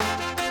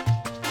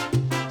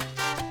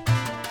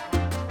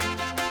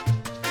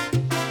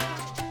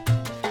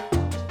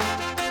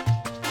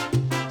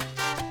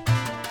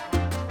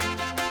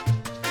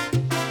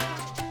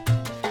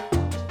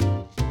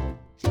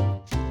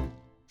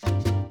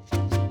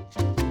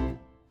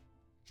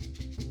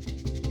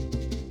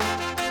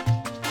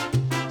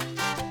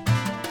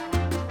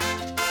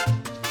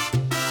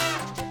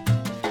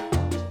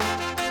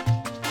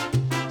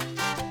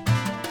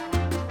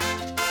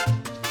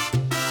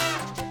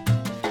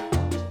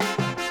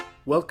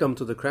Welcome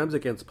to the Crimes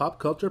Against Pop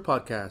Culture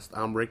podcast.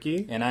 I'm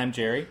Ricky. And I'm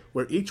Jerry.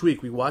 Where each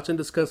week we watch and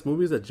discuss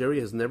movies that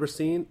Jerry has never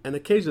seen, and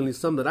occasionally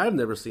some that I've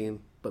never seen,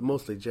 but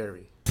mostly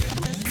Jerry.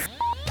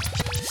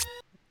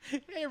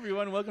 Hey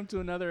everyone, welcome to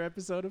another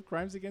episode of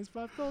Crimes Against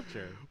Pop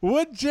Culture.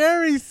 What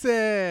Jerry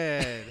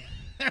said.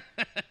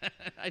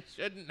 I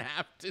shouldn't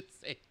have to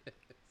say this.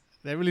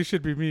 That really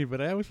should be me,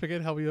 but I always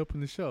forget how we open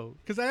the show.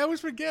 Because I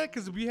always forget,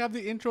 because we have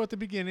the intro at the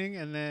beginning,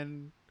 and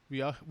then we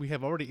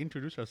have already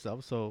introduced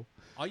ourselves, so...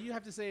 All you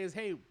have to say is,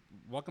 hey,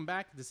 welcome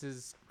back. This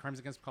is Crimes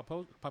Against Pop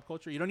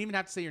Culture. You don't even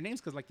have to say your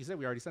names, because like you said,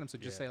 we already said them, so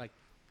just say like,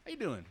 how you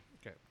doing?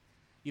 Okay.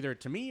 Either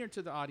to me or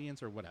to the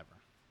audience or whatever.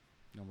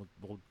 And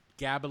we'll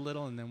gab a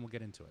little, and then we'll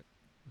get into it.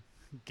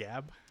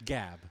 Gab?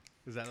 Gab.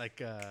 Is that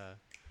like...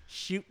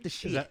 Shoot the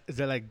shit. Is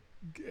that like...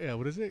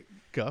 what is it?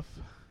 Guff?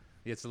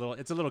 Yeah, it's a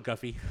little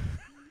guffy.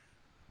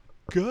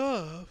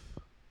 Guff?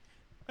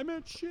 I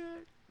meant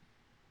shit.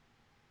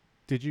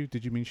 Did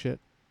you mean shit?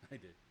 I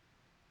did.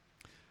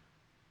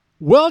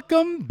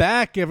 Welcome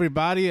back,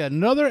 everybody.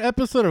 Another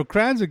episode of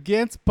Crimes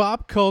Against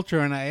Pop Culture,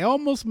 and I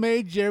almost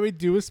made Jerry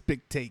do a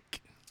spit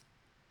take.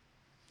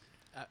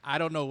 I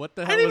don't know what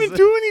the hell I didn't was even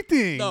do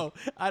anything. No,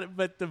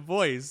 but the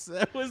voice,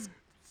 that was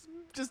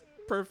just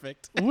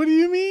perfect. What do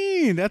you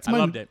mean? I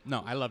loved it.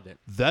 No, I loved it.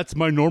 That's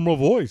my normal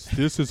voice.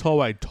 This is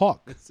how I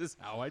talk. This is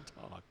how I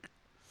talk.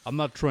 I'm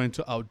not trying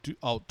to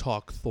out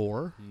talk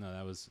Thor. No,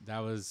 that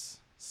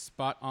was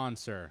spot on,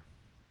 sir.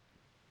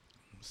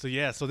 So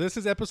this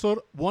is episode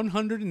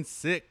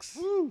 106.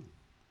 Woo!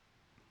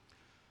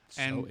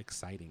 And so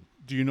exciting.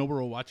 Do you know what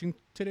we're watching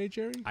today,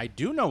 Jerry? I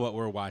do know what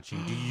we're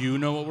watching. Do you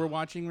know what we're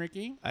watching,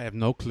 Ricky? I have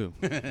no clue.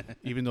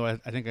 Even though I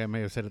think I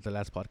may have said it the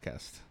last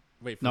podcast.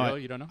 Wait, for real?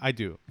 You don't know? I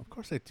do. Of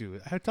course I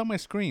do. It's on my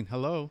screen.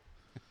 Hello.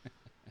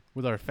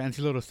 With our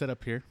fancy little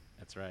setup here.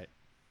 That's right.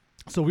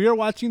 So we are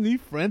watching The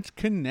French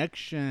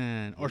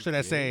Connection. Or should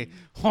I say,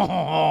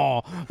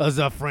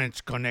 The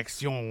French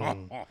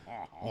Connection.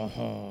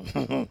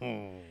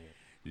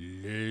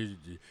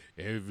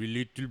 Every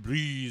little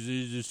breeze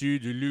is the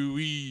Sud de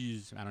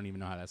Louise. I don't even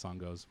know how that song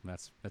goes.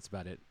 That's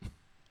about it.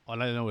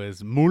 All I know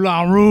is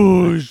Moulin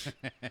Rouge.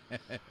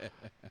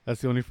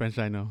 That's the only French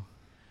I know.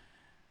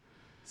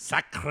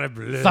 Sacre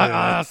bleu.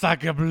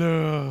 Sacre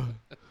bleu.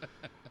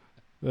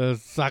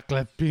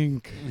 Sacre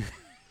pink.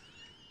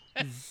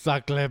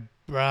 Sacre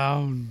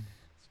brown.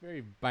 It's a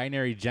very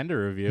binary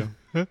gender review.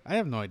 I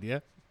have no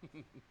idea.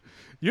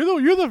 You're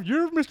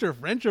Mr.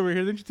 French over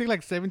here. Didn't you take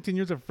like 17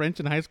 years of French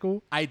in high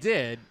school? I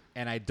did,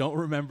 and I don't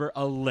remember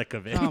a lick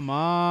of it. Come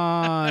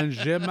on.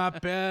 Je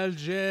m'appelle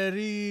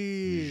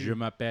Jerry. Je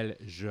m'appelle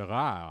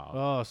Gerard.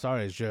 Oh,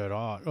 sorry,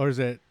 Gerard. Or is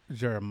it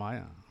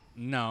Jeremiah?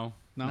 No.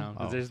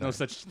 Oh, There's no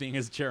sorry. such thing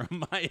as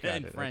Jeremiah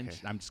in French.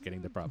 Okay. I'm just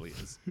kidding. There probably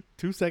is.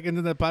 2 seconds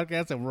in the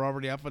podcast and we're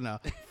already off on a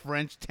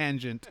French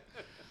tangent.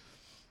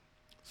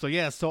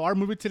 So our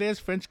movie today is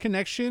French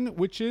Connection,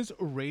 which is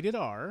rated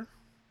R.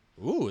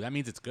 Ooh, that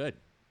means it's good.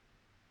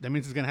 That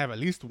means it's going to have at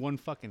least one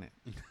fuck in it.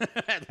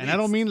 And I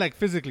don't mean like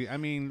physically. I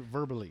mean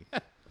verbally.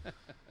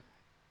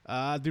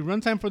 The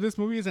runtime for this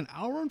movie is 1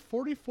 hour and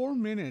 44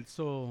 minutes.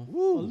 So a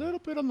little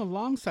bit on the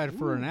long side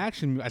for an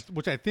action movie,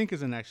 which I think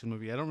is an action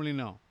movie. I don't really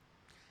know.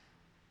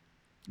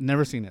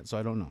 Never seen it, so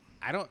I don't know.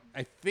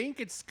 I think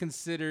it's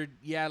considered,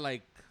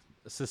 like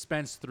a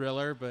suspense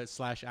thriller, but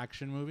 /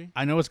 action movie.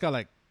 I know it's got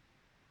like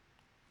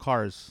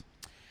cars.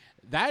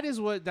 That is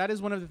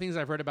one of the things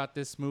I've heard about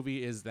this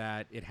movie is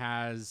that it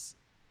has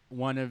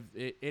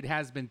it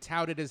has been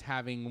touted as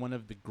having one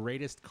of the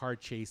greatest car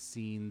chase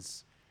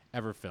scenes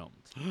ever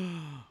filmed.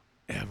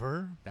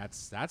 Ever?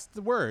 That's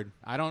the word.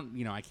 I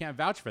can't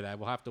vouch for that.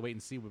 We'll have to wait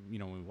and see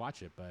when we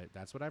watch it, but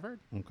that's what I've heard.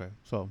 Okay.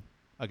 So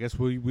I guess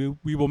we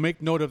will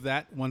make note of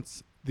that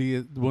once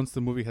the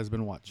movie has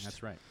been watched.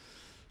 That's right.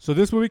 So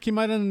this movie came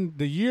out in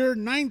the year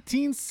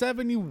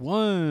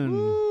 1971.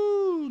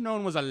 Woo! No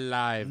one was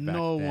alive back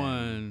No then.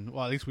 one.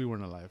 Well, at least we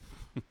weren't alive.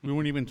 We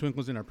weren't even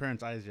twinkles in our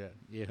parents' eyes yet.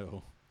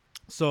 Ew.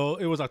 So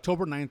it was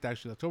October 9th,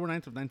 actually. October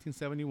 9th of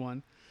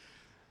 1971.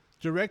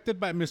 Directed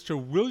by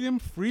Mr. William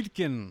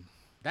Friedkin.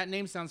 That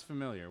name sounds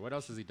familiar. What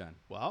else has he done?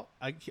 Well,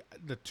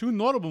 the two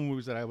notable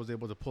movies that I was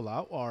able to pull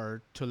out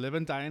are To Live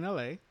and Die in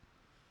L.A.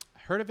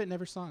 Heard of it,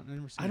 never saw it.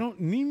 Never seen I don't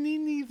need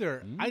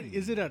neither.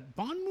 Is it a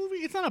Bond movie?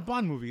 It's not a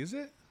Bond movie, is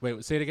it?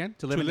 Wait, say it again.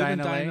 To Live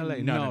and Die in LA?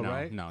 No,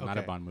 right? No, not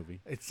a Bond movie.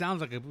 It sounds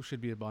like it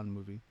should be a Bond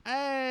movie.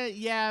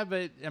 Yeah,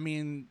 but I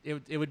mean,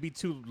 it would be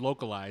too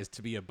localized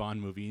to be a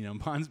Bond movie.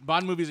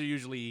 Bond movies are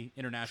usually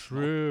international.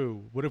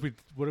 True. What if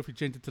we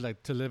change it to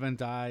like To Live and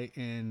Die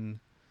in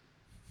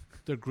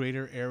the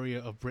greater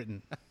area of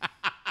Britain,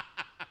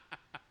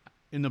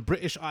 in the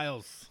British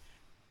Isles?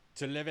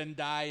 To live and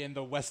die in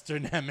the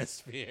Western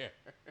Hemisphere.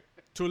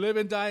 To Live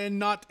and Die in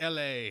not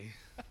L.A.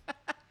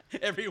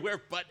 Everywhere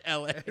but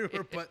LA.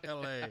 Everywhere but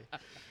L.A.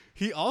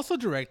 He also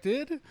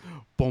directed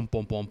The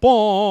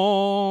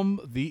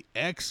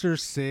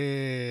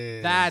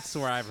Exorcist. That's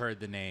where I've heard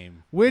the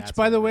name. Which,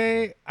 by the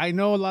way, I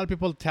know a lot of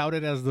people tout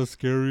it as the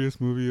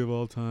scariest movie of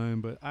all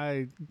time, but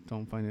I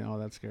don't find it all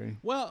that scary.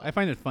 Well, I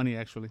find it funny,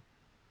 actually.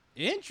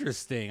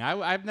 Interesting.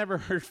 I've never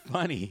heard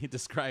funny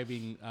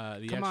describing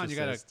the Come on, you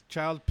got a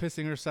child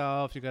pissing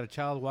herself. You got a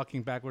child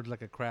walking backwards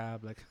like a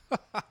crab. Like,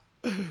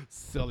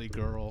 silly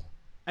girl.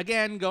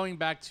 Again, going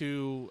back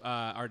to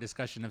our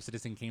discussion of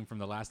Citizen Kane from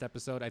the last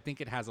episode, I think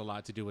it has a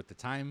lot to do with the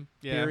time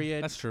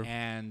period. That's true.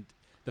 And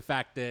the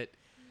fact that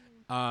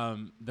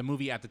the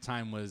movie at the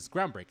time was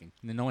groundbreaking.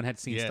 No one had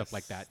seen stuff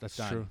like that. That's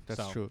done. true.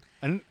 That's true.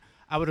 And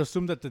I would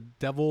assume that the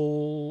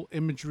devil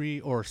imagery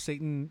or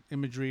Satan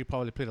imagery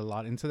probably played a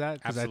lot into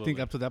that. Because I think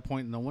up to that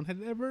point, no one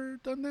had ever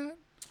done that.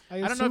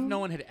 I don't know if no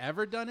one had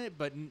ever done it,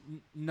 but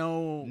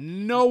no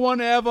one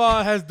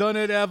ever has done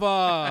it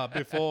ever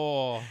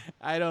before.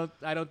 I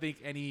don't think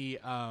any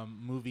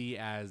movie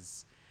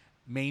as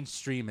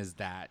mainstream as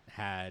that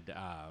had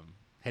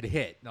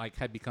hit, like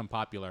had become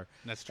popular.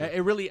 That's true.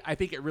 I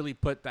think it really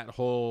put that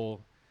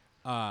whole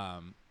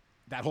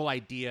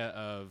idea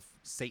of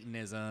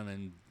Satanism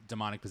and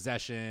demonic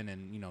possession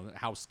and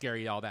how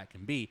scary all that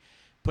can be,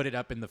 put it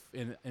up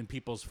in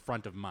people's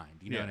front of mind.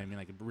 You know what I mean?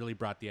 Like it really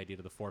brought the idea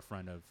to the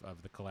forefront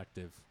of the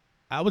collective.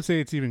 I would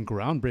say it's even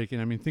groundbreaking.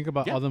 I mean, think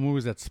about all the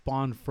movies that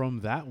spawned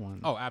from that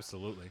one. Oh,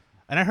 absolutely.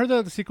 And I heard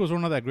that the sequels were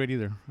not that great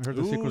either. I heard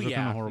the sequels were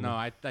kind of horrible. No,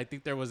 I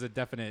think there was a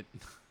definite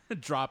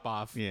drop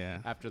off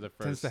after the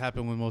first. Tends to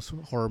happen with most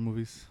horror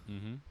movies.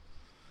 Mm-hmm.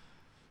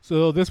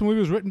 So this movie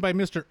was written by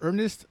Mr.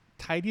 Ernest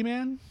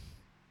Tidyman.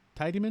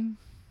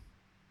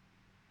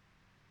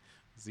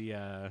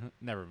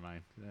 Never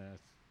mind.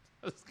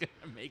 I was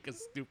gonna make a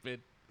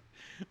stupid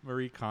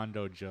Marie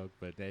Kondo joke,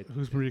 but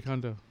who's Marie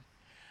Kondo?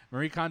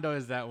 Marie Kondo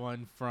is that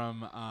one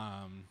from.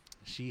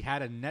 She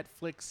had a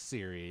Netflix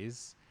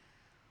series.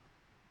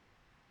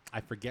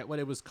 I forget what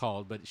it was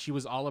called, but she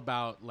was all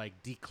about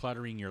like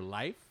decluttering your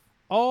life.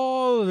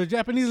 Oh, the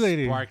Japanese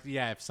lady.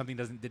 If something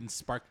didn't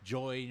spark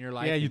joy in your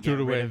life, you threw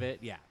it away. Rid of it.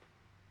 Yeah,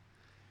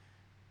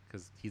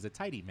 because he's a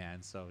tidy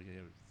man, so.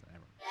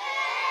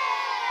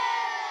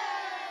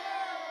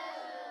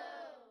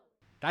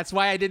 That's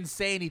why I didn't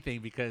say anything,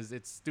 because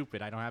it's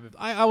stupid. I don't have it.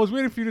 I was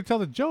waiting for you to tell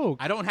the joke.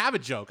 I don't have a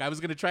joke. I was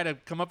going to try to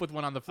come up with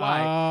one on the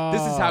fly.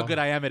 This is how good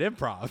I am at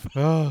improv.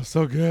 Oh,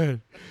 so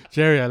good.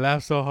 Jerry, I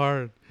laughed so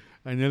hard.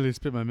 I nearly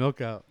spit my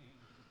milk out.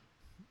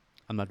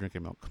 I'm not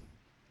drinking milk.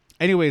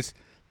 Anyways,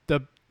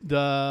 the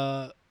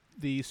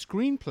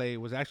screenplay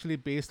was actually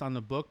based on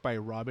the book by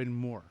Robin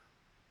Moore.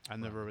 I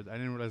didn't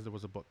realize there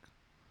was a book.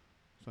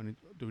 So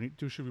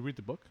should we read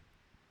the book?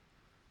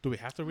 Do we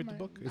have to read the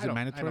book? Is it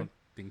mandatory? I don't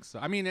think so.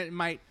 I mean, it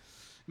might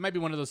be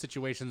one of those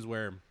situations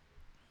where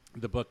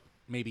the book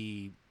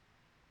maybe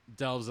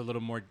delves a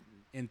little more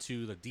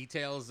into the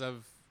details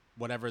of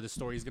whatever the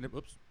story's gonna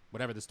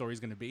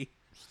be.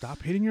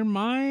 Stop hitting your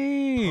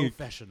mic.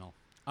 Professional.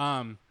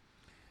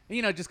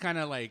 Just kind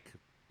of like,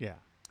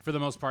 for the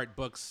most part,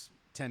 books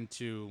tend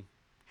to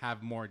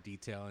have more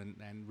detail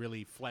and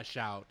really flesh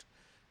out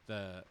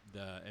the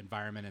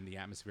environment and the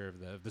atmosphere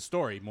of the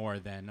story more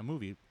than a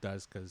movie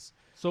does. Because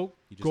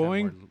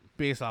going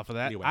based off of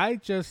that,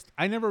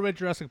 I never read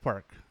Jurassic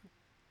Park,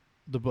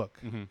 the book.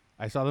 Mm-hmm.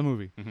 I saw the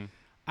movie. Mm-hmm.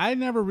 I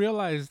never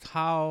realized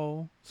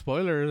how,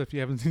 spoiler if you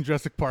haven't seen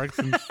Jurassic Park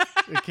since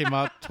it came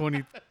out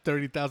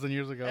 30,000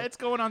 years ago. It's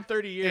going on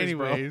 30 years,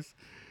 anyways,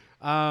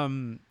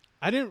 bro.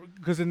 I didn't,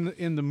 because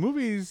in the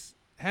movies,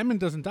 Hammond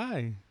doesn't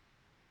die.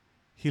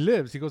 He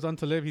lives. He goes on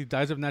to live. He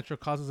dies of natural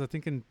causes, I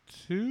think, in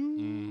 2.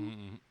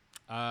 Mm-hmm.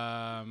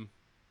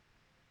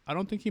 I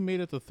don't think he made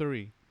it to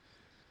 3.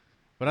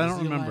 But I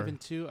don't remember. Alive in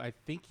 2? I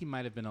think he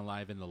might have been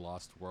alive in The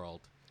Lost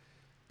World.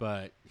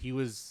 But he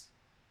was...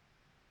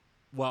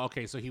 Well,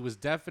 okay, so he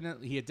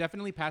had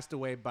definitely passed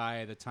away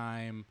by the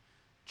time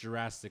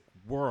Jurassic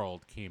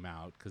World came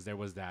out, because there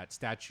was that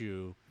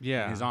statue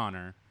in his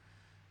honor.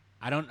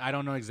 I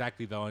don't know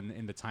exactly though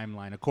in the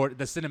timeline, the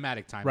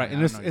cinematic timeline. Right, in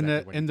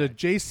the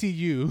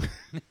JCU,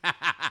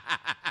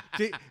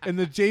 in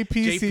the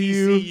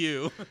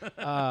JPCU,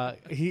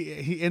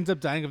 he ends up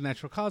dying of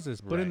natural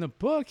causes. But in the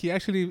book,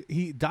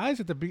 he dies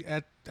at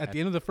the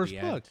end of the first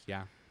book.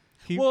 Yeah.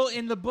 Well,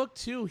 in the book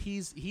too,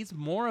 he's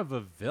more of a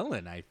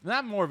villain.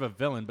 Not more of a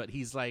villain, but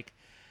he's like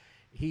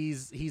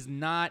he's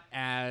not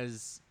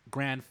as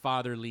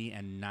grandfatherly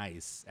and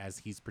nice as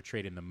he's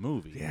portrayed in the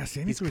movie. Yes,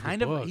 he's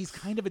kind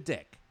of a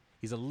dick.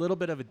 He's a little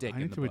bit of a dick. I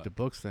need to read the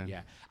books then.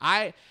 Yeah,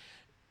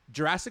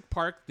 Jurassic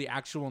Park, the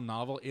actual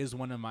novel, is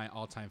one of my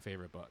all-time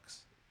favorite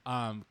books.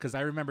 Because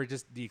I remember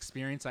just the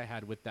experience I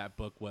had with that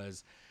book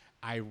was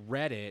I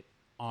read it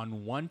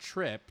on one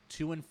trip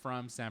to and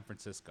from San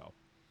Francisco.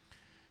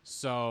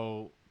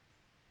 So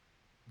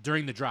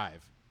during the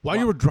drive. While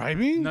you were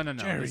driving? No.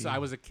 I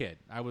was a kid.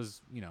 I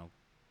was, I don't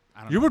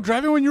know. You were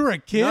driving when you were a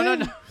kid?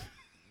 No.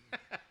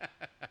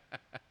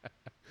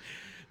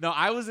 No,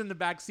 I was in the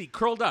back seat,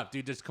 curled up,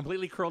 dude, just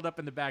completely curled up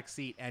in the back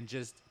seat and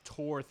just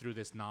tore through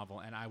this novel,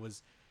 and I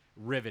was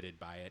riveted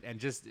by it. And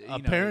just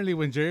apparently,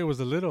 when Jerry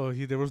was a little,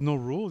 there was no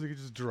rules. He could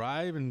just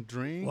drive and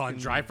drink. Well, and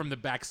drive from the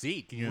back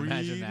seat. Can you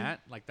imagine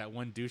that? Like that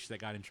one douche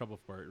that got in trouble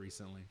for it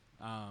recently.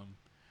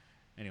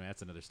 Anyway,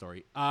 that's another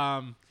story.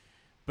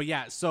 But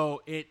yeah,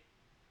 so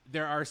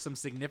there are some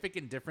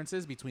significant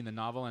differences between the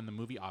novel and the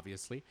movie,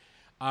 obviously.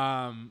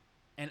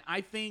 And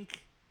I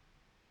think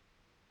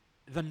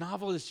the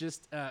novel is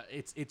just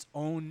its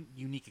own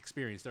unique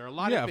experience. There are a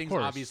lot of things,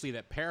 obviously,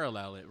 that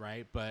parallel it,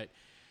 right? But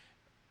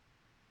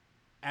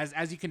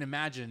as you can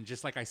imagine,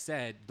 just like I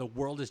said, the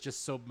world is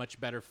just so much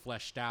better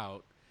fleshed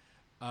out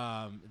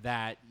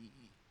that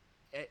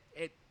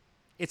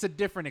it's a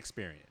different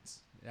experience.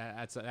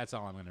 That's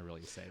all I'm going to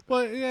really say.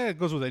 But. Well, yeah, it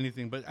goes with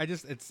anything, but I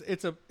just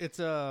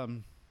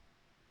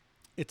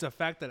it's a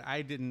fact that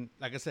I didn't,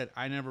 like I said,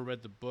 I never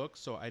read the book,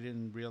 so I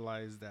didn't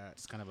realize that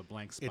it's kind of a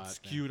blank spot. It's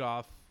skewed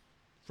off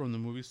from the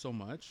movie so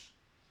much.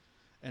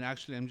 And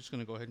actually, I'm just going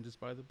to go ahead and just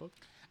buy the book.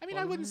 I mean,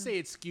 I wouldn't say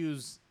it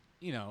skews,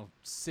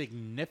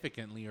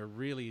 significantly or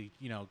really,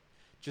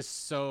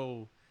 just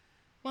so.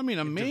 Well, I mean,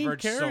 a main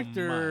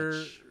character. So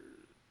much.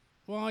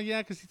 Well,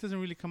 yeah, because he doesn't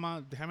really come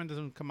out. Hammond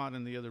doesn't come out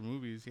in the other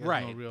movies. He has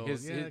right. No real,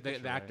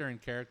 the actor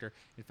and character.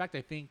 In fact,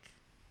 I think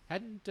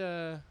hadn't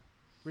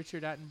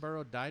Richard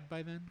Attenborough died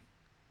by then?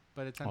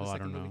 By the time the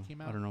second movie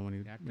came out, I don't know when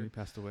he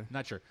passed away.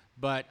 Not sure,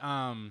 but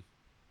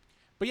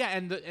yeah,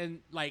 and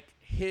like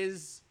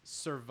his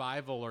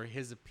survival or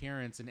his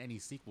appearance in any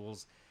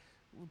sequels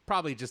would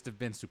probably just have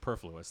been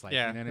superfluous. Like,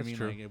 yeah, you know what I mean?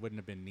 True. Like, it wouldn't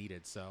have been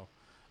needed. So,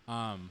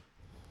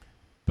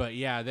 but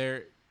yeah,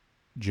 they're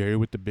Jerry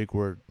with the big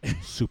word,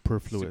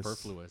 superfluous.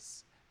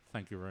 Superfluous.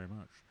 Thank you very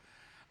much.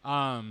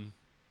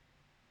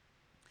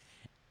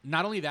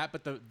 Not only that,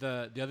 but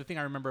the other thing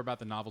I remember about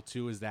the novel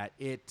too is that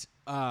it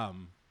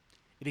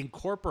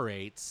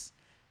incorporates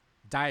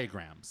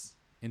diagrams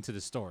into the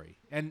story,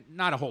 and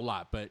not a whole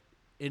lot, but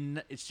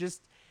it's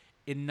just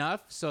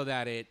enough so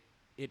that it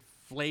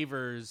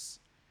flavors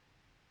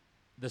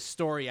the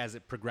story as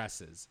it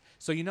progresses.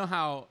 So you know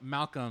how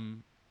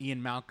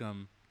Ian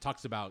Malcolm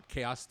talks about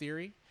chaos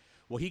theory?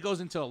 Well, he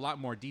goes into a lot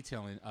more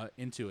detail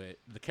into it.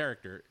 The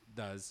character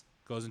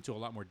goes into a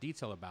lot more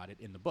detail about it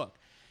in the book,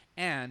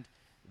 and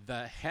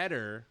the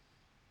header,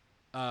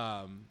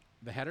 or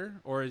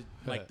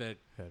like the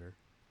header,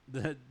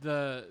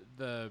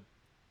 the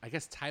I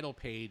guess title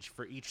page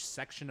for each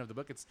section of the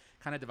book. It's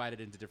kind of divided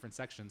into different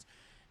sections.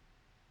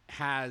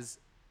 Has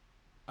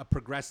a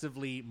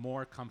progressively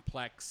more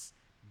complex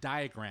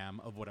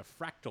diagram of what a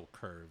fractal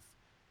curve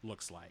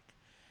looks like,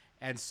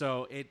 and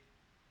so it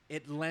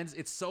lends.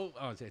 It's so.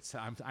 Oh,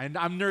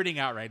 I'm nerding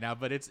out right now,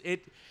 but it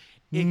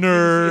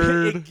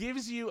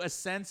gives you a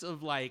sense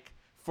of like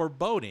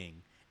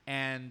foreboding,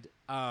 and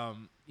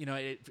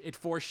it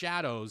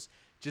foreshadows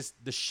just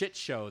the shit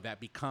show that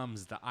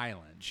becomes the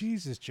island.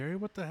 Jesus, Jerry,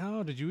 what the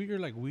hell? Did you eat your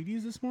like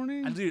Wheaties this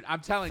morning? Dude, I'm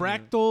telling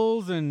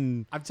Fractals you.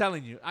 and I'm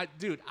telling you. I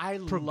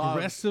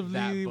love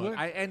that book.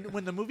 And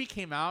when the movie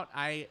came out,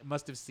 I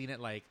must have seen it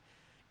like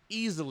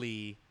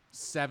easily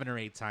 7 or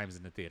 8 times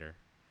in the theater.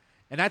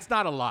 And that's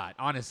not a lot,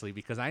 honestly,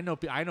 because I know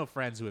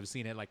friends who have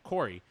seen it, like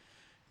Corey.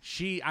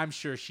 I'm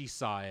sure she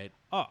saw it.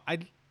 Oh, I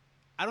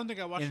don't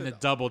think I watched it in the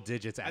double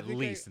digits at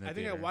least. I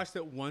think I watched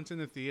it once in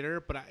the theater,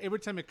 but every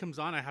time it comes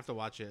on, I have to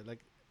watch it. Like,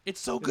 it's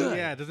so good.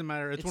 Yeah, it doesn't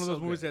matter. It's one of those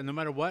movies that no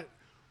matter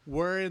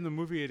where in the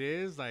movie it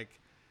is, like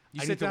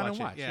you sit down and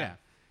watch. Yeah.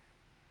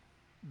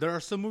 There are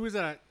some movies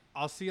that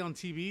I'll see on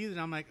TV, and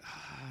I'm like,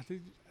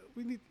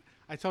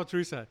 I tell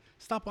Teresa,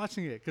 stop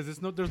watching it because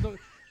there's no.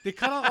 They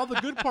cut out all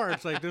the good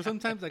parts. Like there's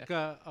sometimes like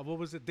what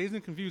was it? Dazed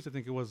and Confused, I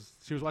think it was.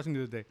 She was watching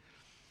the other day,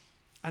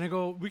 and I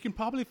go, we can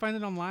probably find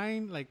it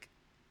online, like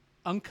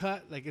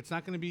uncut. Like it's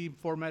not going to be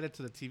formatted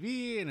to the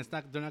TV, and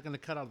they're not going to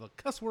cut out the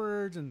cuss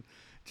words and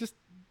just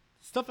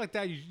stuff like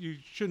that. You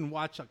shouldn't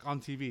watch like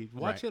on TV.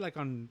 Watch it like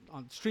on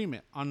stream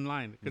it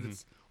online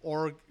because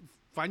or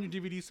find your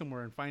DVD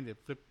somewhere and find it.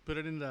 Put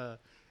it in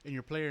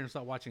your player and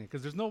start watching it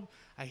because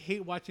I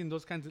hate watching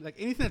those kinds of like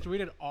anything that's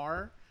rated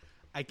R.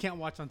 I can't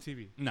watch on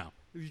TV. No.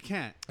 You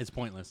can't. It's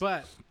pointless.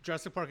 But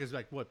Jurassic Park is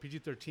like, what,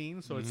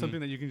 PG-13? So it's something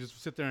that you can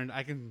just sit there and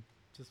I can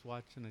just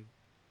watch.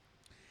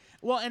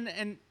 Well,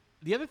 and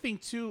the other thing,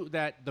 too,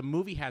 that the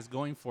movie has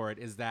going for it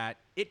is that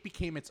it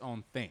became its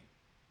own thing.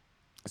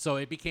 So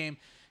it became,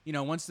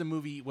 once the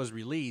movie was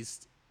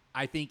released,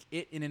 I think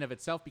it in and of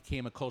itself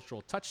became a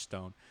cultural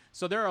touchstone.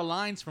 So there are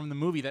lines from the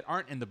movie that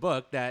aren't in the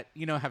book that,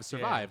 have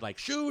survived. Like,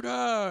 shoot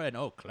her, and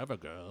clever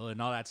girl, and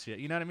all that shit.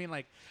 You know what I mean?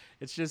 Like,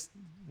 it's just...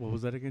 What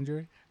was that again,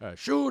 Jerry?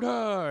 Shoot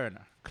her, and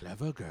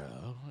clever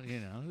girl.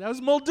 That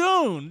was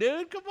Muldoon,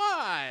 dude. Come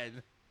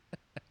on.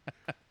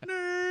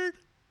 Nerd.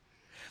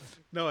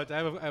 No, I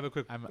have a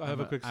quick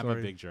story. I'm a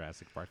big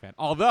Jurassic Park fan.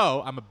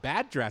 Although, I'm a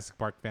bad Jurassic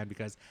Park fan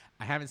because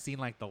I haven't seen,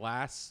 like, the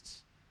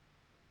last...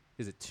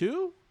 Is it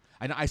 2?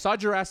 I saw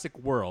Jurassic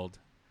World,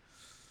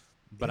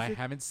 but I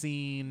haven't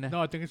seen.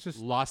 No, I think it's just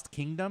Lost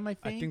Kingdom. I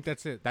think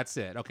that's it. That's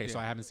it. Okay, so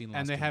I haven't seen.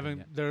 And they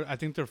haven't. Yet. I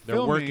think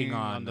they're working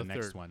on the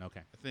next one. Okay,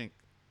 I think.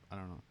 I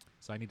don't know.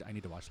 So I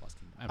need to watch Lost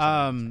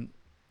Kingdom.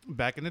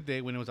 Back in the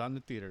day when it was on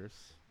the theaters,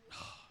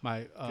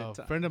 my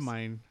friend of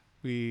mine,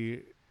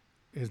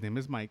 his name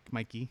is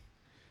Mikey,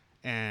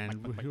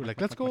 and we were like,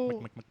 let's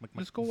go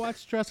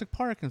watch Jurassic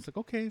Park, and it's like,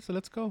 okay, so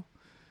let's go.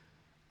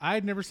 I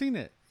had never seen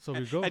it. So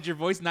we go. Had your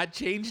voice not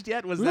changed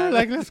yet? We were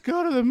like, let's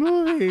go to the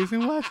movies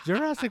and watch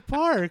Jurassic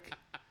Park.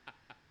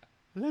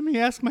 Let me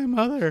ask my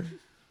mother.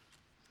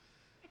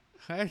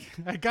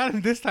 I got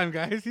him this time,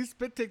 guys. He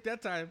spit take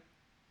that time.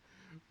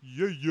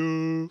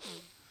 Yeah.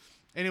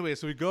 Anyway,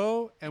 so we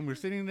go and we're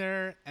sitting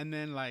there, and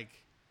then like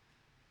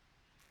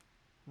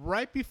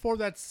right before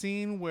that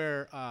scene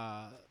where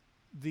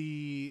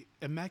the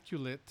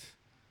immaculate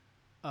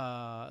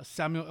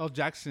Samuel L.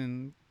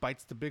 Jackson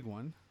bites the big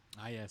one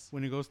Ah, yes.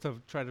 when he goes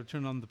to try to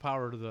turn on the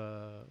power to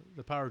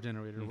the power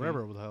generator,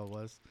 wherever the hell it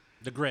was.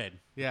 The grid.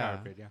 The Yeah.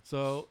 power grid, yeah.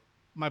 So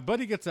my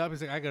buddy gets up.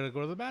 He's like, I gotta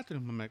go to the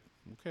bathroom. I'm like,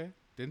 okay.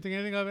 Didn't think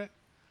anything of it.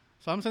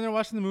 So I'm sitting there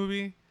watching the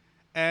movie,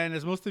 and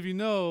as most of you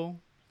know,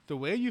 the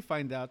way you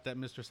find out that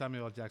Mr.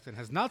 Samuel L. Jackson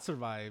has not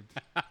survived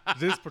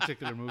this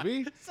particular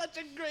movie Such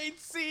a great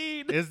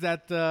scene. is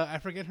that I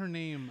forget her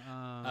name.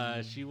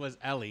 She was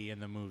Ellie in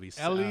the movie.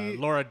 Ellie-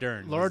 Laura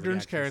Dern. Laura was the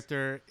Dern's actress.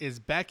 character is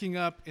backing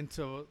up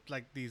into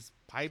like these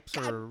pipes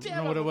or God I don't damn,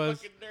 know what I'm it a was.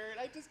 fucking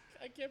nerd.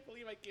 I can't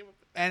believe I came up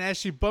with And as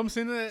she bumps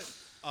into it,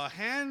 a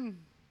hand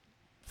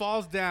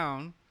falls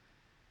down,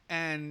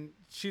 and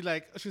she's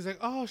like,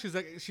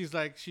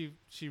 she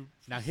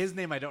Now his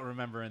name I don't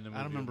remember in the movie.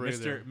 I don't remember Mr.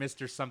 either.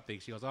 Mr. Something.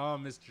 She goes, oh,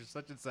 Mr.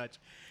 Such and Such,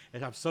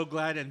 and I'm so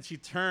glad. And she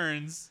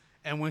turns,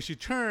 and when she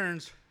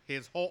turns,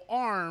 his whole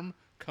arm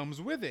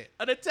comes with it.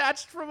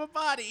 unattached from a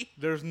body.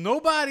 There's no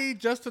body,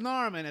 just an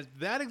arm. And at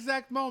that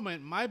exact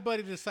moment, my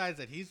buddy decides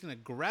that he's going to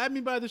grab me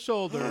by the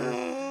shoulder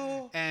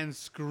and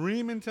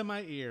scream into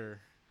my ear.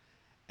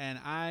 And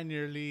I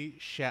nearly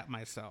shat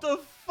myself. The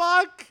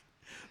fuck,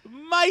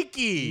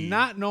 Mikey?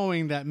 Not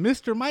knowing that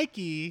Mr.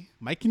 Mikey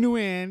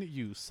Nguyen,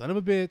 you son of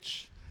a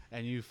bitch,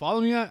 and you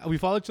follow me on, we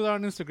follow each other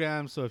on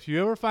Instagram. So if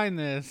you ever find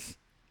this,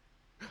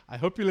 I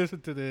hope you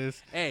listen to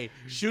this. Hey,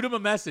 shoot him a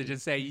message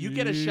and say you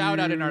get a shout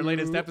out in our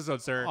latest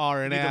episode, sir.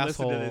 are an You need to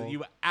listen to asshole. this.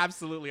 You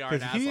absolutely are an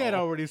Because asshole. he had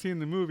already seen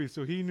the movie,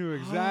 so he knew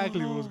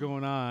exactly what was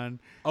going on.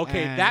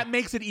 Okay, And that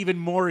makes it even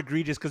more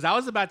egregious because I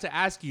was about to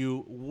ask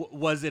you,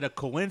 was it a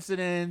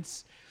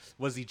coincidence?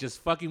 Was he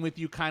just fucking with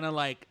you? Kind of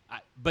like,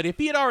 but if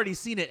he had already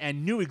seen it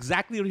and knew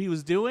exactly what he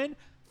was doing,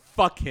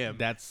 fuck him.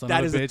 that son That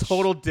of is a bitch, a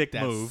total dick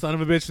that move. son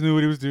of a bitch knew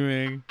what he was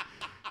doing.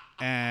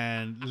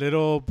 And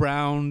little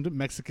brown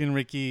Mexican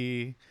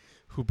Ricky,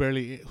 who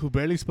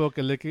barely spoke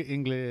a lick of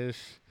English,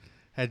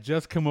 had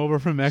just come over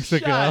from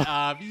Mexico. Shut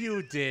up.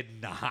 You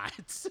did not.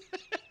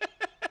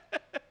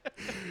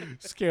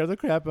 Scare the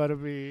crap out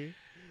of me.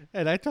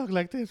 And I talk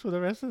like this for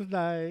the rest of the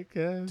night.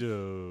 'Cause-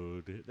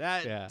 Dude,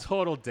 that Yeah.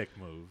 total dick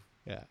move.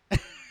 yeah.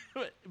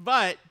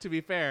 But to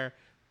be fair,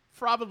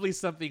 probably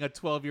something a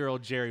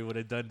 12-year-old Jerry would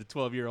have done to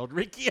 12-year-old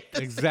Ricky.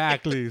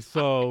 Exactly.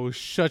 So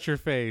shut your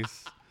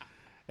face.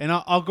 And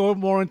I'll go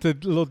more into a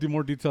little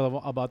more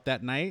detail about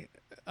that night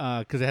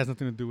because it has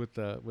nothing to do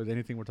with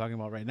anything we're talking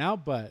about right now.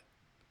 But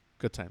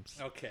good times.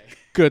 Okay.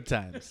 Good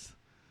times.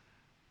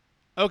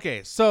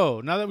 Okay,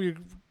 so now that we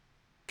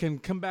can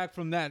come back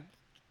from that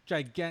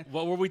gigantic,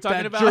 What were we talking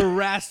that about?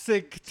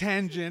 Jurassic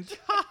tangent.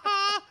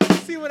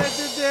 See what I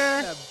did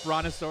there? That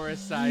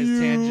brontosaurus-sized You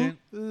tangent.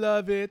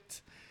 Love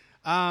it.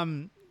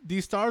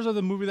 The stars of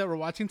the movie that we're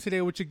watching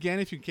today, which again,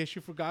 in case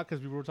you forgot,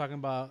 because we were talking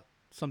about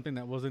something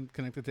that wasn't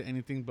connected to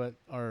anything but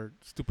our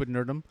stupid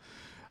nerdum,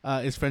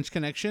 is French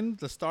Connection.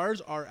 The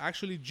stars are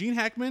actually Gene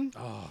Hackman.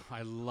 Oh,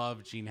 I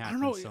love Gene I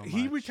Hackman don't know. so much.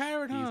 He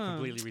retired, He's huh?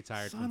 completely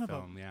retired Son from of a-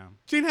 film, yeah.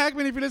 Gene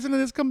Hackman, if you listen to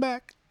this, come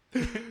back.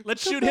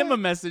 Let's Come shoot him a back.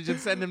 message and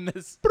send him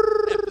this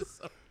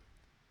episode.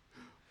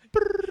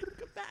 Come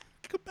back.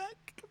 Come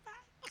back. Come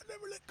back. I'll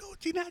never let go,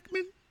 Gene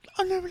Hackman.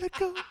 I'll never let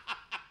go.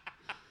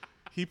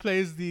 He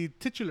plays the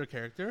titular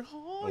character.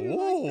 Oh, you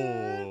like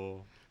that?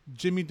 Oh.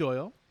 Jimmy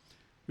Doyle.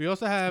 We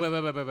also have...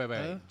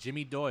 Wait.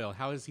 Jimmy Doyle,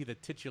 how is he the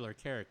titular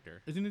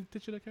character? Isn't he the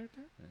titular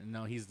character?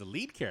 No, he's the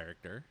lead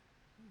character.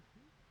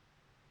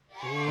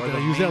 Did the I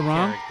use that main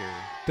wrong? character.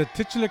 The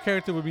titular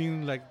character would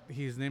mean like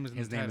his name is in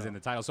His the name title. is in the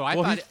title. So I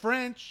Well, thought, he's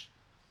French,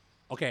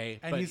 okay,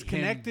 and but he's him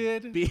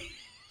connected. be-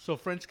 So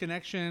French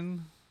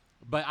Connection.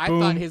 but I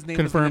Boom, thought his name was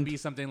going confirmed. to be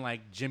something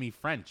like Jimmy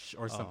French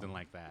or something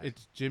like that.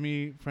 It's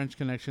Jimmy French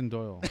Connection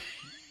Doyle.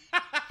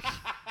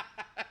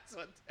 That's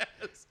what that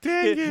is.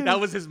 Dang it. That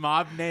was his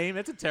mob name.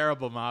 It's a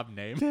terrible mob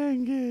name.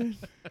 Dang it.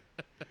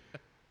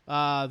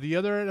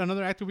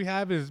 Another actor we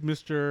have is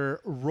Mr.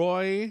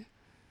 Roy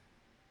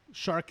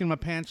Shark in My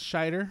Pants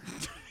Scheider.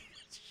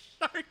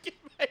 Shark in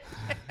my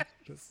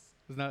pants.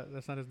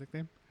 That's not his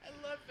nickname. I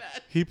love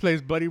that. He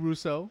plays Buddy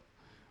Russo.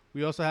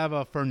 We also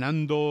have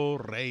Fernando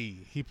Rey.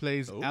 He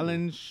plays Oh.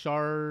 Alan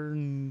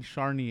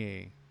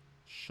Charnier.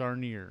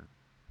 Charnier.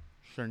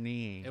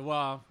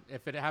 Well,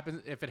 if it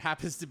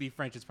happens to be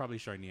French, it's probably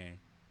Charnier.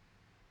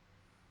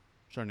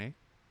 Charnier?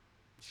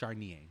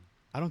 Charnier.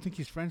 I don't think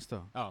he's French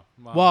though. Oh,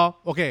 Well,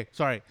 okay,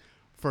 sorry.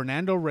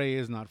 Fernando Rey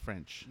is not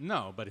French,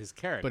 no, but his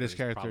character. but his is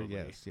character, probably.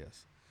 yes.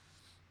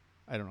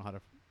 I don't know how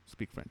to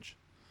speak French.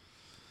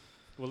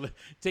 Well,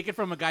 take it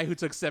from a guy who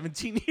took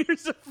 17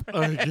 years of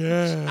French. I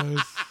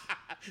guess.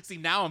 See,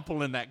 now I'm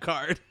pulling that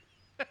card.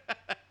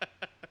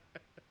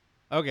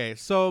 Okay,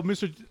 so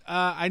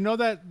I know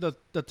that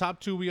the top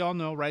two we all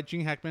know, right?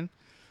 Gene Hackman.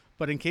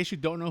 But in case you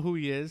don't know who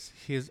he is,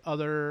 his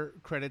other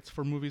credits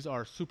for movies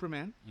are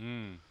Superman,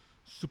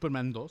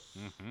 Superman 2,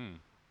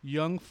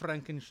 Young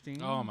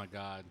Frankenstein. Oh my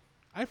god.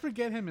 I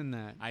forget him in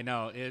that. I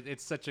know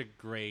it's such a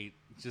great,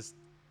 just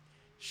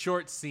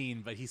short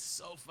scene, but he's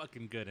so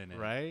fucking good in it.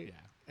 Right? Yeah.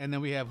 And then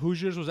we have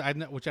Hoosiers,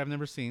 which I've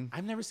never seen.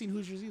 I've never seen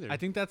Hoosiers either. I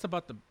think that's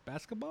about the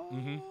basketball,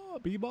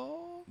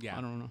 b-ball. Yeah.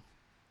 I don't know.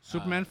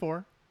 Superman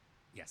 4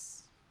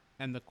 Yes.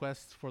 and the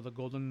quest for the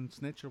golden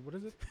snitch, or what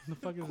is it? The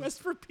fuck is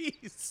Quest for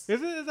Peace.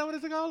 it? Is that what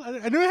it's called?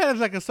 I knew it had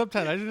like a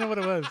subtitle. I didn't know what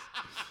it was.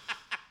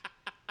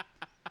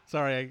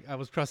 Sorry, I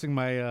was crossing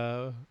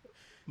my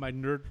my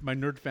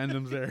nerd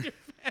fandoms there.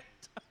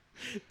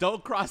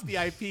 Don't cross the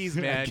IPs,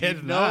 man. guess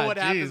You know not, what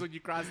happens jeez. when you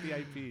cross the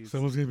IPs.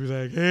 Someone's gonna be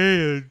like,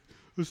 "Hey,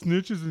 the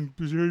snitch is in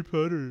Harry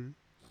Potter.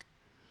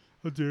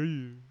 How dare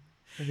you?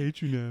 I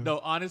hate you now." No,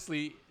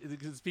 honestly,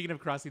 speaking of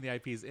crossing the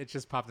IPs, it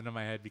just popped into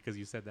my head because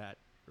you said that,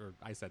 or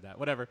I said that,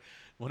 whatever.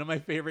 One of my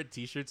favorite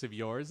T-shirts of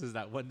yours is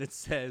that one that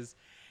says,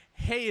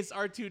 "Hey, it's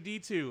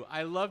R2D2.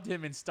 I loved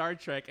him in Star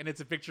Trek," and it's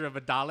a picture of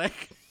a Dalek.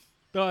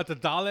 No, it's a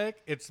Dalek.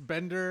 It's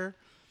Bender.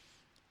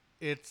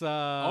 It's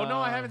Oh no,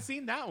 I haven't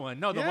seen that one.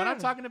 No, the one I'm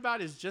yeah. talking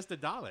about is just a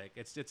Dalek.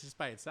 It's just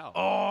by itself.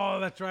 Oh,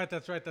 that's right.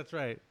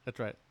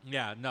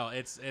 Yeah, no,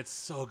 it's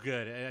so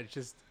good. And it's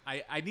just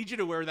I need you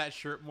to wear that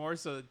shirt more,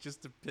 so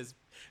just to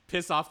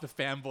piss off the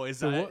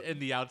fanboys in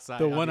the outside.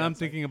 The on one the I'm outside.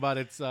 thinking about,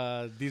 it's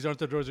these aren't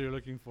the droids that you're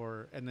looking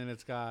for, and then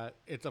it's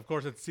of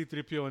course it's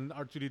C-3PO and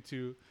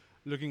R2D2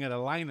 looking at a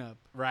lineup,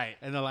 Right.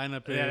 and the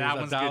lineup is that a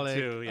one's good Dalek,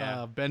 too,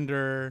 yeah.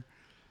 Bender.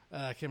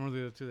 I can't remember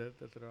the other two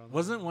that are on.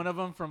 Wasn't one of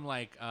them from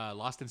like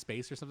Lost in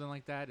Space or something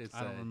like that? It's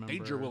I don't remember.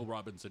 Danger Will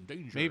Robinson.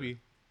 Danger. Maybe.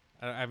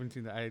 I haven't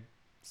seen that.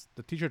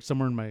 The T-shirt's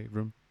somewhere in my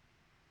room.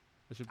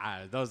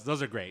 I should,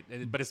 Those are great,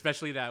 but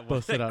especially that one,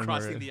 Bust it out and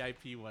crossing wear the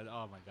IP one.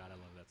 Oh my god, I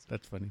love that stuff.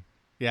 that's funny.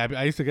 Yeah,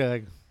 I used to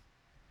get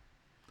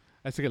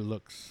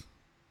looks.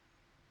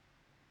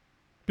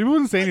 People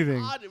wouldn't say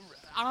anything.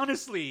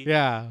 Honestly,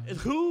 Yeah.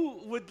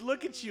 who would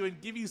look at you and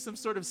give you some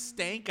sort of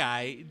stank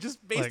eye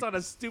just based Like- on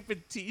a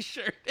stupid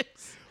T-shirt?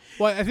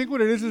 Well, I think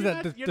what it is You're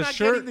that not, you're the not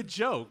shirt getting the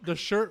joke. the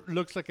shirt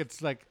looks like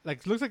it's like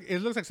it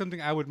looks like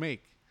something I would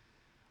make.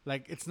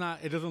 Like it's not.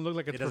 It doesn't look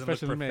like it's It doesn't look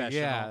professionally made.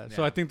 Yeah. professional,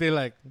 So I yeah. think they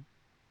like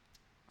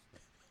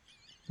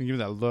give me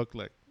that look.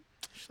 Like,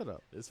 shut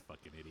up. This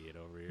fucking idiot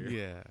over here.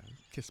 Yeah.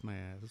 Kiss my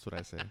ass. That's what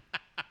I say.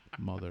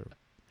 Mother.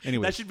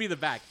 Anyway. That should be the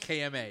back.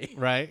 KMA.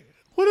 Right.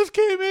 What does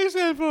KMA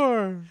stand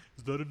for?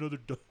 Is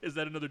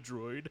that another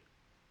droid?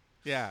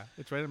 Yeah.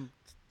 It's right in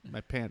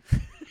my pants.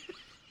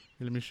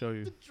 Here, let me show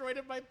you. Droid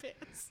in my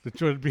pants. The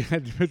droid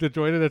behind the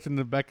droid that's in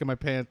the back of my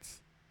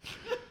pants.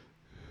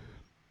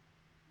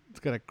 It's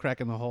got a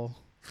crack in the hole.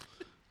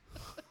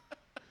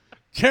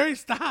 Jerry,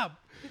 stop.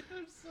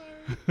 I'm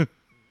sorry.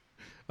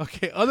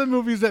 Okay, other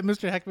movies that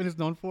Mr. Hackman is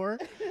known for: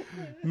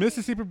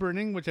 Mississippi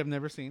Burning, which I've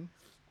never seen.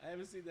 I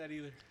haven't seen that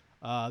either.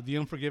 The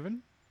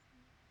Unforgiven.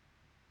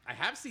 I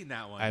have seen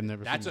that one. I've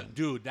never That's seen a that.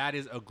 dude. That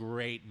is a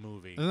great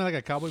movie. Isn't that like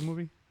a cowboy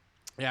movie?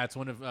 Yeah, it's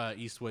one of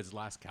Eastwood's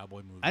last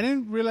cowboy movies. I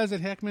didn't realize that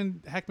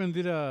Hackman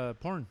did a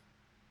porn.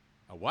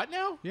 A what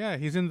now? Yeah,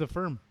 he's in The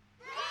Firm.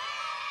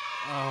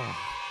 Oh,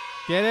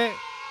 get it?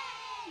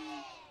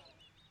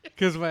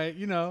 Because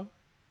You're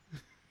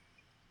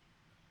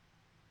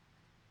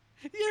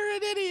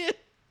an idiot.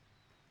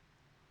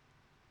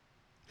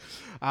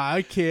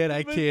 I kid.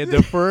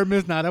 The Firm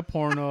is not a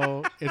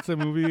porno. It's a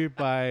movie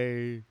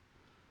by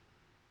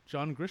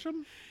John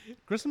Grisham.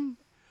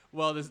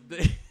 Well,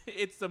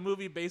 it's a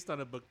movie based on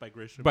a book by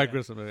Grisham. By yeah.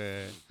 Grisham.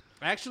 Yeah.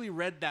 I actually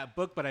read that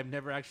book, but I've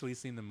never actually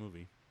seen the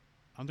movie.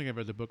 I don't think I've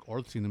read the book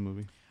or seen the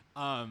movie.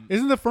 Um,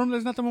 Isn't The Firm?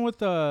 That's not the one with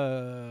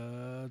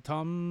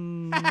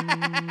Tom.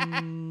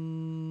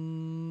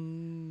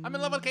 I'm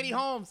in love with Katie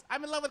Holmes. I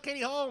love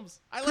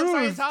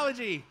Cruise.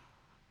 Scientology.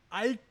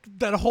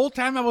 That whole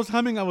time I was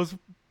humming. I was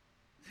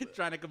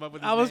Trying to come up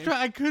with.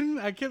 I couldn't.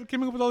 I kept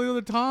coming up with all the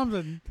other Toms,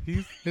 and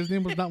his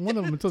name was not one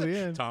of them until the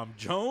end. Tom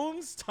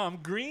Jones, Tom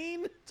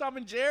Green, Tom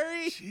and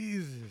Jerry.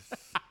 Jesus,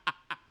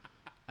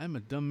 I'm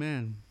a dumb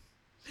man.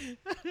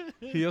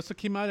 He also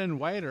came out in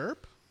Wyatt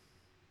Earp.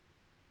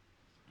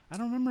 I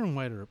don't remember in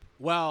Wyatt Earp.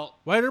 Well,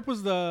 Wyatt Earp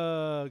was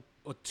the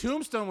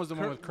Tombstone was the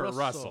one Kurt with Kurt Russell.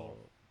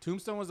 Russell.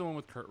 Tombstone was the one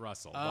with Kurt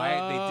Russell. They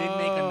did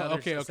make another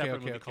separate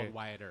movie okay. called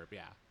Wyatt Earp.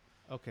 Yeah.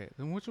 okay.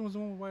 Then which one was the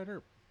one with Wyatt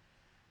Earp?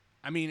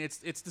 I mean, it's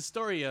the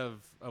story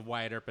of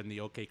Wyatt Earp and the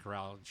OK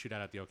Corral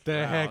shootout at the OK The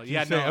Corral. heck you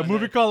yeah, say? no, A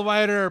movie called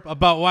Wyatt Earp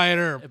about Wyatt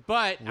Earp.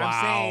 But Wow.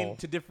 I'm saying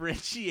to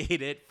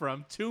differentiate it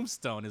from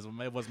Tombstone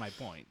was my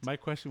point. My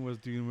question was,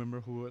 do you remember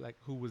who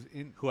was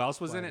in Who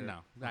else was in it? Wyatt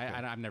No, Earp.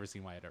 Okay. I've never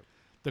seen Wyatt Earp.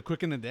 The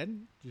Quick and the Dead?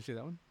 Did you see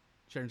that one?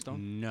 Sharon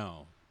Stone,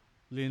 No.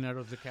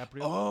 Leonardo DiCaprio.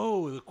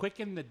 Oh, The Quick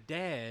and the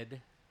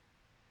Dead.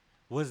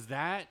 Was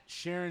that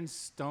Sharon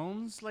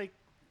Stone's like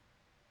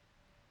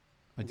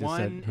I just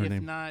one, said her if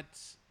name. not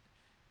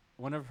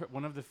one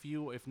of the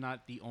few, if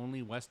not the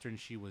only Western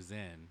she was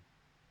in?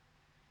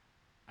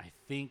 I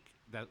think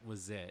that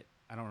was it.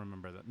 I don't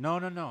remember that.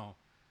 No.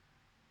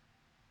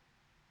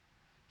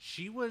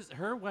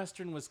 Her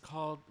Western was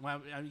called.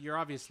 Well,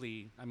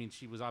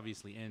 she was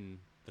obviously in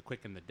The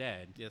Quick and the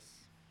Dead. Yes.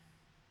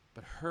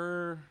 But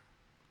her.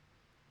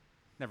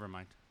 Never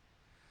mind.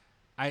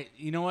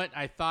 You know what?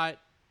 I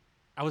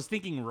was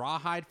thinking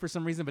Rawhide for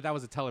some reason, but that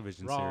was a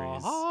television series.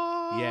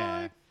 Rawhide.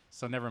 Yeah.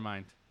 So never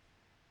mind.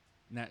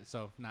 I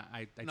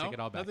No, take it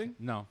all back. nothing?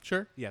 No.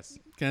 Sure. Yes.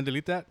 Can I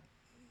delete that?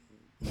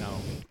 No.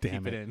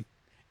 Damn Keep it. in.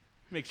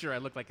 Make sure I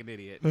look like an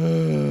idiot.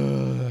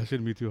 That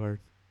shouldn't be too hard.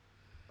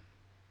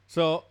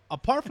 So,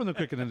 apart from The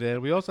Quick and the Dead,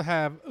 we also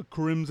have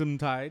Crimson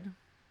Tide.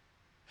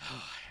 I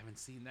haven't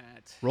seen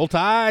that. Roll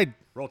Tide.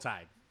 Roll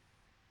Tide.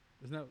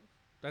 Isn't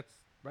that's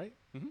right?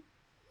 Mhm.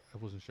 I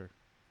wasn't sure.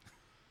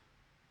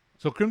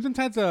 So Crimson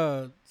Tide's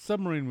a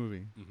submarine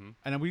movie, Mhm.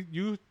 and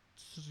you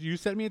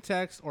sent me a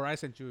text, or I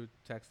sent you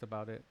a text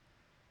about it,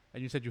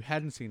 and you said you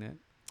hadn't seen it,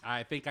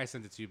 I think I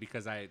sent it to you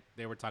because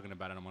they were talking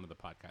about it on one of the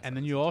podcasts. and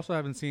then you also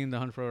haven't seen The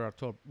Hunt for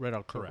Red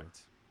October.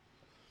 Correct.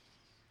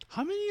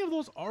 How many of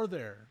those are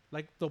there?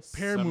 Like the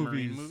pair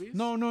Submarine movies? movies?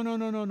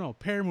 No.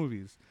 Pair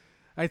movies.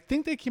 I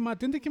think they came out.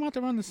 Didn't they come out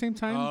around the same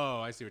time?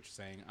 Oh, I see what you're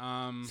saying.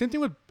 Same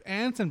thing with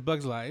Ants and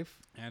Bugs Life,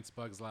 Ants,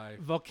 Bugs Life,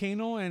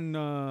 Volcano and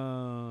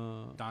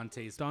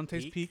Dante's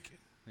Peak.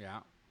 Yeah.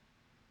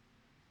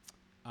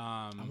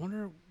 I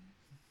wonder.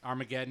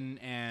 Armageddon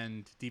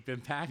and Deep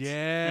Impact.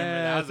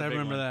 Yes, I a big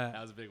remember one. that.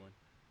 That was a big one.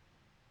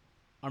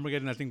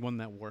 Armageddon, I think, won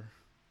that war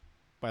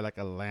by like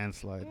a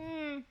landslide.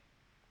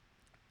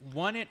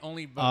 Won it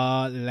only.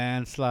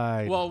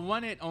 Landslide.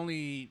 Won it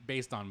only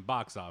based on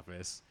box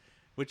office.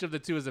 Which of the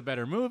two is a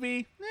better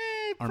movie?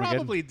 Armageddon.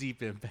 Probably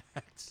Deep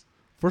Impact.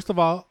 First of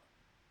all,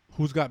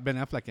 who's got Ben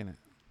Affleck in it?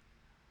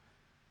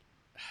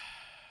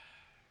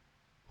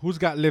 Who's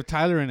got Liv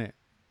Tyler in it?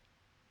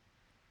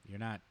 You're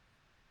not.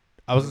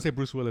 I was gonna say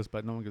Bruce Willis,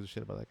 but no one gives a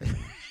shit about that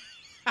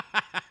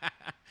guy.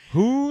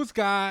 Who's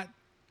got?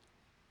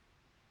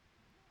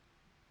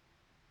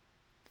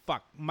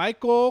 Fuck,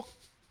 Michael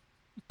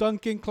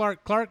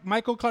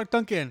Michael Clark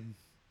Duncan.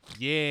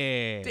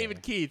 Yeah.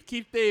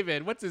 Keith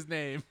David. What's his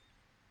name?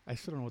 I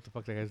still don't know what the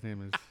fuck that guy's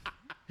name is.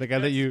 The guy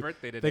that That's his you,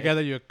 birthday the today. guy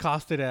that you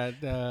accosted at,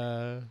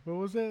 what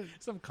was it?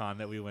 Some con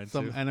that we went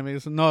Some to. anime.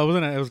 No, it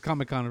wasn't. It was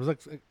Comic Con. It was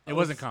like It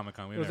wasn't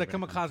Comic-Con. It was like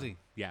Kamikaze.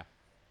 Yeah.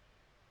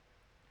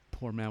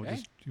 Poor man.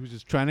 Hey. He was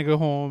just trying to go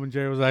home, and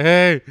Jerry was like,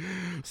 "Hey,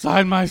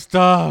 sign my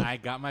stuff. I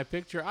got my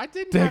picture. I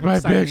didn't Take have my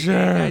him sign anything.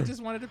 picture. I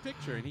just wanted a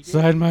picture, and he gave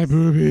Sign me- my He was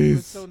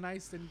boobies, so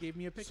nice and gave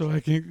me a picture. so I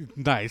can."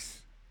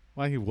 Nice.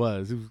 Why he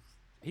was?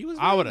 He was.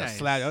 I really would have nice.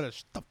 slapped. I would have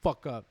shut the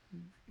fuck up.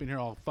 Been here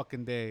all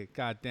fucking day.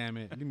 God damn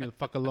it. Leave me the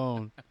fuck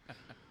alone.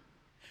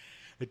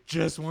 I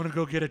just want to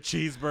go get a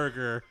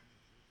cheeseburger.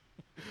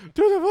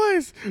 Do the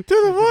voice.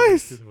 Do the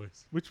voice.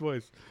 Which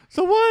voice?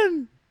 The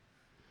one.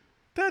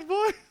 That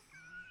voice.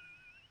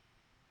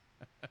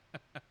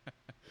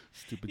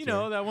 Stupid. You Jerry.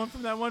 know that one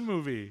from that one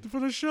movie. For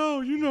the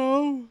show, you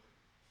know.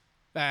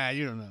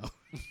 You don't know.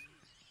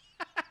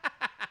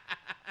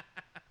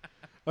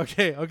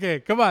 Okay,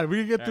 come on. We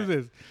can get through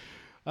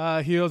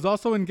this. He was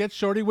also in Get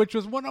Shorty, which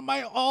was one of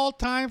my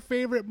all-time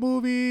favorite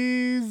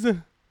movies.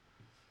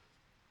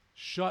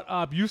 Shut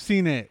up. You've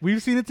seen it.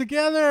 We've seen it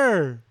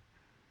together.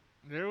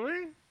 Did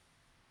we?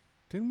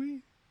 Didn't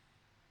we?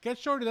 Get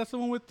Shorty. That's the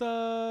one with,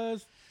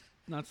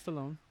 not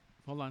Stallone.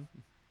 Hold on.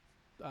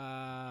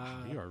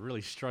 You are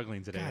really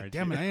struggling today, God aren't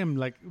damn you? it. I am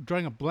like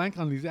drawing a blank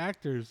on these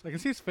actors. I can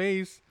see his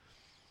face.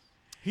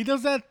 He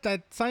does that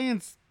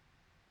science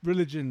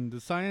religion, the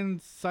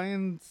science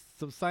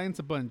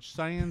a bunch,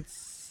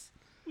 science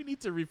We need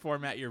to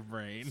reformat your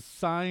brain.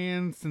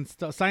 science and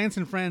stuff, science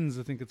and friends.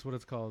 I think it's what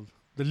it's called.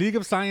 The League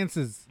of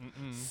Sciences,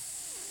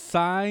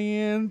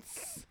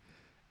 science,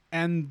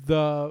 and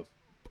the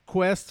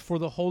quest for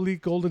the holy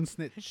golden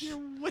snitch. You're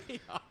way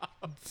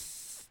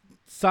off.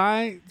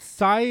 Silenced.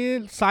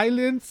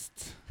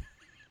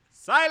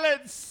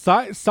 Silence.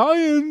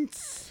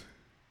 Science.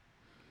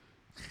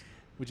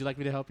 Would you like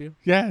me to help you?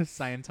 Yes.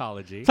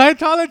 Scientology.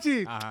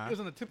 Scientology. Uh-huh. It was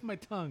on the tip of my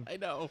tongue. I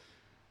know.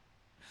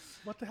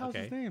 What the hell's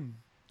his Okay. name?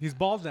 He's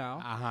bald now.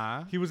 Uh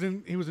huh. He was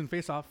in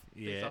Face Off.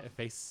 Yeah.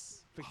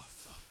 Face Face. Off.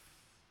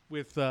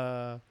 With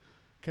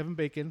Kevin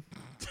Bacon.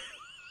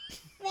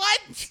 What?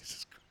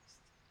 Jesus Christ.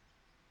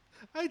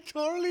 I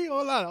totally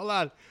hold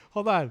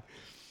on.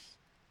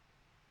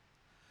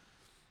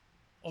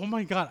 Oh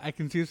my god, I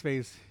can see his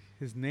face.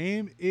 His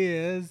name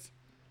is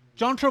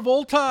John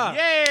Travolta.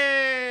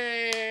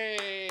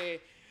 Yay!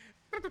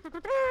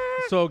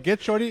 So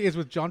Get Shorty is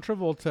with John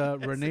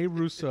Travolta, Rene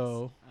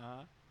Russo.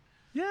 Uh-huh.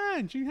 Yeah,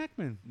 and Gene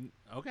Hackman.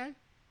 Okay.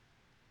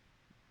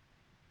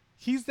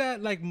 He's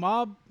that like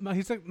mob.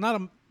 He's like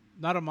not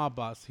a mob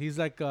boss. He's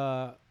like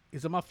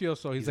he's a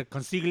mafioso. He's like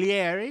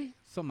consigliere.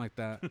 something like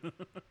that.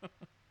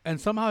 And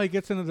somehow he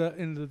gets into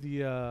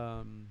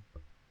the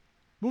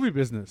movie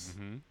business.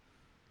 Mm-hmm.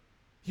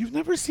 You've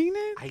never seen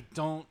it? I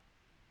don't.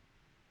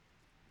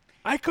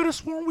 I could have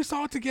sworn we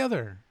saw it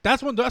together.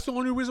 That's the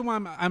only reason why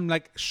I'm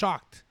like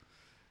shocked.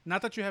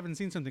 Not that you haven't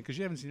seen something, because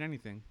you haven't seen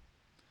anything.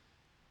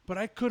 But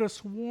I could have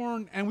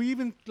sworn, and we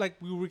even like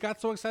we got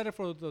so excited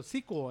for the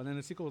sequel, and then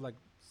the sequel was like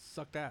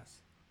sucked ass.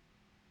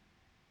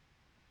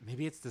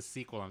 Maybe it's the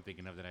sequel I'm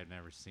thinking of that I've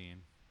never seen.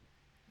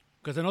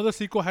 Because I know the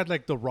sequel had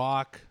like The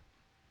Rock,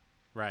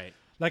 Right.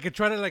 Like it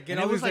tried to like get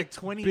And all it was these like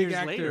 20 big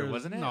years later, actors.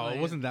 wasn't it? No, Like,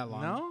 it wasn't that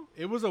long. no?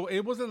 It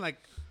wasn't like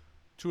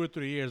 2 or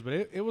 3 years, but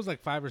it was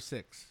like 5 or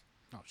 6.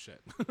 Oh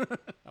shit. That was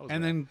And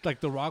bad. then like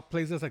The Rock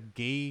plays as a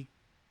gay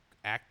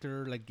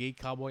actor, like gay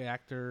cowboy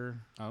actor.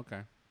 Oh,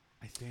 okay.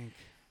 I think.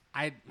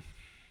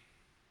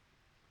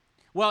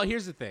 Well,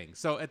 here's the thing.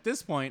 So at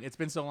this point, it's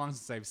been so long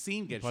since I've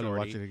seen Get Probably Shorty.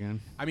 watch it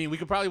again. I mean, we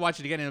could probably watch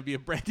it again and it'll be a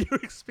brand new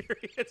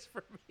experience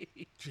for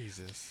me.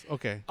 Jesus.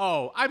 Okay.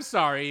 Oh, I'm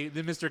sorry,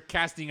 the Mr.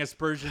 Casting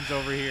Aspersions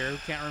over here who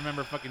can't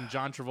remember fucking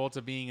John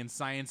Travolta being in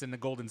Science and the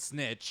Golden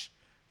Snitch.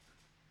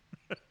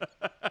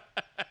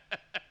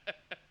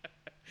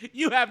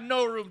 You have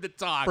no room to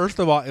talk. First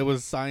of all, it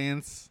was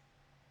Science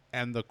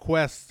and the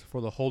quest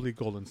for the Holy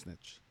Golden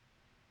Snitch.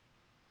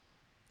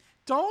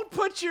 Don't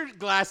put your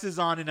glasses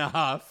on in a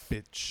huff.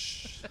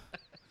 Bitch.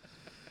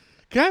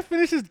 Can I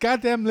finish this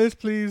goddamn list,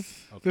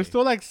 please? Okay. There's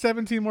still like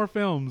 17 more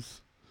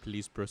films.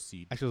 Please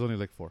proceed. Actually, it was only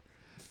like 4.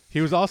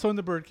 He was also in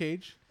The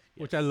Birdcage,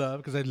 which I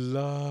love because I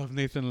love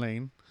Nathan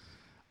Lane.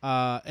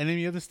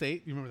 Enemy of the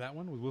State. You remember that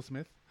one with Will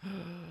Smith?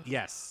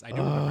 Yes, I do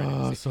remember it.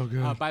 Oh, so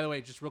good. By the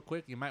way, just real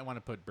quick, you might want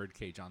to put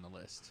Birdcage on the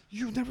list.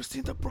 You've never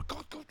seen The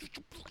Birdcage,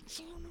 you fucking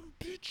son of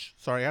a bitch.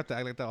 Sorry, I have to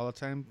act like that all the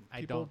time.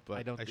 People, but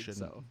I don't think shouldn't.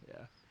 so.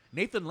 Yeah.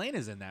 Nathan Lane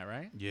is in that,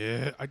 right?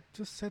 Yeah, I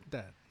just said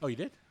that. Oh, you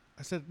did?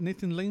 I said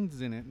Nathan Lane's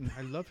in it, and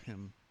I love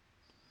him.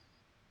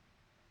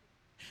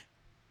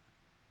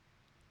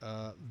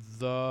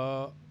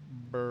 The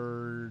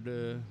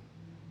Bird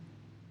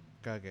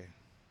Kage.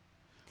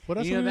 What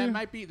else? You know, are that we-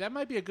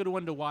 might be a good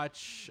one to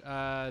watch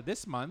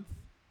this month.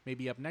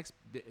 Maybe up next.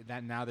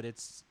 That now that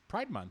it's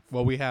Pride Month.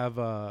 Well, we have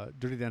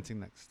Dirty Dancing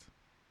next.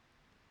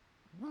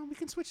 Well, we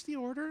can switch the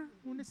order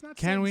when it's not.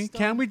 set Can in we? stone.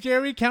 Can we,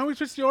 Jerry? Can we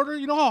switch the order?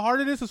 You know how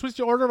hard it is to switch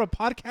the order of a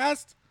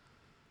podcast?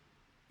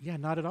 Yeah,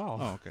 not at all.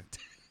 Oh, okay.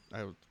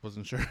 I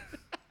wasn't sure.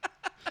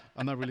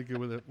 I'm not really good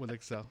with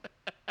Excel.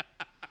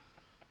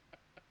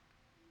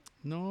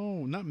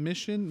 No, not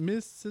Mission.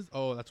 Mrs.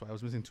 Oh, that's why I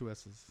was missing 2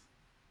 S's.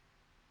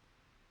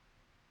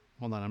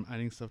 Hold on, I'm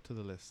adding stuff to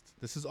the list.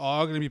 This is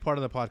all going to be part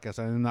of the podcast.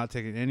 I am not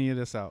taking any of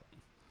this out.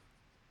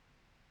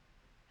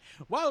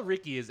 While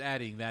Ricky is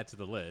adding that to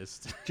the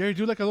list, Jerry,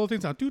 do like a little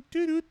thing sound. Is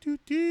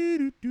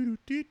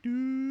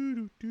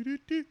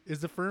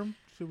the firm?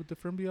 Would the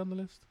firm be on the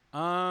list?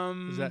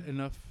 Is that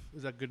enough?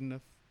 Is that good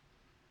enough?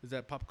 Is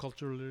that pop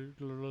culturally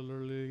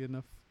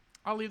enough?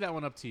 I'll leave that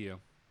one up to you.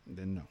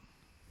 Then no.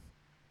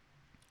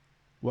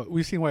 What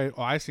we've seen? Have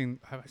I seen?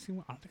 I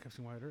don't think I've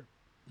seen Wyatt Earp.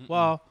 Mm-mm.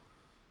 Well,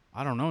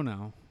 I don't know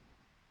now.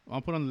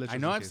 I'll put on the list. I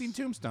just know in I've case. seen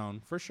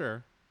Tombstone for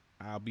sure.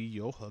 I'll be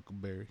your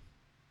Huckleberry.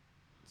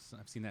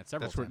 I've seen that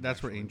several That's where- times.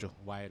 that's where actually, Angel.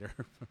 Wyatt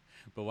Earp,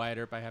 but Wyatt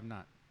Earp I have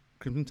not.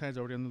 Crimson Tide's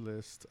already on the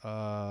list.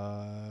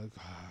 I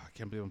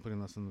can't believe I'm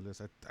putting this on the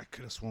list. I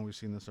could have sworn we've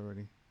seen this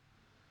already.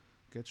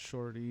 Get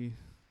Shorty.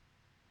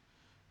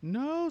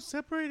 No,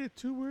 separated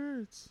 2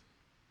 words.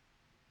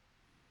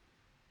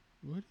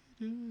 What are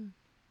you doing?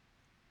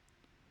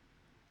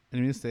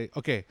 Enemy of the State.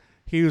 Okay,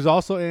 he was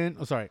also in.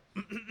 Oh, sorry.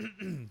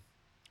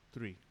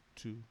 3,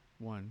 2,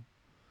 1.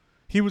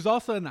 He was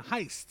also in The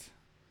Heist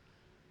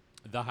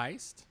The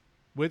Heist.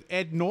 with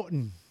Ed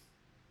Norton.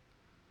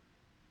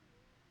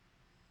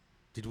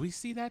 Did we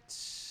see that?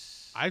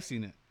 I've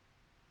seen it.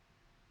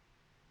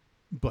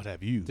 But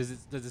have you? Does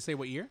it say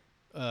what year?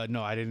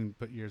 No, I didn't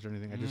put years or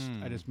anything.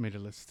 I just made a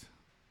list.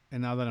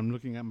 And now that I'm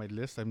looking at my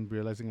list, I'm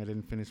realizing I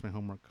didn't finish my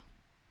homework.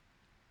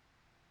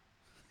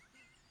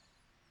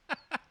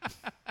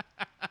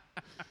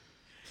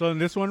 So in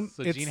this one,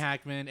 So it's, Gene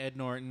Hackman, Ed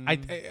Norton.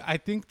 I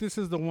think this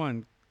is the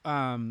one.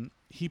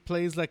 He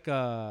plays like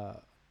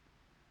a.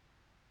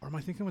 Or am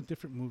I thinking of a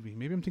different movie?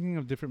 Maybe I'm thinking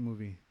of a different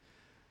movie.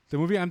 The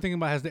movie I'm thinking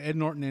about has the Ed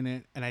Norton in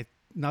it, and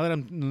now that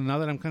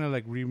I'm kind of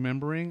like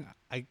remembering,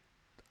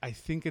 I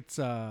think it's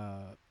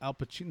Al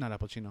Pacino, not Al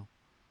Pacino.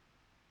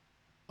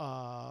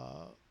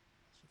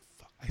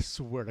 Fuck, I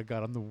swear to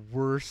God, I'm the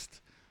worst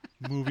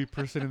movie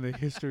person in the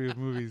history of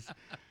movies.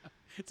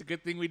 It's a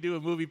good thing we do a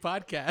movie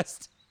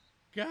podcast.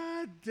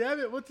 God damn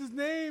it! What's his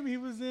name? He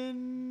was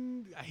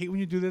in. I hate when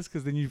you do this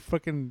because then you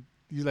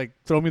like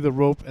throw me the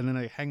rope and then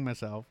I hang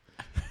myself,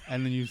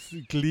 and then you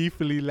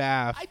gleefully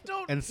laugh I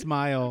don't. and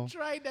smile. I'm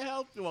trying to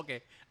help you.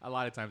 Okay, a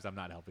lot of times I'm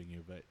not helping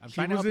you, but I'm He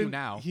trying to was help you in-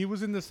 now. He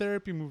was in the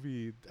therapy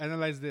movie.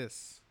 Analyze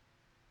this.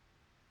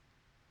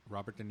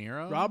 Robert De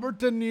Niro. Robert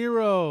De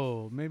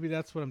Niro. Maybe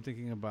that's what I'm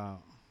thinking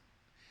about.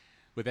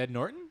 with Ed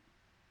Norton.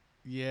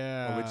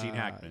 Yeah. Or with Gene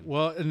Hackman?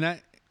 Well, and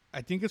that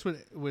I think it's with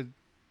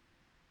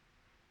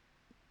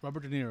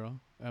Robert De Niro.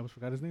 I almost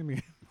forgot his name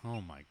again.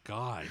 Oh my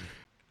God.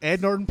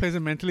 Ed Norton plays a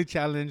mentally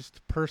challenged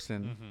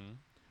person, Mm-hmm.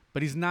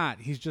 but he's not.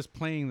 He's just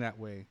playing that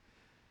way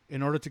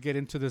in order to get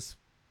into this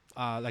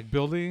like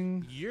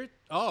building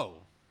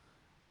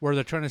where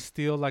they're trying to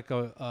steal like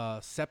a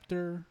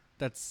scepter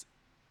that's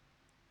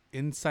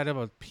inside of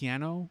a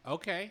piano.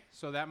 Okay,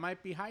 so that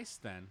might be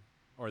Heist then,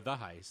 or The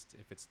Heist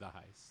if it's The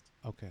Heist.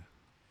 Okay.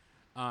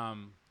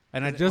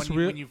 And I just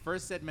when you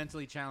first said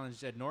mentally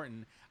challenged Ed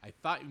Norton, I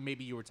thought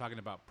maybe you were talking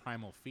about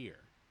Primal Fear.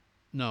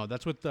 no,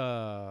 that's with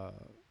the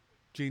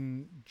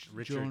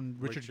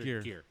Richard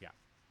Gere, Yeah.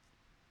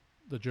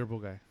 the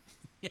gerbil guy.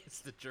 Yes,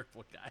 the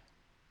gerbil guy.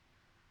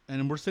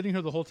 And we're sitting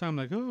here the whole time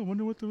like, oh, I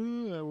wonder what the...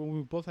 when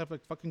we both have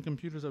like fucking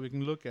computers that we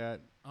can look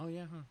at. Oh,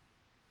 yeah, huh?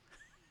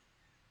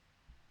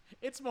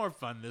 It's more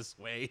fun this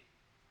way.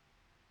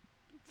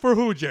 For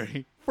who,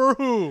 Jerry? For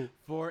who?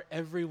 For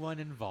everyone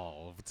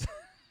involved.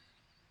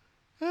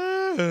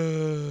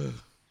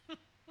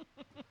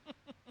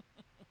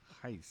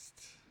 Heist.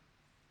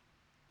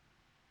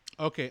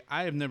 Okay,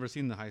 I have never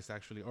seen The Heist,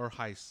 actually. Or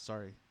Heist,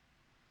 sorry.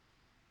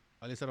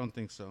 At least I don't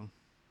think so.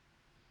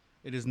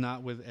 It is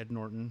not with Ed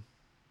Norton.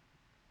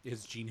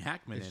 Is Gene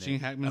Hackman in it? Gene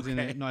Hackman's in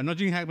it. No, I know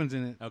Gene Hackman's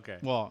in it. Okay.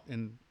 Well,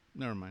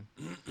 never mind.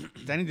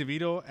 Danny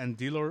DeVito and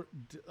Delroy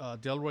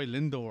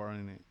Lindo are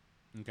in it.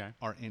 Okay.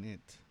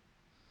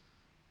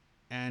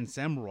 And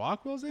Sam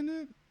Rockwell's in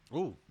it.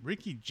 Ooh.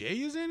 Ricky Jay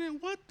is in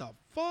it. What the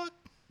fuck?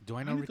 Do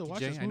I know need to Ricky watch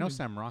Jay? this I know movie.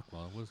 Sam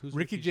Rockwell. Who's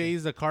Ricky Jay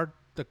is the card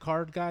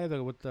guy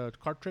with the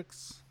card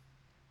tricks.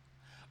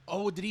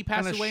 Oh, did he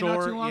pass Kinda away short,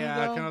 not too long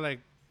ago? kind of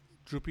like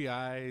droopy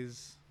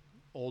eyes,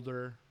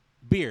 older.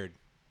 Beard.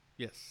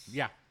 Yes.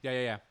 Yeah.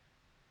 I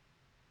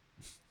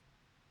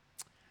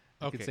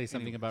could Okay, say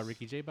something about anyways.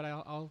 Ricky Jay, but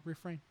I'll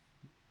refrain.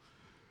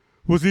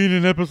 Was he in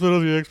an episode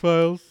of The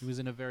X-Files? He was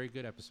in a very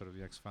good episode of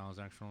The X-Files,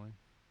 actually.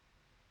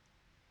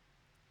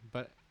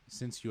 But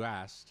since you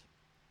asked,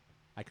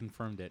 I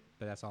confirmed it,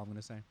 but that's all I'm going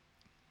to say.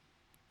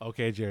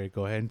 Okay, Jerry,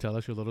 go ahead and tell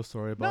us your little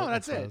story about No,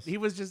 that's X-Files. it.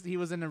 He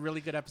was in a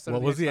really good episode What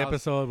of was the X-Files.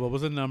 episode? What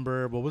was the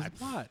number? What was the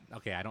plot?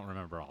 Okay, I don't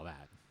remember all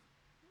that.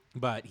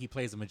 But he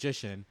plays a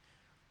magician,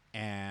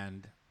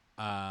 and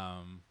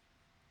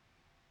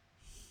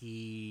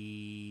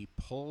he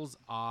pulls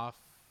off...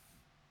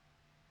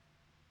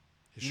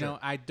 You know,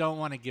 I don't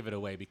want to give it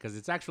away because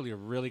it's actually a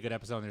really good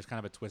episode, and there's kind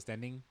of a twist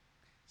ending.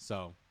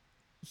 So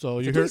So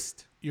it's you a heard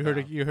twist. you heard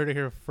Wow. it, you heard it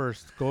here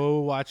first. Go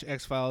watch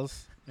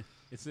X-Files.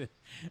 It's a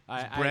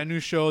Brand new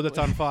show that's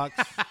on Fox.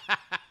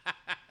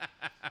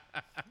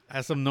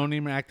 Has some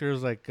no-name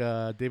actors like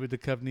David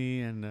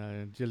Duchovny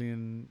and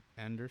Gillian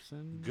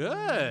Anderson.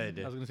 Good.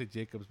 I was gonna say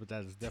Jacobs, but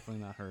that is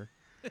definitely not her.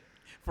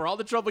 For all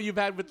the trouble you've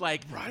had with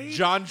like Right?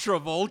 John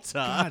Travolta.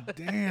 God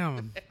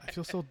damn! I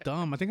feel so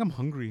dumb. I think I'm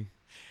hungry.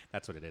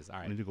 That's what it is. All I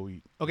right. need to go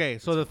eat. Okay,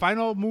 so the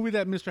final movie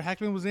that Mr.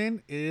 Hackman was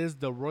in is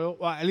the Royal.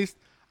 Well, at least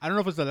I don't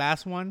know if it's the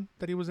last one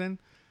that he was in.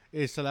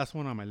 It's the last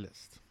one on my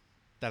list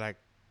that I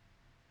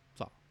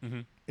saw.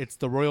 Mhm. It's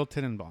the Royal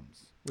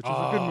Tenenbaums, which is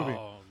a good movie.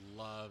 Oh,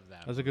 love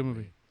that. That's a good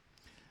movie.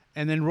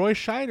 And then Roy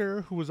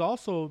Scheider, who was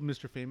also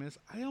Mr. Famous,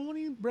 I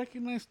only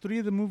recognize 3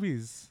 of the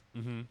movies: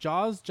 Mm-hmm.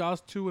 Jaws, Jaws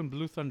 2, and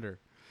Blue Thunder.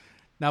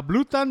 Now,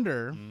 Blue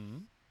Thunder, Mm-hmm.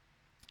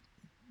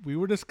 we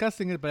were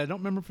discussing it, but I don't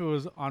remember if it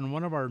was on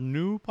one of our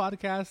new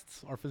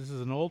podcasts or if this is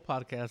an old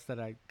podcast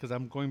because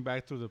I'm going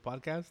back through the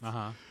podcast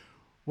Uh-huh.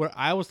 where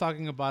I was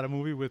talking about a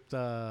movie with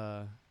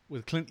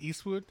Clint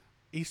Eastwood,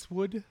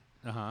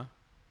 Uh-huh.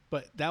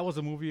 but that was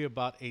a movie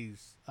about a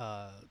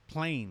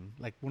plane,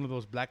 like one of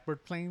those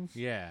Blackbird planes.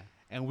 Yeah.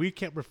 And we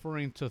kept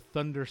referring to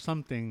Thunder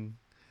something,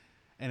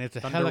 and it's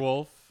a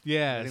Thunderwolf.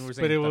 yeah, I think we were but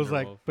saying it was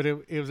like, Thunderwolf. but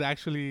it was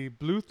actually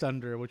Blue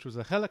Thunder, which was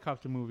a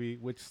helicopter movie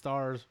which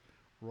stars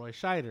Roy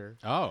Scheider.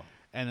 Oh.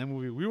 And the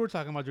movie we were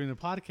talking about during the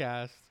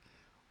podcast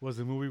was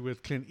a movie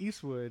with Clint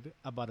Eastwood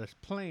about a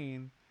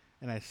plane,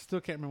 and I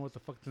still can't remember what the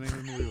fuck the name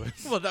of the movie was.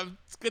 Well,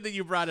 that's good that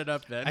you brought it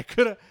up then.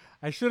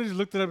 I should have just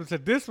looked it up and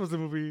said this was the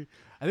movie.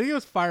 I think it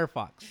was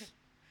Firefox.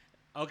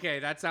 Okay,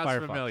 that sounds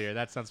Firefox. familiar.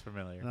 That sounds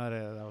familiar. Not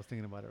I was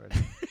thinking about it right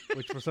now.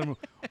 Which for some,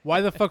 why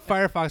the fuck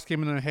Firefox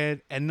came in my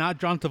head and not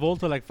John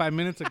Travolta like 5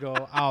 minutes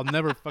ago? I'll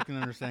never fucking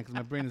understand because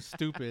my brain is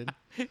stupid.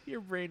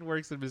 Your brain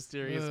works in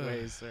mysterious Ugh.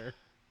 ways, sir.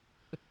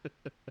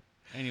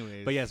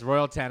 Anyways, But yes,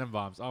 Royal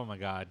Tenenbaums. Oh my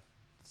God,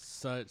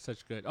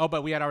 such good. Oh,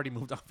 but we had already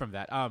moved on from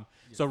that.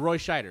 So Roy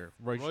Scheider.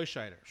 Roy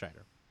Scheider.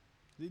 Scheider.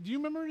 Do you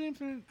remember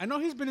him? I know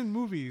he's been in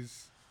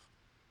movies,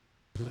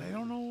 but I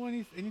don't know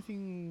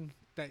anything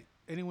that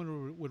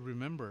anyone would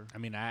remember. I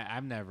mean, I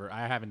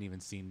haven't even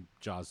seen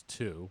Jaws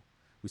 2.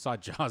 We saw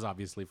Jaws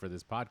obviously for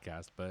this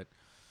podcast, but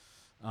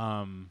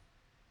I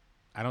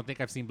don't think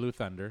I've seen Blue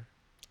Thunder.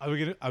 Are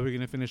we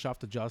gonna finish off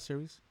the Jaws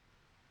series?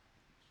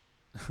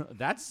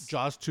 That's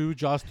Jaws 2,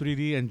 Jaws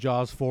 3D, and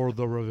Jaws 4: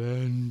 The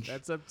Revenge.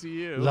 that's up to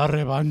you. La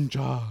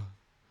Revancha.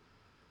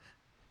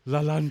 La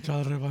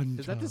Lancha Revancha.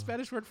 Is that the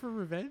Spanish word for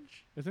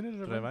revenge? Isn't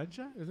it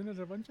Revancha? Isn't it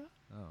Revancha?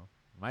 Oh,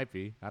 might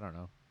be. I don't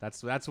know.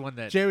 That's one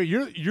that Jerry,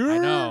 you're. I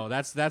know.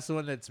 That's the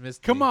one that's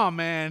missed. Come me. on,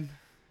 man.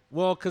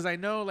 Well, because I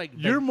know like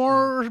You're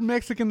more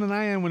Mexican than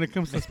I am when it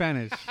comes to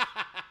Spanish.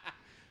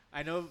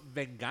 I know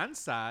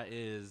venganza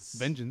is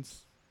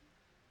Vengeance.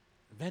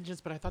 vengeance,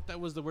 but I thought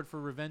that was the word for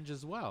revenge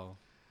as well.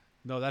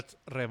 No, that's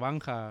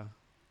Revancha.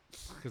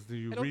 Because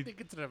you I don't think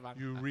it's revancha.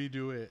 you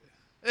redo it.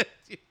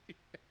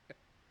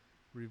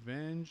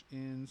 Revenge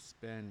in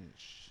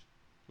Spanish.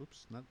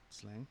 Oops, not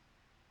slang.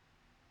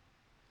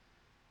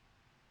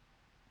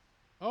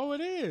 Oh,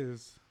 it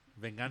is.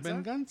 Venganza.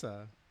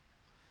 Venganza.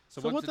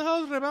 So what's what the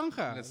hell is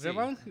Revancha? Let's see.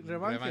 Revancha.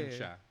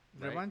 Revancha,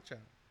 right? Revancha.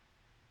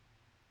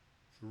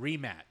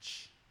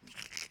 Rematch.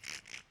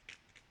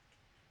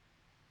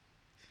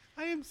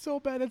 I am so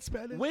bad at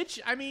Spanish. Which,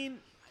 I mean,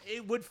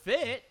 it would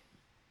fit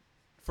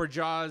for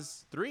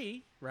Jaws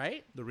 3,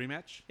 right? The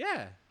rematch?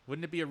 Yeah.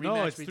 Wouldn't it be a rematch?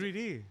 No, it's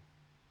 3D.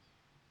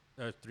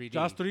 3D.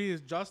 Jaws 3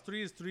 is Jaws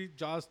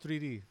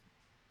 3D.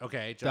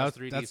 Okay, Jaws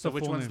 3D. That's So the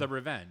which full one's name. the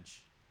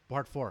Revenge?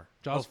 Part 4.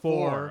 Jaws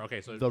 4.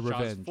 Okay, so The Jaws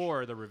Revenge.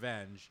 4, The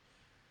Revenge.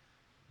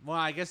 Well,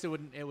 I guess it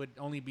would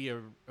only be a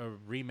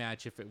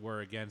rematch if it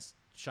were against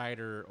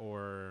Scheider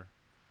or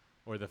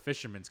the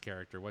fisherman's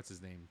character. What's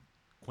his name?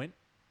 Quint?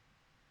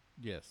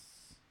 Yes.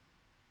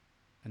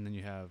 And then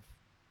you have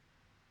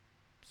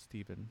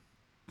Steven,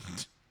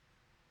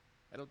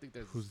 I don't think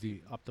there's who's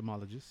the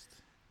ophthalmologist.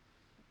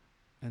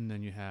 And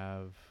then you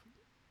have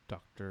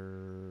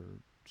Dr.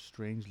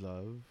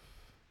 Strangelove,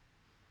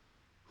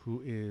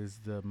 who is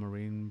the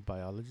marine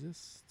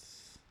biologist.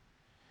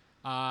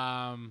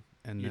 And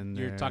And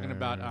you're then talking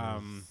about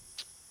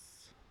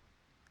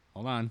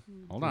hold on.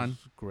 there's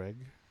Greg.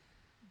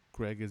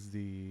 Greg is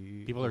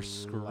the People are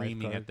screaming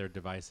lifeguard. at their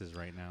devices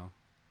right now.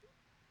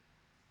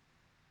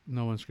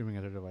 No one's screaming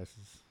at their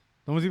devices.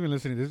 No one's even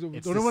listening. It's The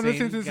the only one listening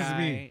same to this is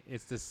me.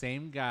 It's the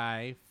same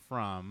guy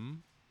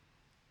from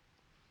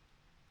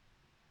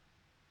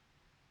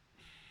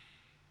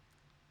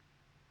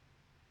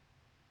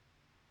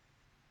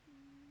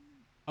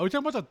Are we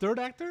talking about the third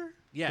actor?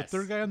 yes, The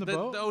third guy on the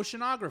boat? the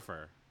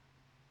oceanographer.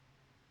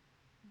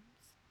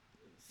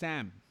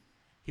 Sam.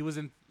 He was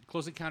in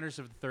Close Encounters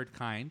of the Third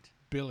Kind.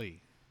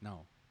 Billy.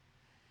 No.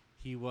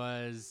 He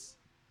was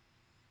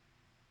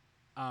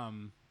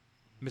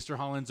Mr.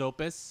 Holland's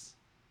Opus.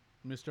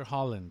 Mr.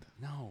 Holland.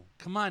 No.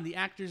 Come on, the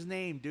actor's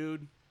name,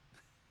 dude.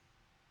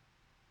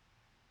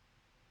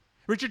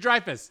 Richard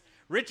Dreyfuss.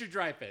 Richard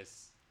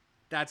Dreyfuss.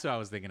 That's who I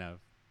was thinking of.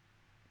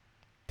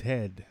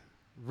 Ted.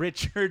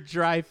 Richard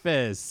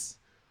Dreyfuss.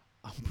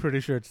 I'm pretty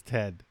sure it's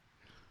Ted.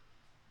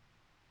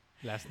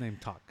 Last name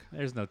Talk.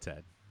 There's no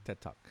Ted. Ted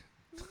Talk.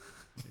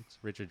 It's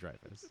Richard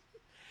Dreyfuss.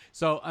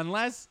 So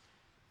unless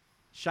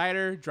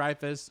Scheider,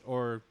 Dreyfuss,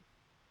 or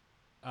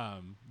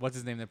what's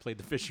his name that played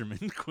the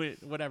fisherman?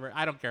 Quit. Whatever.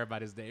 I don't care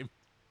about his name.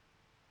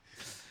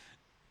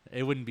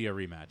 It wouldn't be a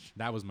rematch.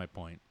 That was my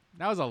point.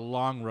 That was a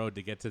long road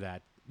to get to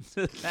that.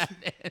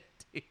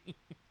 Ending.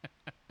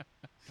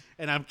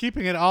 And I'm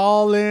keeping it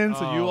all in,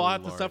 so you Oh, all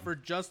have Lord. to suffer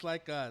just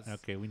like us.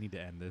 Okay, we need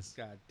to end this,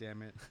 God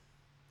damn it.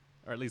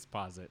 or at least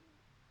pause it.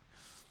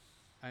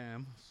 I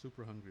am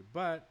super hungry.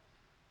 But,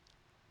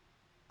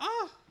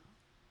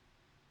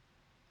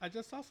 I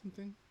just saw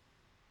something.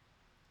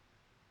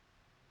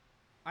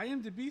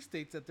 IMDb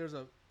states that there's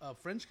a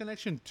French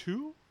Connection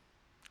 2.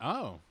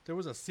 Oh, There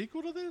was a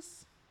sequel to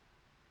this?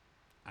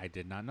 I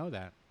did not know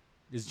that.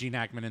 Is Gene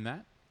Hackman in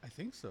that? I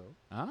think so.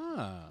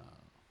 Ah.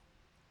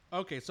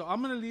 Okay, so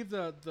I'm going to leave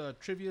the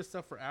trivia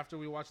stuff for after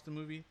we watch the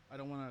movie. I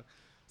don't want to,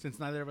 since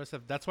neither of us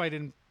have, I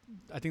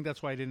think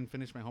that's why I didn't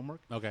finish my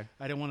homework. Okay.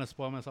 I didn't want to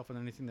spoil myself with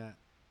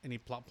any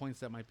plot points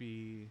that might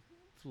be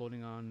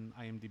floating on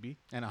IMDb.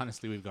 And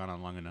honestly, we've gone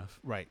on long enough.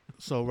 Right.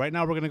 So right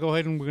now we're going to go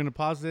ahead and we're going to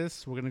pause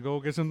this. We're going to go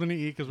get something to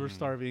eat because we're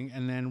starving.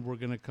 And then we're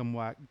going to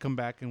come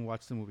back and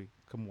watch the movie.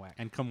 Come whack.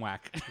 And come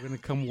whack. We're going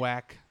to come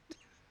whack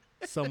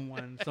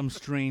someone, some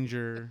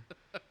stranger,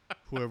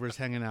 whoever's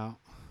hanging out.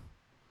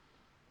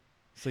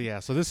 So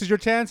yeah, so this is your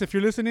chance. If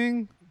you're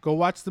listening, go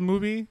watch the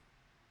movie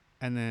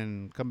and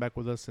then come back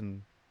with us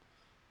and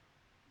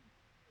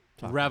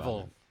talk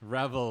about it.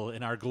 Revel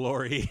in our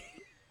glory.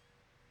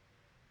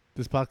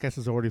 This podcast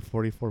is already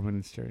 44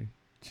 minutes, Jerry.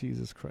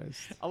 Jesus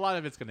Christ. A lot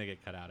of it's going to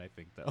get cut out, I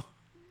think, though.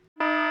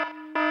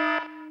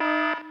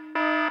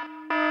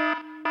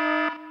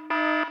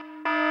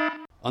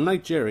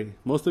 Unlike Jerry,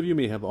 most of you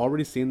may have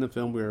already seen the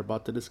film we are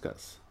about to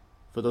discuss.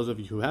 For those of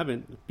you who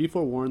haven't, be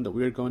forewarned that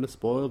we are going to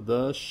spoil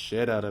the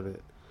shit out of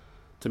it.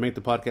 To make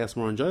the podcast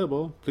more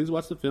enjoyable, please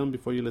watch the film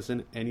before you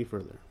listen any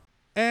further.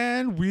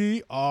 And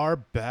we are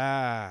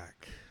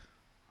back.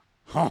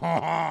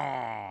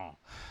 I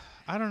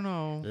don't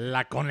know.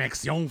 La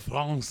Connexion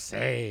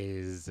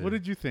Française. What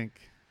did you think?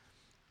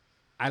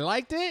 I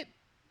liked it.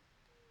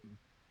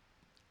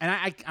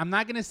 And I'm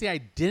not going to say I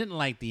didn't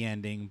like the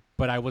ending,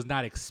 but I was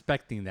not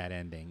expecting that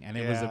ending. And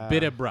it was a Yeah.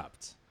 bit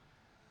abrupt.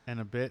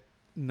 And a bit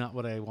not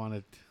what I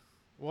wanted.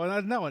 Well,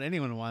 that's not what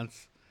anyone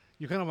wants.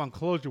 You kind of want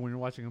closure when you're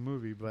watching a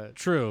movie, but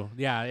True.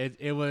 Yeah,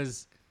 it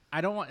was.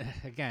 I don't want,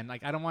 again,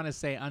 like, I don't want to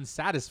say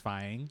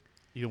unsatisfying.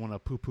 you don't want to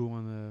poo-poo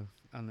on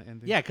the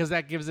ending. Yeah, because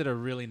that gives it a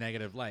really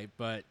negative light.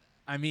 But,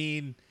 I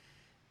mean,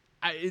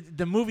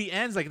 the movie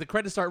ends, like, the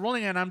credits start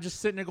rolling, and I'm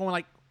just sitting there going,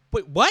 like,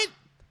 wait, what?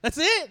 That's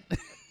it?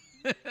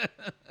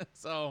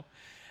 So,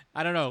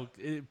 I don't know.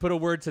 Put a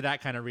word to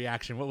that kind of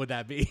reaction. What would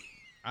that be?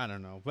 I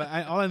don't know, but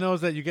all I know is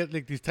that you get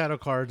like these title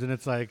cards, and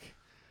it's like,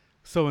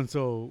 so and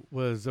so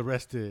was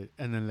arrested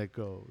and then let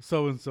go.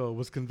 So and so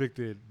was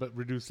convicted but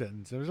reduced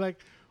sentence. It was like,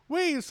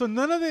 wait, so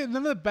none of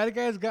the bad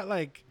guys got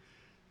like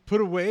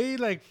put away,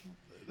 like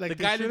The they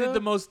guy that did should've?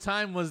 the most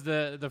time was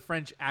the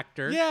French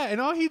actor. Yeah, and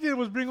all he did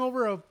was bring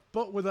over a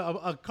boat with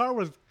a car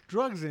with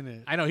drugs in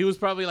it. I know he was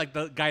probably like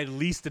the guy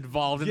least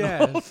involved in the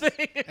whole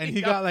thing, and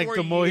he got like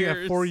he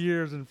got 4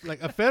 years in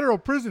like a federal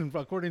prison,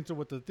 according to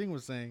what the thing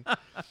was saying.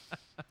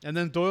 And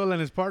then Doyle and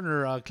his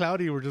partner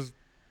Cloudy were just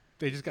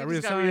got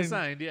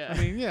reassigned. Yeah, I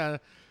mean, yeah.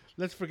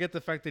 Let's forget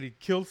the fact that he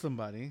killed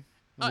somebody.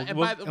 And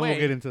by the way, we'll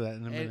get into that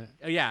in a minute.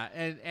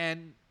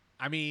 And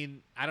I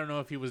mean, I don't know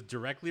if he was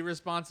directly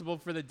responsible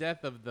for the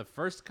death of the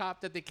first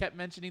cop that they kept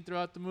mentioning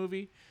throughout the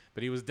movie,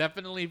 but he was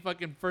definitely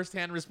fucking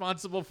firsthand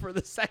responsible for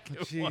the second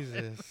one.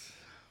 Jesus.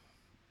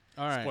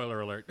 All right.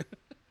 Spoiler alert.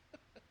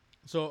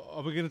 So,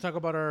 are we going to talk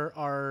about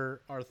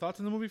our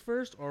thoughts on the movie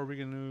first, or are we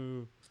going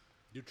to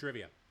do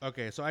trivia?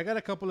 Okay, so I got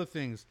a couple of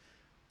things.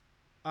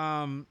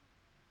 So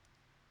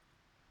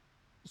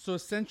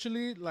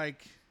essentially,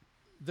 like,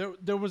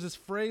 there was this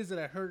phrase that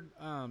I heard,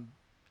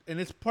 and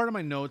it's part of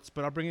my notes,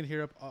 but I'll bring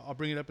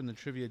it up in the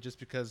trivia just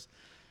because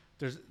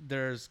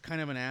there's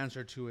kind of an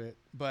answer to it.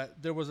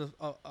 But there was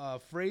a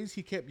phrase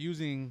he kept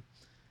using,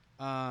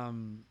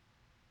 when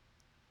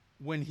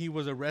he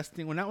was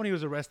arresting. Well, not when he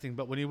was arresting,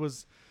 but when he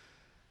was,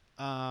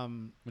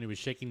 when he was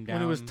shaking down,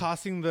 when he was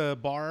tossing the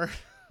bar.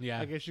 Yeah,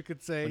 I guess you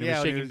could say. When he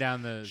was shaking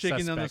down the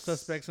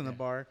suspects in the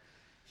bar.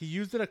 He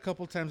used it a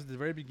couple times at the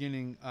very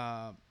beginning.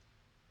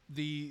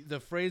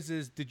 The phrase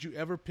is, "Did you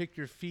ever pick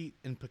your feet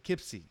in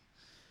Poughkeepsie?"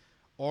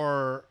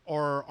 Or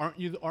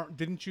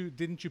didn't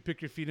you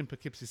pick your feet in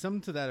Poughkeepsie? Something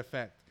to that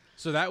effect.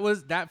 So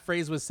that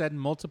phrase was said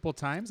multiple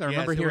times. I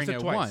remember hearing it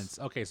twice. Once.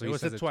 Okay, so it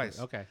was said twice.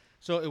 Okay,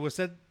 so it was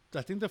said.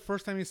 I think the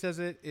first time he says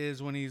it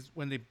is when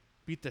they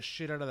beat the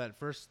shit out of that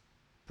first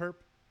perp.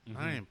 Mm-hmm.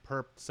 I ain't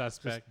perp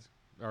suspect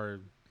or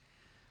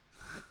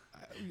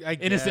I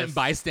innocent guess.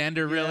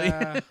 Bystander. Really.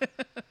 Yeah.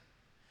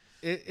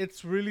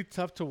 It's really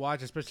tough to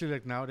watch, especially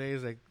like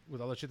nowadays, like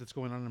with all the shit that's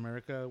going on in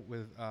America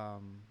with the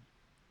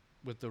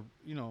with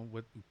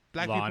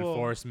black law people,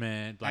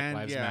 enforcement, Black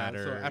Lives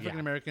Matter, so African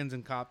Americans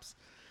and cops.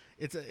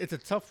 It's a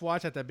tough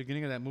watch at the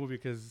beginning of that movie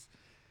because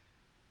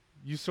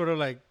you sort of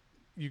like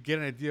you get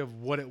an idea of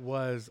what it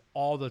was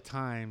all the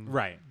time,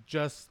 right?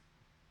 Just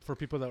for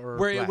people that were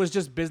where black. it was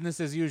just business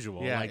as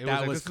usual. Yeah, like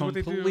that was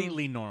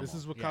completely normal. This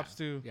is what cops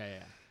do.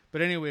 Yeah.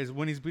 But anyways,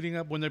 when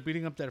they're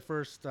beating up that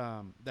first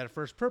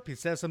perp, he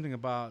says something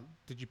about,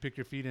 "Did you pick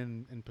your feet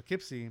in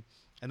Poughkeepsie?"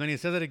 And then he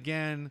says it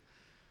again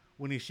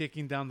when he's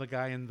shaking down the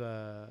guy in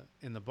the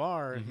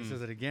bar. Mm-hmm. He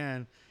says it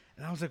again,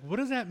 and I was like, "What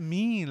does that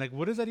mean? Like,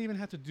 what does that even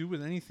have to do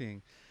with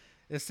anything?"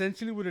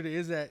 Essentially, what it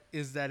is that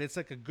it's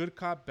like a good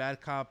cop,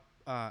 bad cop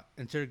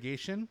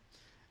interrogation.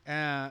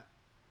 I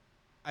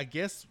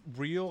guess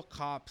real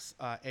cops,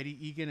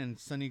 Eddie Egan and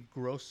Sonny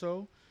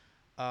Grosso,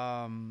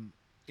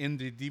 in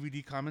the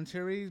DVD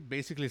commentary,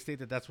 basically state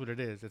that that's what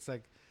it is. It's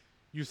like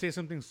you say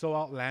something so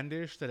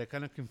outlandish that it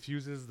kind of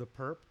confuses the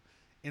perp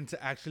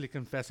into actually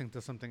confessing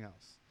to something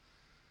else.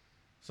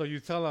 So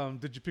you tell them,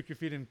 "Did you pick your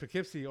feet in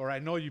Poughkeepsie?" Or, "I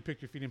know you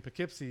picked your feet in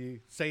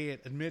Poughkeepsie." Say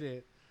it, admit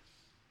it.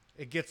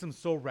 It gets them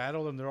so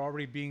rattled, and they're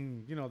already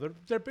being,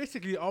 they're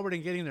basically already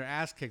getting their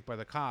ass kicked by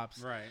the cops.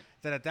 Right.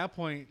 That at that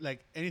point,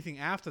 like anything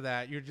after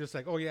that, you're just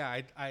like, "Oh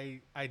yeah,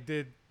 I'm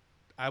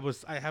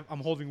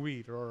holding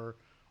weed," or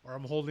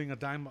I'm holding a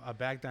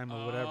bag dime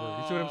or whatever.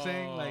 You see what I'm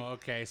saying? Like,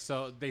 okay,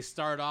 so they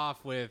start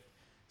off with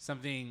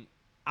something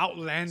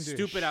outlandish,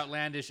 stupid,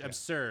 outlandish,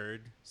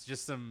 absurd. It's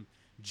just some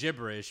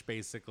gibberish,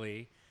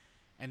 basically,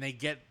 and they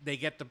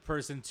get the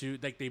person to,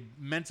 like, they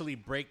mentally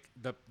break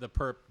the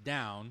perp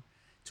down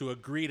to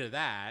agree to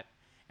that,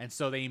 and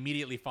so they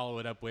immediately follow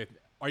it up with,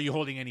 "Are you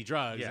holding any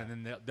drugs?" Yeah.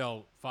 And then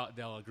they'll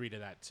agree to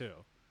that too.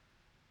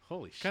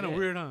 Holy shit! Kind of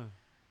weird, huh?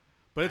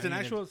 But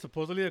it's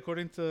supposedly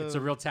according to... It's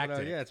a real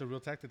tactic. It's a real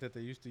tactic that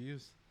they used to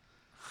use.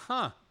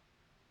 Huh.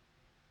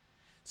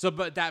 So,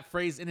 but that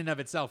phrase in and of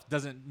itself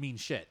doesn't mean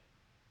shit.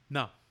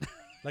 No.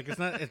 Like, it's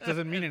not... It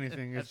doesn't mean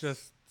anything. It's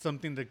just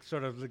something to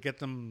sort of get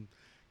the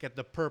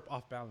perp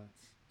off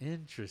balance.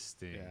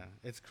 Interesting. Yeah,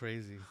 it's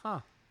crazy. Huh.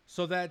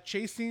 So that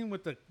chase scene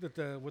with the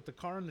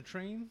car and the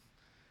train,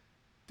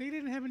 they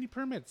didn't have any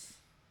permits.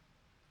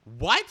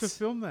 What? To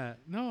film that.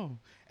 No.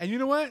 And you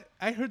know what?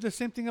 I heard the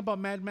same thing about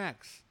Mad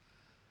Max.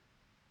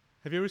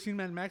 Have you ever seen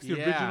Mad Max? The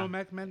original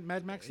Mad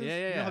Maxes?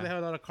 Yeah. You know how they have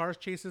a lot of cars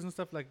chases and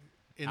stuff, like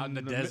out in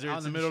the desert, out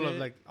in the middle of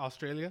like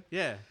Australia.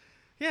 Yeah.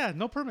 Yeah,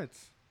 no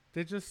permits.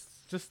 They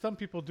just stunt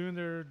people doing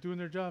their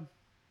job.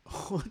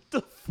 What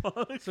the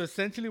fuck? So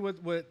essentially, what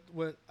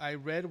I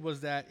read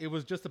was that it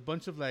was just a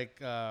bunch of like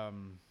ADs,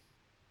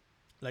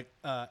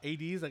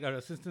 like our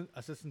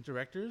assistant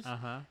directors,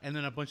 and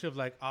then a bunch of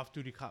like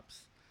off-duty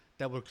cops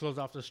that would close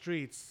off the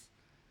streets,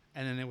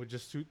 and then they would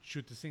just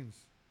shoot the scenes.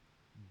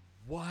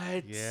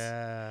 What?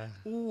 Yeah.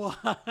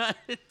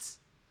 What?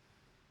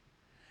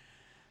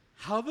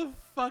 How the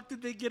fuck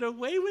did they get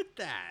away with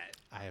that?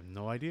 I have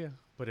no idea,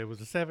 but it was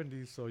the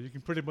 70s, so you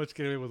can pretty much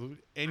get away with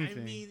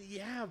anything. I mean,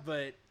 yeah,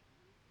 but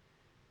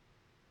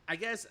I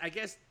guess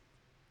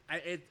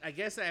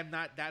I'm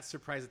not that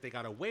surprised that they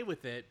got away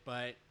with it,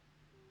 but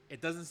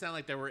it doesn't sound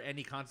like there were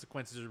any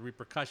consequences or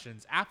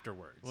repercussions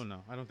afterwards. Well,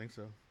 no, I don't think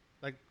so.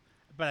 Like,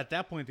 but at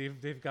that point,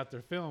 they've got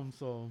their film,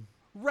 so.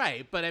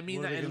 Right, but I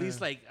mean, at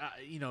least, like,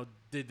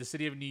 did the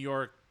city of New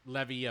York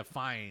levy a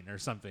fine or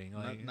something.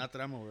 Like, Not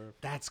that I'm aware of.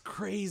 that's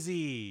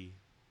crazy.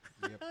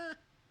 Yep.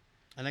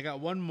 And I got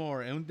one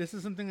more, and this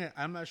is something that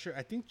I'm not sure.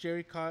 I think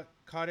Jerry caught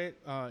it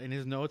in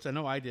his notes. I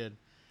know I did,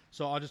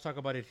 so I'll just talk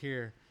about it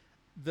here.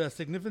 The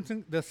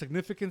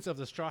significance of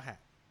the straw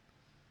hat.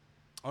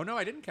 Oh no,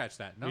 I didn't catch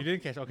that. No, You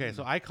didn't catch? Okay,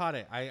 so I caught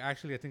it. I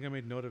think I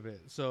made note of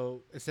it.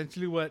 So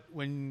essentially,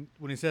 when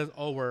he says,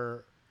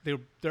 "Oh,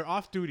 they're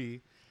off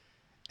duty,"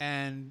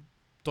 and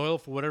Doyle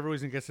for whatever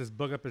reason gets this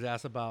bug up his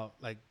ass about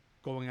like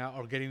going out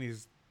or getting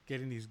these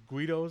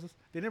Guidos.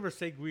 They never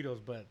say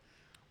Guidos, but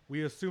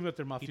we assume that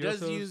they're mafiosos. he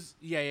does use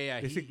yeah.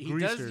 They say He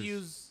does greasers.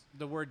 use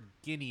the word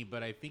guinea,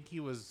 but I think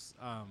he was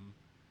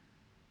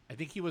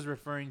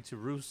referring to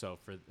Russo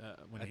for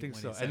when I he, think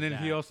when so. He said And then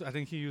that. I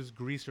think he used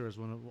greaser as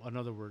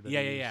another word. that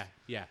Yeah, he yeah, used.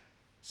 yeah.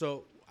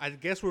 So I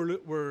guess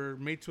we're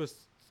made to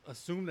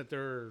assume that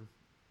they're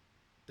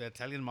the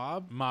Italian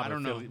mob. I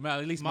don't know. Well,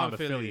 at least mob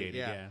affiliated.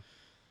 Yeah.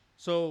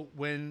 So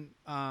when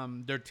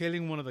they're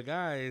tailing one of the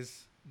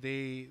guys,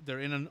 they're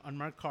in an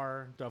unmarked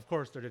car. Of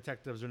course, they're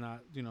detectives. They're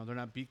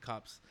not beat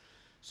cops.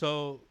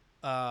 So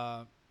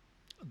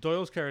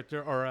Doyle's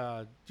character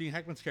or Gene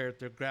Hackman's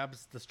character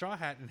grabs the straw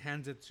hat and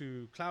hands it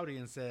to Cloudy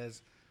and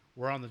says,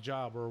 "We're on the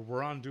job," or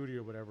 "We're on duty,"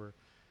 or whatever.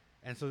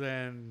 And so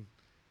then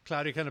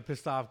Cloudy, kind of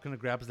pissed off, kind of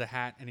grabs the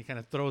hat and he kind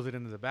of throws it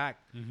into the back.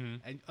 Mm-hmm.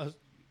 And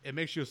it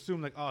makes you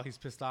assume like, oh, he's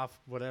pissed off,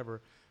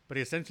 whatever. But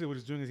essentially what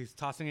he's doing is he's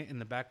tossing it in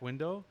the back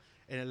window,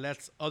 and it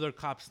lets other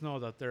cops know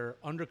that they're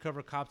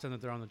undercover cops and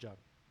that they're on the job.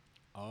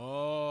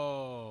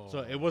 Oh. So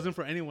it wasn't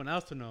for anyone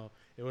else to know.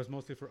 It was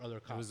mostly for other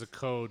cops. It was a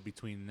code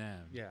between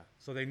them. Yeah.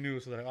 So they knew.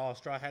 So they're like, oh,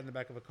 straw hat in the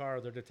back of a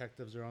car. They're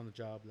detectives. They're on the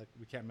job. Like,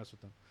 we can't mess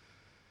with them.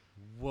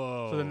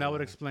 Whoa. So then that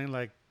would explain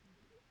like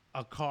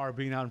a car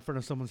being out in front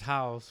of someone's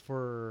house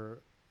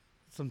for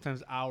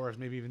sometimes hours,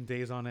 maybe even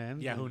days on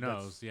end. Yeah, And who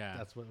knows? Yeah.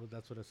 That's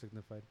what it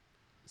signified.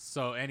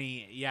 So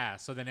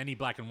then any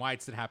black and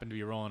whites that happen to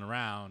be rolling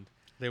around,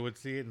 They would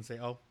see it and say,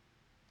 oh,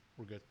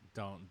 we're good.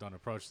 don't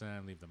approach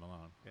them, leave them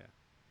alone. Yeah.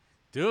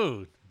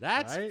 Dude,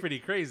 that's Right? pretty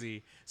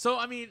crazy. So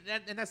I mean,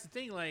 and that's the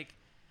thing. Like,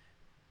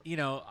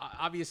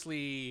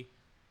 obviously,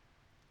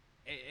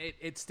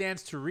 it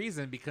stands to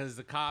reason because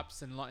the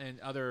cops and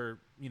other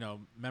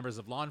members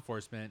of law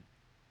enforcement,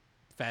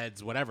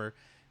 feds, whatever,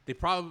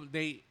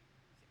 they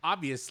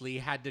obviously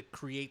had to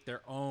create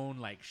their own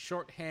like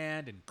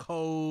shorthand and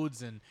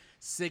codes and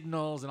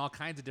signals and all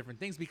kinds of different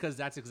things because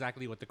that's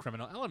exactly what the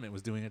criminal element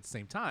was doing at the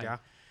same time. Yeah.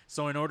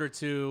 So in order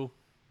to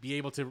be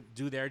able to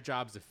do their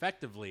jobs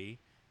effectively,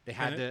 they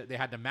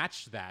had to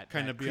match that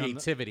Kind that of be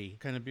creativity.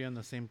 Kind of be on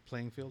the same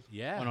playing field.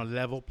 Yeah. On a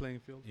level playing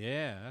field.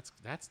 Yeah,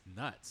 that's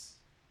nuts.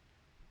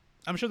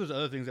 I'm sure there's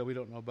other things that we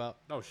don't know about.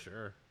 Oh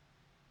sure.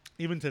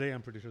 Even today,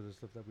 I'm pretty sure there's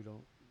stuff that we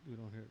don't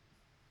hear.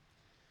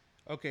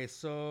 Okay,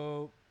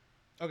 so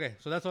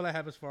that's all I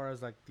have as far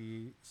as like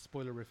the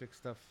spoilerific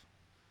stuff.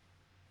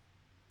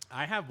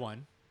 I have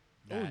one.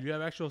 Oh, you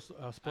have actual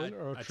spoiler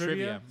or a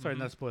trivia? Sorry, Mhm.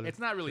 not spoiler. It's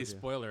not really Trivia.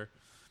 spoiler,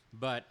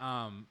 but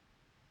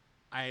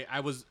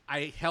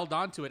I held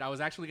on to it. I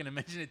was actually going to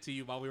mention it to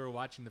you while we were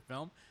watching the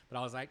film, but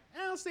I was like,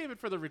 I'll save it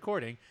for the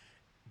recording,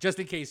 just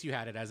in case you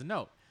had it as a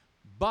note.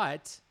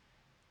 But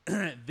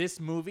this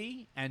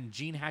movie and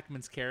Gene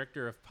Hackman's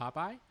character of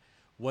Popeye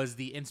was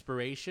the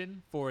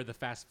inspiration for the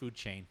fast food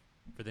chain,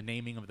 for the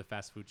naming of the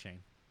fast food chain.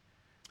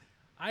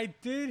 I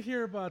did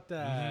hear about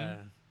that.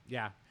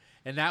 Yeah.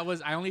 And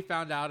I only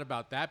found out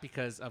about that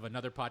because of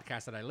another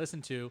podcast that I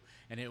listened to,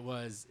 and it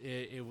was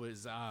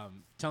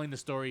telling the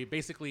story,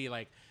 basically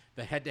like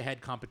the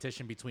head-to-head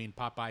competition between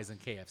Popeyes and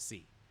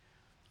KFC.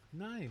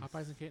 Nice.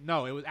 Popeyes and KFC?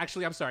 No, it was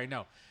actually, I'm sorry,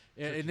 no.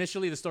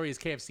 Initially, the story is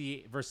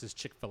KFC versus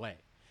Chick-fil-A,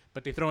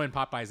 but they throw in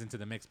Popeyes into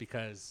the mix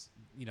because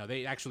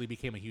they actually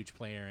became a huge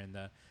player in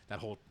that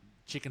whole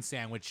chicken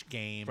sandwich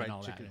game Fried and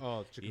all chicken. that.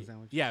 Oh, chicken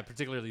sandwich. Yeah,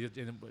 particularly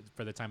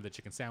for the time of the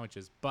chicken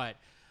sandwiches, but.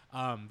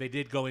 They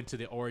did go into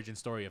the origin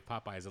story of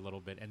Popeyes a little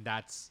bit, and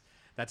that's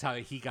how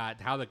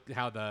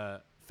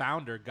the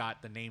founder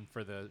got the name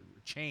for the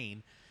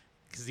chain,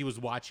 because he was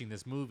watching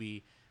this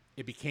movie.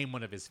 It became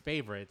one of his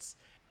favorites,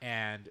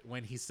 and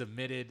when he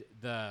submitted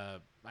the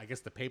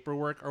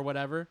paperwork or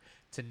whatever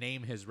to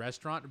name his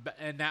restaurant,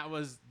 and that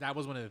was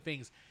one of the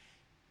things.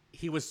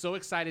 He was so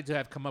excited to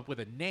have come up with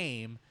a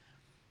name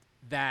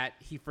that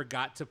he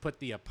forgot to put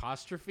the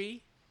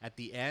apostrophe at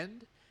the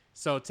end.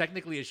 So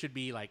technically, it should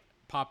be like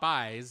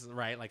Popeyes,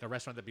 right? Like a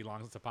restaurant that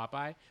belongs to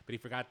Popeye, but he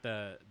forgot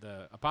the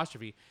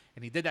apostrophe,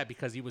 and he did that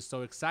because he was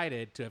so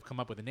excited to have come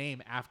up with a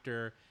name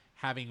after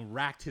having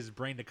racked his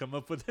brain to come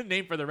up with a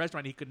name for the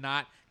restaurant. He could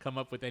not come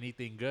up with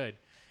anything good,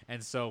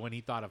 and so when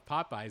he thought of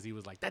Popeyes, he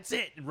was like, "That's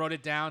it!" and wrote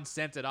it down,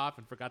 sent it off,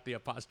 and forgot the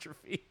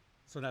apostrophe.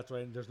 So that's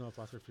why there's no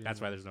apostrophe.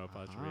 That's why there's no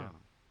apostrophe. Ah.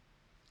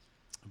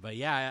 But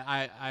yeah,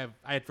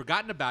 I had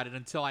forgotten about it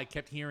until I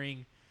kept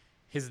hearing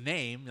his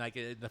name. Like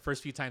the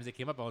first few times it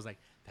came up, I was like,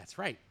 "That's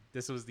right.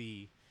 This was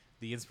the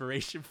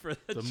inspiration for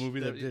The movie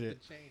that did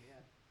it. Chain, yeah.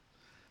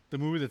 The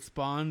movie that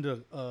spawned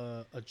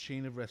a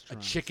chain of A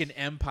restaurants. chicken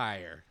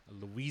empire, a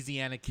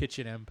Louisiana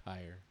kitchen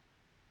empire.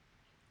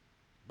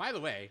 By the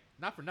way,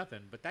 not for nothing,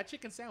 but that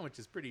chicken sandwich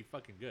is pretty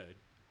fucking good.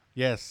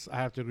 Yes, I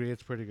have to agree.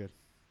 It's pretty good.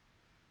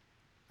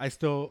 I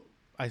still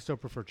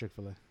prefer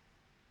Chick-fil-A,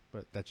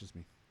 but that's just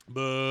me.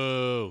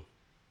 Boo.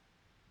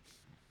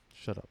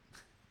 Shut up.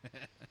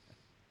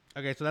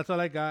 Okay, so that's all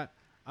I got.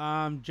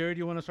 Jared,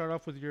 you want to start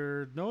off with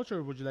your notes,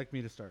 or would you like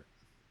me to start?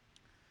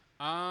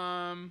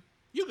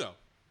 You go.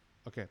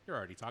 Okay. You're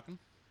already talking.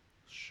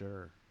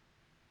 Sure.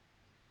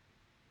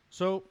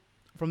 So,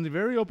 from the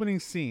very opening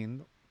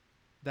scene,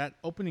 that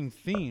opening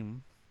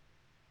theme,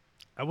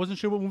 I wasn't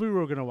sure what movie we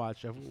were going to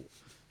watch.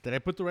 Did I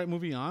put the right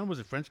movie on? Was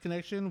it French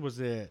Connection? Was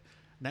it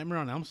Nightmare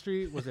on Elm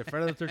Street? Was it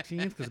Friday the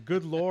 13th? Because,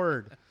 good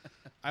Lord,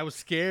 I was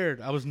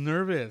scared. I was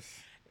nervous.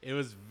 It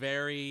was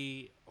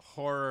very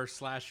horror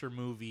slasher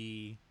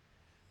movie-esque.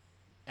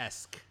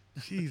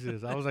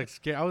 Jesus, I was like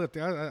scared. I was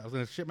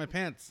going to shit my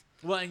pants.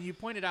 Well, and you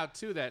pointed out,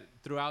 too, that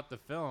throughout the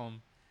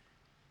film,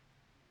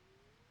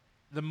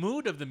 the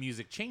mood of the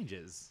music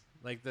changes.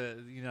 Like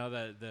the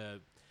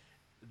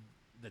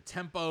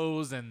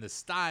tempos and the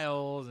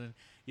styles, and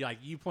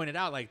you pointed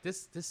out, like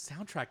this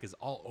soundtrack is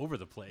all over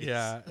the place.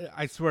 Yeah,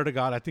 I swear to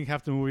God, I think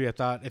half the movie I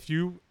thought if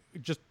you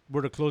just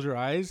were to close your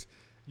eyes,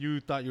 you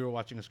thought you were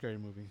watching a scary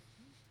movie,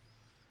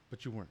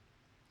 but you weren't.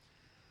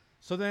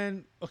 So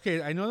then,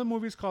 okay, I know the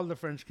movie's called The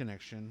French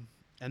Connection,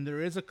 and there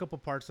is a couple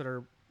parts that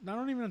are. I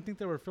don't even think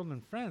they were filmed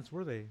in France,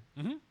 were they?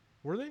 Mm-hmm.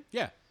 Were they?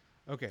 Yeah.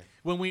 Okay.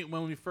 When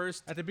we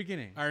first At the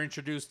beginning are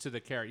introduced to the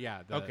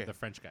character, the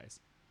French guys.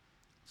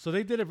 So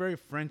they did a very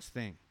French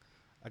thing.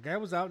 A guy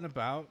was out and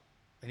about,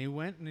 and he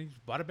went and he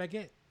bought a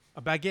baguette.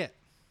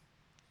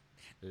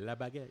 La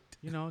baguette.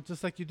 You know,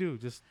 just like you do.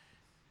 Just,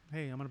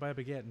 hey, I'm going to buy a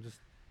baguette and just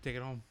take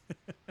it home.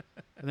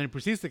 And then he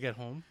proceeds to get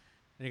home,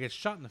 and he gets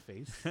shot in the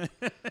face,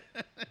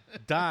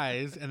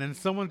 dies, and then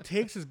someone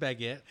takes his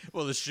baguette,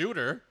 Well, the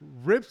shooter.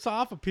 rips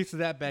off a piece of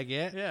that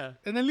baguette, Yeah.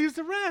 and then leaves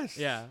the rest.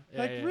 Yeah.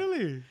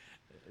 Really?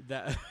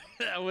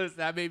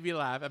 That made me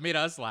laugh. It made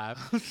us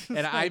laugh.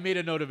 And I made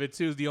a note of it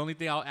too. The only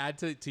thing I'll add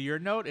to your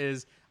note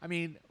is, I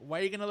mean, why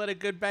are you gonna let a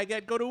good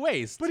baguette go to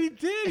waste? But he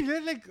did. He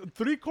let like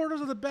 3/4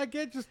 of the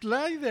baguette just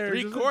lie there.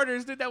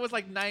 Three-quarters, dude. That was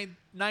like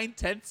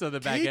 9/10 of the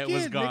Take baguette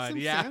was it, gone. Make some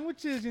Yeah.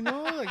 sandwiches, you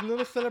know, like a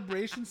little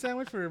celebration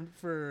sandwich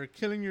for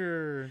killing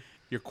your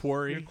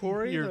Quarry,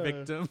 your the-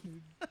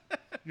 victim.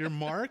 your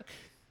mark.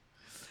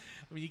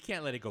 I mean, you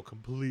can't let it go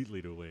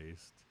completely to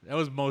waste. That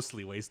was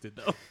mostly wasted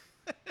though.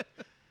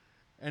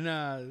 And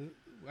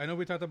I know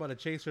we talked about a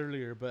chase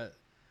earlier, but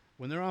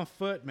when they're on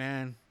foot,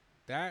 man,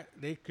 that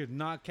they could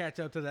not catch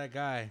up to that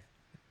guy.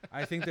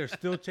 I think they're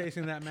still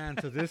chasing that man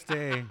to this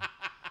day.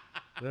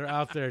 They're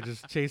out there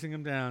just chasing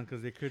him down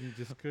because they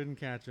couldn't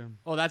catch him.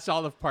 Oh, that's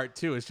all of part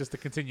 2. It's just a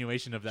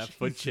continuation of that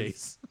foot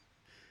chase.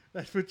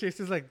 That foot chase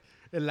is like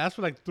it lasts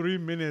for like 3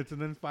 minutes,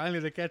 and then finally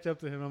they catch up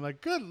to him. I'm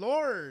like, good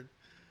Lord,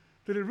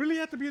 did it really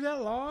have to be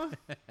that long?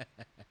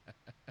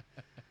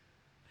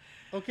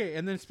 Okay,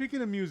 and then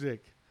speaking of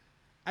music,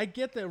 I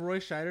get that Roy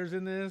Scheider's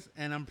in this,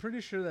 and I'm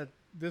pretty sure that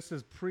this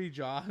is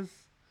pre-Jaws.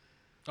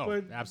 Oh,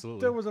 But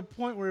absolutely. there was a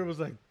point where it was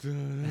like,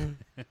 dun,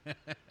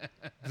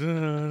 dun,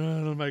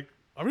 and I'm like,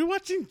 are we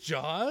watching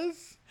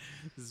Jaws?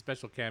 This is a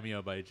special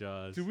cameo by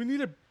Jaws. Do we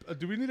need a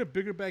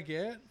bigger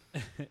baguette?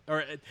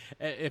 Or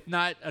if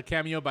not a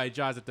cameo by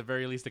Jaws, at the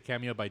very least a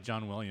cameo by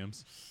John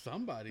Williams.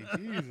 Somebody,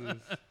 Jesus.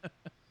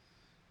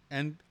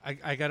 And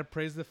I gotta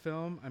praise the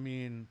film. I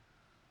mean,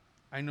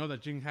 I know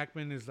that Gene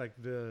Hackman is like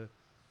the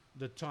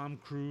Tom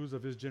Cruise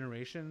of his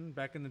generation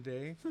back in the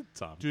day,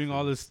 Tom doing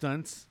all his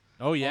stunts.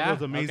 Oh yeah, all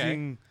those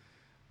amazing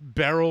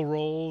barrel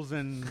rolls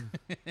and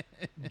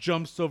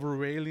jumps over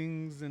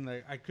railings, and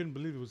like I couldn't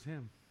believe it was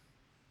him.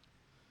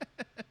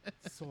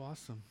 So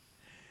awesome.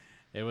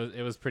 It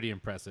was pretty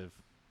impressive.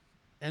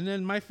 And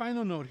then my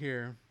final note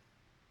here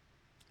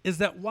is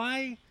that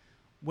why,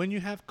 when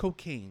you have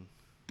cocaine,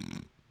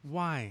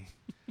 why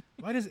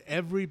does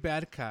every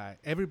bad guy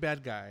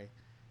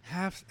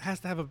has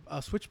to have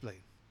a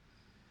switchblade?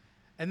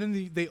 And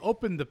then they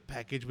open the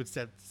package with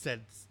said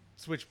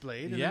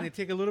switchblade, and Yeah. then they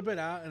take a little bit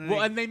out, and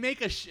Well, and they make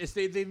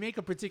they make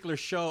a particular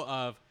show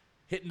of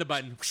hitting the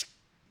button,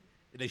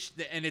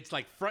 and it's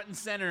like front and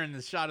center in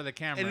the shot of the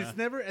camera.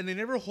 and they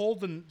never hold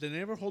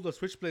the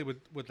switchblade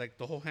with like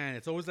the whole hand.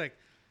 It's always like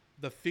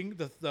the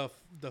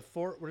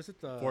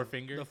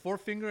Forefinger? the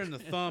forefinger and the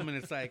thumb, and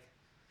it's like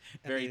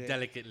very and they-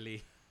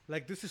 delicately.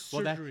 like this is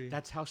Well, surgery.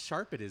 that's how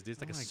sharp it is. Dude.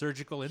 It's like Oh a my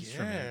surgical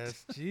instrument.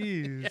 Yes,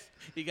 jeez. Yeah,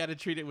 you got to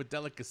treat it with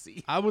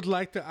delicacy. I would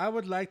like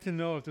to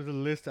know if there's a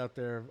list out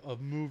there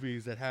of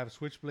movies that have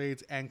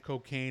switchblades and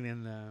cocaine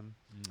in them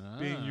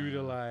being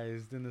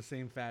utilized in the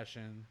same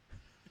fashion.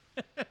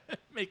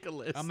 Make a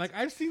list. I'm like,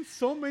 I've seen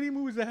so many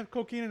movies that have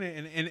cocaine in it,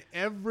 and in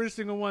every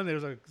single one,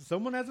 there's like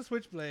someone has a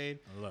switchblade,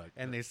 Look,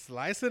 and they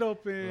slice it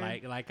open.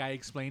 like I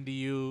explained to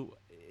you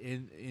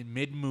in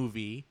mid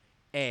movie.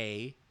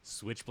 A,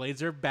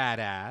 switchblades are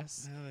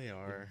badass. Yeah, they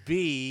are.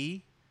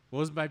 B, what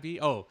was my B?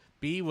 Oh,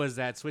 B was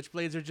that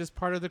switchblades are just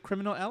part of the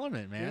criminal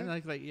element, man. Yeah.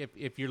 Like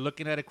if you're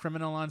looking at a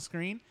criminal on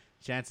screen,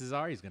 chances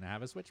are he's gonna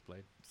have a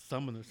switchblade.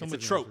 Someone It's a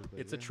trope.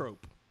 It's a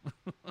trope.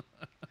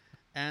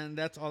 And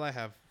that's all I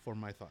have for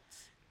my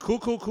thoughts.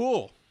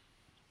 Cool.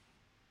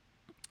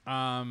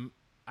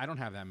 I don't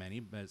have that many,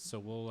 but so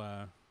we'll.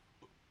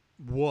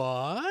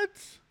 What?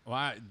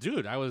 Well,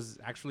 dude, I was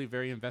actually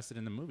very invested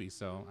in the movie,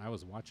 so I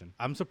was watching.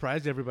 I'm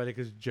surprised everybody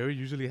because Jerry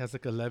usually has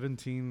like 11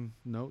 teen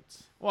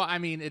notes. Well, I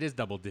mean, it is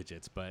double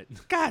digits, but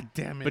God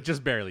damn it. but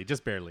just barely.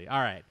 All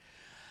right.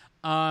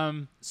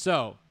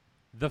 So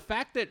the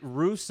fact that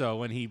Russo,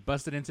 when he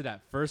busted into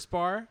that first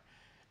bar,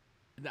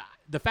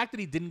 the fact that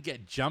he didn't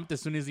get jumped as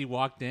soon as he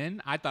walked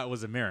in, I thought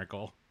was a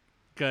miracle.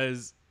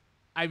 Because,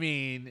 I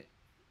mean,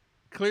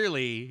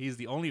 clearly he's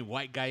the only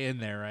white guy in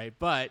there, right?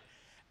 But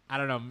I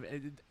don't know.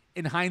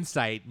 In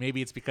hindsight,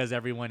 maybe it's because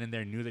everyone in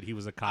there knew that he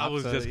was a cop. I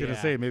was just going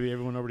to say, maybe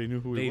everyone already knew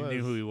who he was. They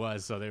knew who he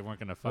was, so they weren't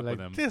going to fuck with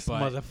him. This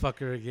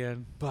motherfucker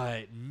again.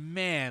 But,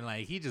 man,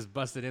 like, he just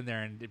busted in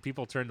there, and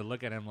people turned to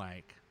look at him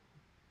like,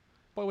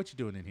 boy, what you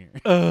doing in here?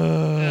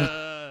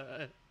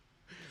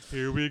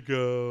 Here we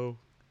go.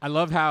 I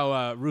love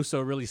how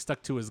Russo really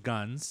stuck to his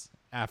guns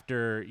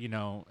after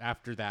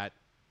that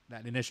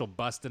initial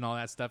bust and all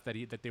that stuff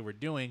that they were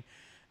doing,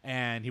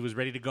 and he was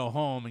ready to go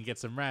home and get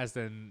some rest.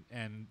 And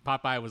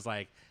Popeye was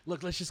like,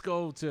 "Look, let's just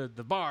go to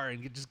the bar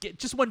and get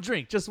just one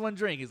drink.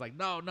 He's like,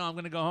 "No, I'm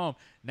gonna go home."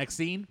 Next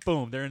scene,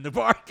 boom, they're in the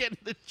bar getting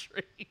the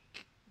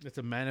drink. That's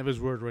a man of his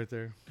word right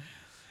there.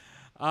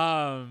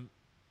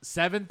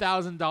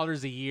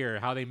 $7,000 a year.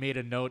 How they made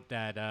a note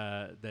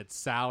that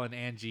Sal and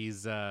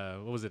Angie's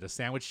what was it, a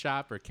sandwich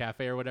shop or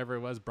cafe or whatever it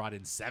was, brought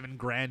in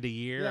 $7,000 a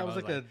year. Yeah, it was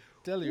like a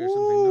deli or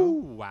something. No,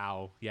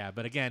 wow, yeah,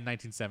 but again,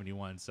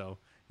 1971, so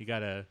you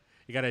gotta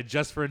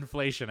adjust for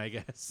inflation, I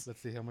guess. Let's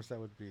see how much that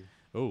would be.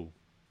 Oh,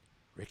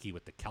 Ricky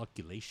with the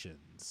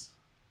calculations.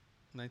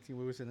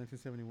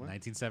 1971.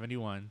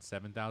 1971,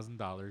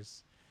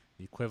 $7,000.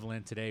 The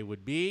equivalent today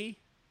would be,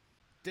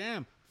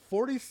 damn,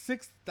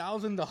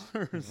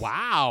 $46,000.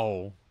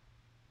 wow.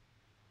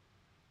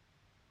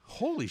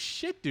 Holy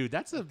shit, dude.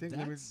 There's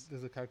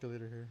a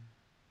calculator here.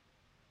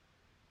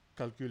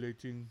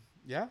 Calculating.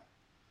 Yeah.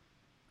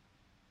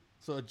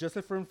 So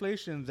adjusted for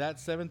inflation, that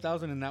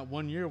 $7,000 in that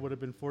 1 year would have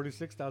been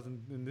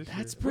 $46,000 in this year.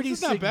 That's pretty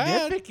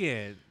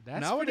significant.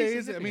 That's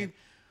nowadays. I mean,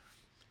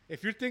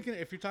 if you're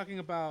talking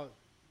about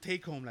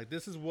take home, like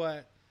this is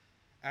what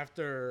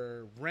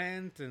after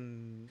rent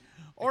and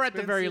or at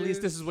the very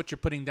least, this is what you're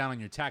putting down on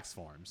your tax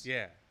forms.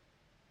 Yeah.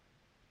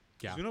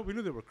 Yeah. We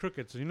knew they were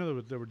crooked, so they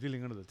were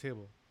dealing under the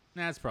table.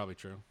 Nah, that's probably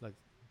true. Like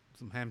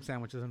some ham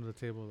sandwiches under the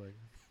table, like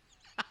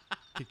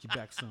kick you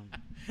back some.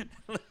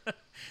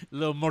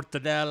 Little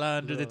mortadella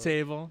under the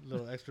table.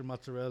 Little extra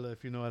mozzarella,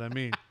 if you know what I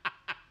mean.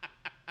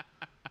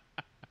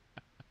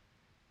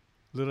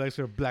 Little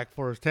extra Black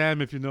Forest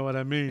ham, if you know what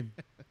I mean.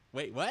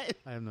 Wait, what?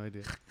 I have no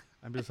idea.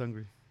 I'm just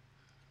hungry.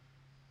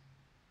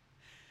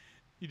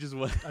 You just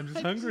what? I'm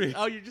just hungry.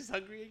 Oh, you're just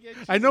hungry again?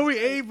 I know we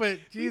ate, but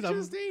geez, I'm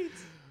just ate.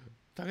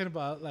 Talking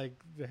about like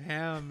the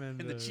ham and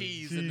the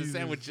cheese and the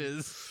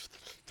sandwiches.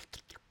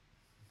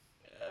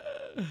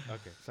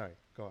 Okay, sorry.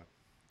 Go on.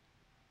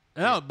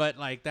 No, but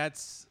like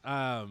that's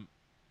I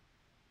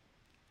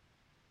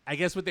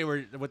guess what they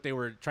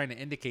were trying to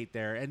indicate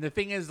there. And the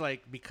thing is,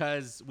 like,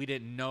 because we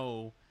didn't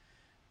know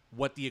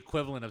what the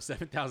equivalent of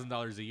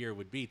 $7,000 a year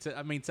would be.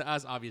 To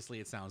us, obviously,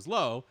 it sounds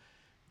low,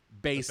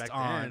 based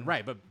on then,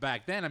 right. But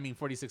back then, I mean,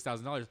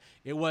 $46,000.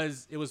 It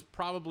was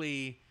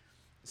probably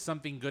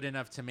something good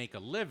enough to make a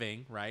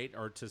living, right,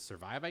 or to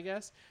survive, I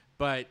guess.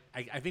 But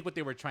I think what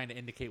they were trying to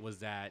indicate was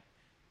that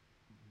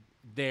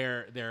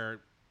their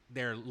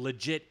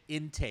legit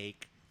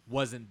intake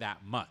wasn't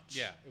that much.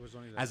 Yeah, it was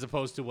only that. As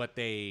opposed to what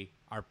they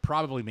are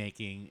probably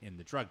making in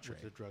the drug trade.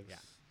 With the drugs. Yeah.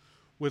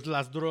 With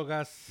las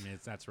drogas.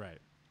 Yes, that's right.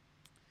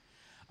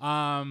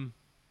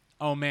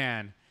 Oh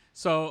man.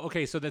 So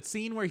that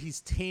scene where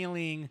he's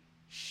tailing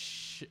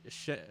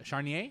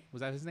Charnier,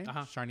 was that his name?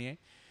 Uh-huh. Charnier,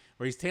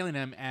 where he's tailing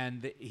him,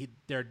 and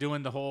they're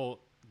doing the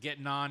whole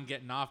getting on,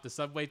 getting off the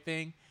subway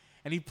thing,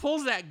 and he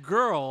pulls that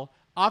girl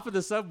off of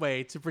the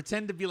subway to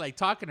pretend to be like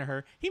talking to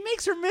her. He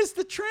makes her miss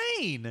the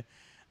train.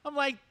 I'm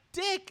like,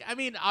 dick. I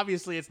mean,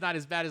 obviously it's not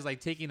as bad as like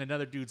taking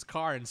another dude's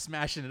car and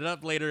smashing it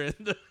up later in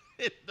the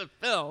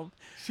film.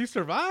 She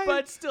survived,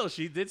 but still,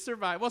 she did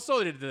survive. Well,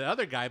 so did the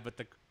other guy, but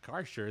the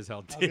car sure as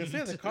hell did. I was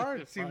gonna say the car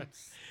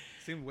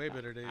seemed way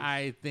better days.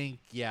 I think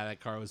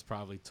that car was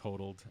probably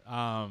totaled.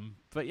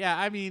 But yeah,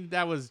 I mean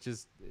that was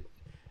just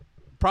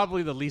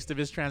probably the least of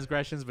his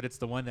transgressions, but it's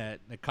the one that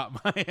caught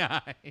my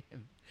eye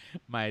and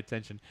my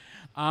attention.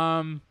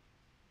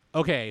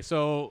 Okay,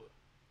 so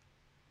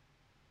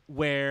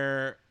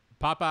where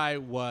Popeye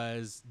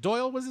was,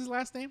 Doyle was his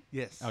last name?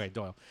 Yes. Okay,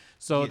 Doyle.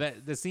 So yes.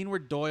 the scene where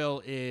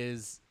Doyle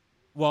is,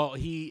 well,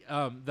 he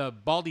the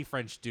baldy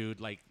French dude,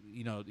 like,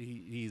 you know,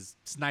 he's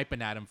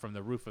sniping at him from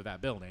the roof of that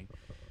building.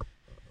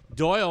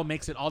 Doyle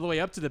makes it all the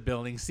way up to the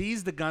building,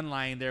 sees the gun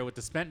lying there with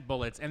the spent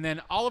bullets, and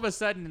then all of a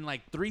sudden, in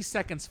like 3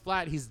 seconds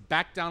flat, he's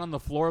back down on the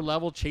floor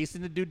level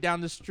chasing the dude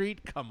down the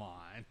street. Come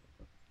on.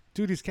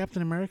 Dude, he's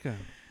Captain America.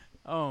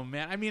 Oh,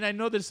 man. I mean, I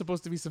know there's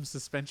supposed to be some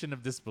suspension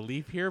of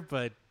disbelief here,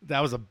 but... That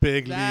was a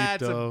big leap,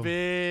 That's though. a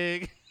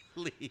big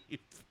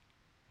leap.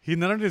 He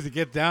not only does he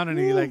get down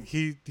and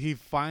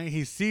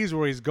he sees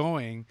where he's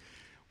going.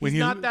 He's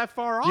not that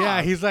far off.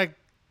 Yeah, he's like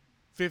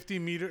 50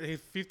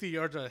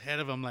 yards ahead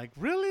of him. Like,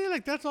 really?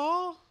 Like, that's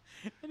all?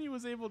 And he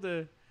was able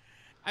to.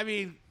 I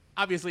mean,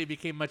 obviously, it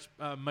became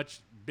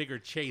much bigger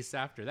chase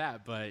after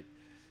that. But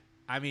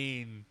I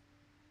mean,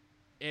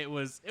 it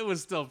was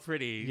still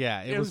pretty.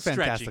 Yeah, it was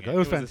fantastical. It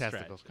was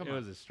fantastical. It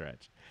was a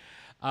stretch.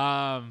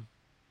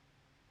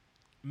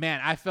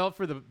 Man, I felt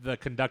for the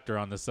conductor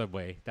on the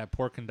subway. That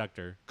poor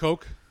conductor.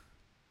 Coke?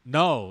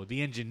 No,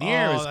 the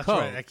engineer is that's Coke.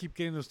 right. I keep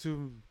getting those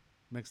two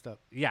mixed up.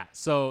 Yeah.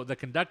 So the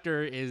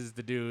conductor is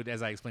the dude,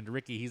 as I explained to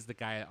Ricky. He's the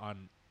guy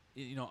on.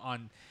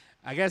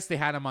 I guess they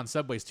had him on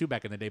subways too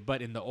back in the day.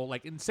 But in the old,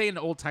 in the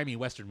old timey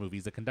Western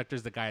movies, the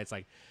conductor's the guy. It's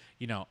like,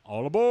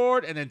 all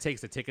aboard, and then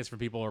takes the tickets from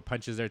people or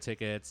punches their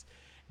tickets.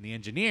 And the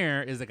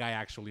engineer is the guy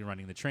actually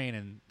running the train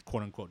and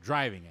quote unquote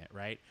driving it,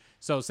 right?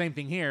 So same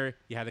thing here.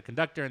 You had the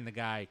conductor and the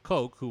guy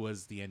Coke, who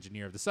was the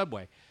engineer of the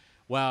subway.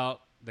 Well,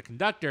 the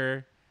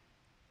conductor,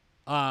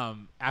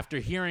 after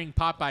hearing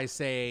Popeye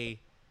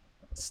say,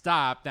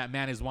 "Stop! That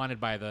man is wanted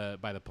by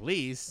the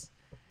police."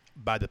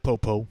 By the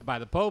popo. By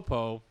the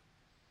popo.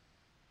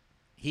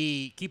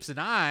 He keeps an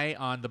eye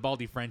on the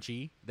Baldy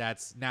Frenchie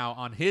that's now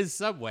on his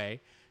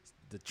subway.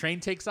 The train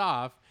takes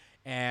off,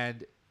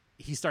 and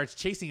he starts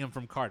chasing him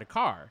from car to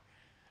car.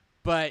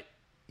 But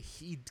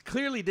he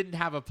clearly didn't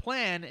have a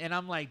plan, and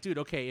I'm like, dude,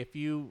 okay, if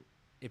you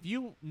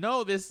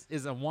know this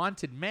is a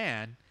wanted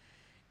man,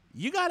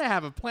 you got to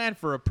have a plan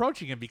for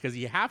approaching him, because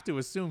you have to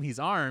assume he's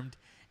armed.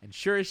 And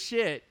sure as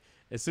shit,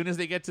 as soon as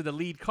they get to the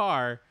lead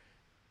car,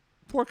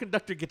 poor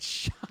conductor gets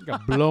shot.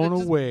 Got blown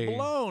away.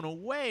 Blown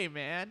away,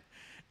 man.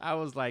 I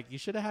was like, you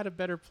should have had a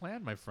better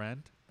plan, my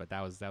friend. But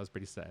that was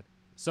pretty sad.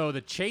 So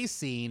the chase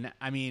scene,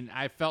 I mean,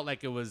 I felt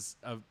like it was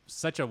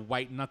such a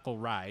white knuckle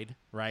ride,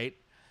 right?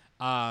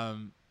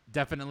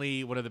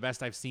 Definitely one of the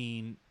best I've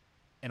seen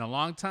in a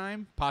long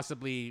time.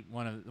 Possibly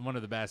one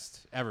of the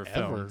best ever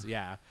filmed.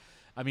 Yeah,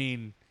 I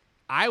mean,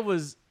 I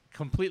was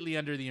completely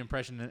under the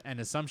impression and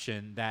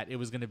assumption that it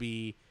was going to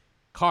be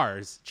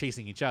cars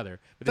chasing each other.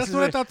 But that's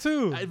what I thought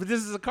too. But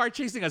this is a car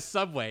chasing a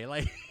subway.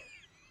 Like,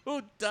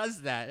 who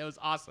does that? It was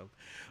awesome.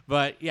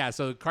 But yeah,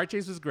 so the car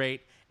chase was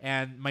great.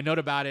 And my note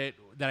about it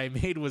that I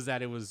made was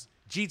that it was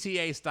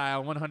GTA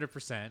style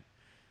 100%.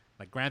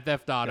 Like Grand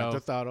Theft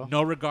Auto.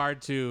 No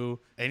regard to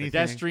anything.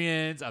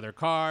 Pedestrians, other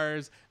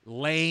cars,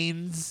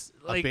 lanes.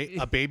 Like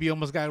a baby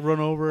almost got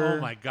run over.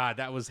 Oh my God,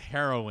 that was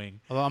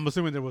harrowing. Although I'm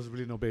assuming there was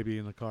really no baby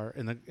in the car,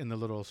 in the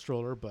little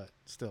stroller, but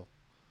still.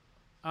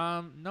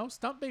 No,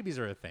 stunt babies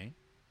are a thing.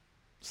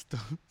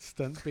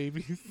 Stunt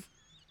babies?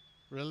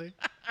 Really?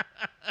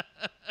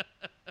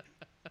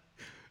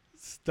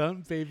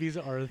 Stunt babies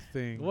are a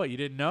thing. What, you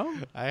didn't know?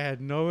 I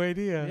had no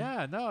idea.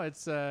 Yeah, no,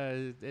 it's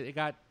it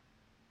got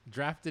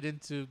drafted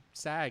into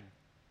SAG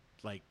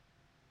like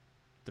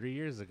 3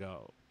 years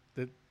ago.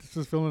 This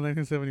was filmed in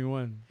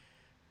 1971.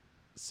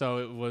 So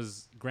it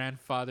was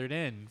grandfathered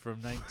in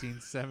from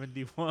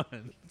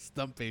 1971.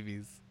 Stunt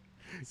babies.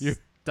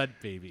 Stunt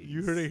babies.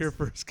 You heard it here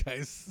first,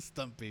 guys.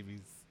 Stunt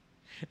babies.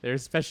 They're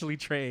specially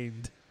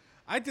trained.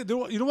 I did.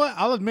 You know what?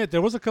 I'll admit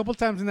there was a couple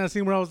times in that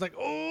scene where I was like,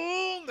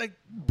 "Oh," like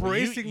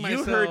bracing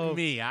myself. You heard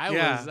me.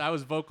 I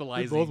was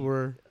vocalizing. We both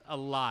were a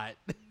lot,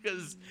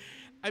 because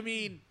I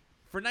mean,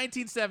 for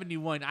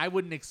 1971, I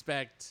wouldn't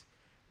expect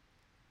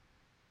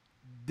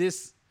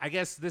this. I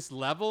guess this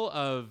level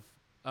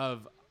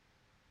of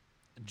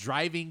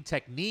driving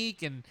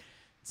technique and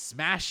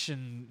smash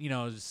and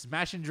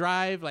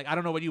drive. Like, I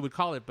don't know what you would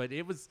call it, but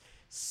it was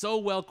so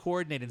well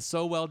coordinated and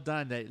so well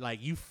done that like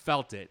you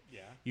felt it.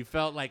 Yeah. You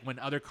felt like when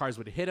other cars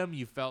would hit him,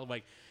 you felt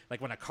like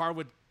when a car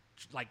would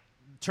like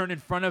turn in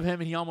front of him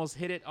and he almost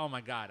hit it. Oh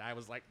my God. I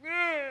was like,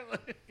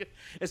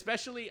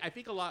 especially I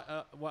think a lot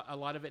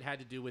of it had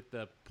to do with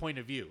the point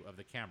of view of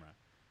the camera,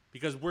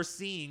 because we're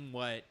seeing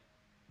what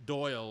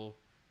Doyle,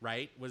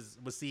 right, was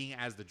seeing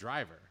as the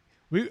driver.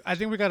 I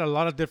think we got a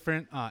lot of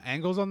different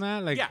angles on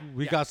that. Like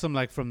we got some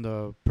like from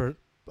the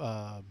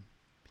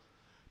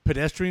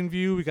pedestrian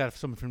view. We got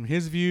some from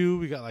his view.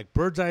 We got like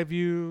bird's eye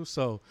view.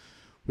 So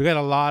we got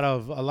a lot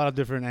of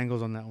different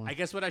angles on that one. I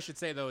guess what I should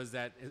say though is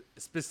that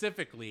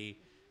specifically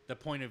the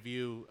point of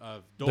view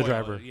of Doyle, the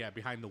driver,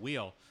 behind the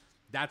wheel,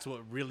 that's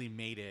what really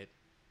made it.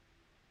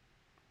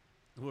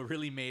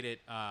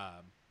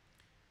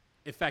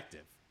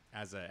 Effective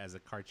as a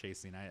car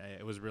chasing.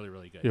 It was really,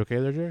 really good. You okay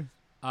there, Jerry?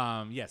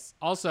 Yes.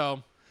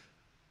 Also,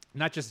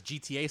 not just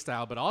GTA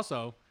style, but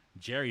also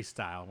Jerry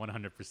style,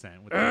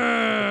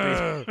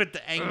 100%, with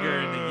the anger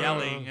and the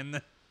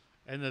yelling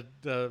and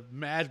the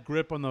mad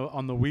grip on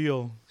the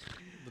wheel,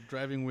 the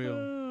driving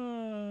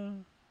wheel.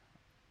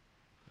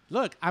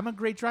 Look, I'm a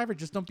great driver.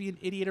 Just don't be an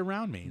idiot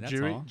around me. That's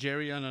all.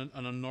 Jerry on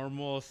a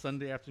normal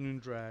Sunday afternoon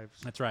drive.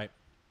 That's right.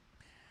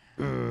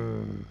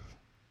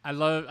 I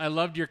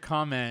loved your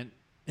comment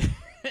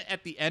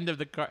at the end of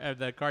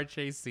the car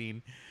chase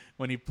scene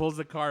when he pulls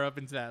the car up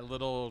into that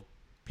little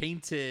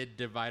painted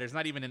divider. It's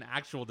not even an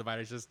actual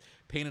divider. It's just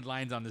painted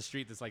lines on the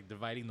street that's like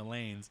dividing the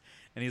lanes.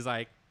 And he's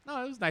like,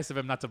 No, it was nice of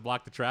him not to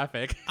block the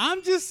traffic.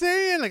 I'm just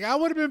saying, like, I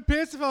would have been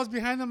pissed if I was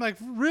behind them. Like,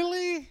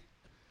 really?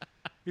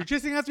 You're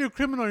chasing after a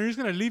criminal. You're just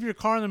gonna leave your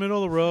car in the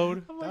middle of the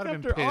road. I'm That like, would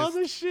have been after all pissed.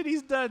 the shit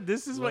he's done,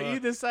 this is what you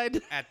Look. decide.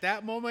 At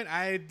that moment,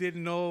 I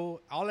didn't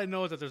know. All I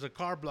know is that there's a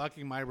car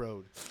blocking my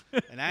road,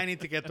 and I need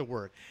to get to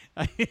work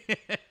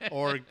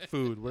or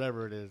food,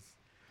 whatever it is.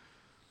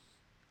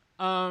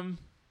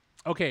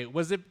 Okay,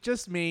 was it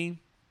just me,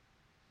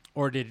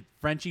 or did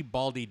Frenchie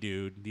Baldy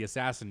dude, the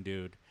assassin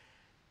dude,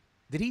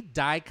 did he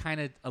die kind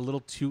of a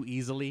little too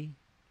easily?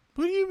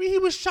 What do you mean? He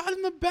was shot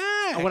in the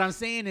back. What I'm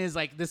saying is,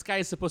 like, this guy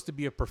is supposed to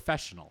be a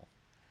professional,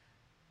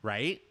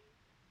 right?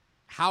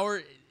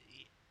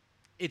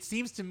 It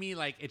seems to me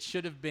like it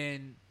should have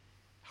been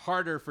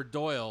harder for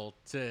Doyle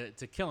to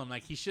kill him.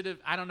 Like, he should have,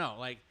 I don't know,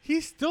 like,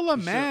 He's still a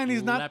He man. should've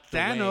He's not leapt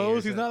away or Thanos.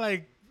 He's something. not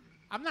like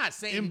I'm not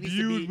saying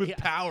imbued with I'm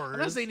powers.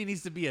 not saying he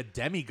needs to be a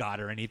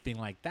demigod or anything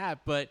like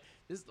that, but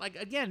this, like,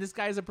 again, this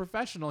guy is a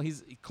professional.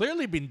 He's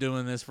clearly been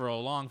doing this for a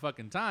long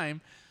fucking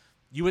time.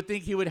 You would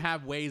think he would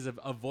have ways of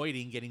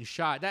avoiding getting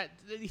shot. That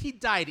he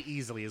died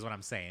easily is what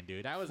I'm saying,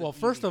 dude. That was Well,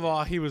 first of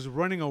all, he was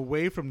running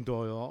away from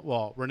Doyle.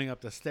 Well, running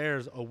up the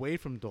stairs away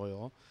from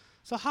Doyle.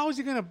 So how is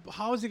he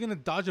gonna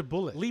dodge a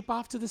bullet? leap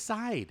off to the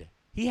side.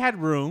 He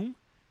had room.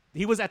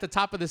 He was at the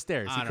top of the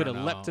stairs. He I could don't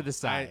have leapt to know. the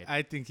side.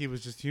 I think he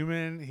was just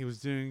human. He was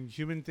doing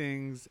human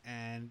things,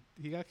 and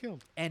he got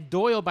killed. And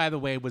Doyle, by the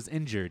way, was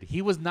injured.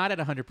 He was not at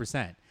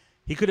 100%.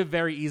 He could have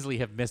very easily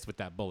have missed with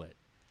that bullet.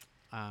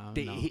 No,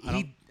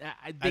 I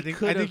I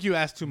think you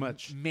asked too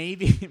much.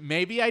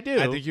 Maybe I do.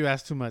 I think you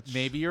asked too much.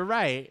 Maybe you're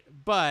right,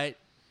 but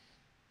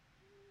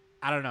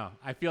I don't know.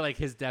 I feel like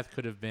his death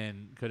could have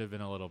been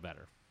a little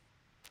better.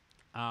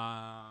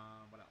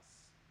 What else?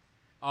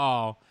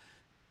 Oh,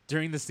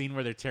 during the scene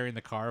where they're tearing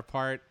the car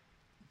apart,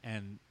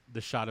 and the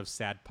shot of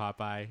sad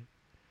Popeye.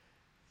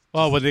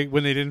 Oh, when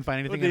they didn't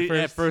find anything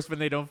at first. When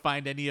they don't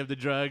find any of the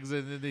drugs,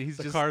 and then he's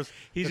The just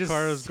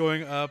car is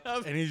going up,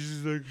 and he's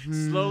just like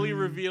slowly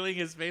revealing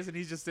his face, and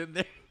he's just sitting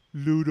there.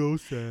 Ludo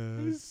sad.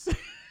 He's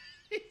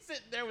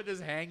sitting there with his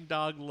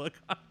hangdog look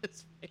on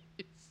his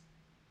face.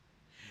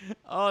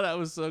 Oh, that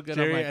was so good.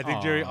 Jerry, I'm like, I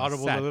think Jerry "Aw,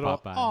 audibled sad a little,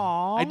 Popeye."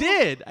 "Aw." I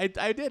did. I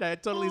did. I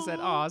totally said,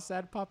 "Aw,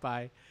 sad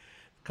Popeye."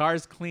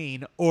 Car's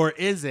clean, or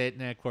is it?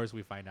 And of course,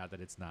 we find out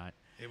that it's not.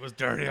 It was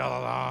dirty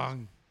all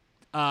along.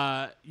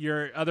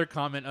 Your other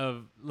comment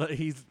of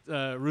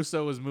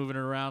Russo was moving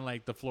around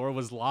like the floor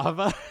was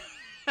lava.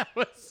 That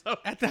was so.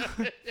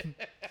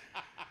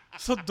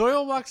 So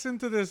Doyle walks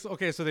into this.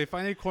 Okay, so they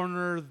finally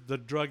corner the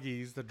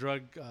druggies, the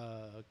drug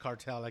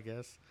cartel, I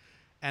guess,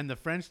 and the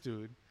French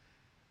dude.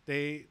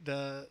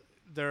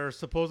 They're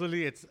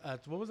supposedly it's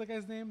what was that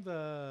guy's name?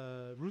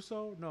 The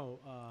Russo? No,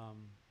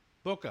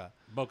 Boca.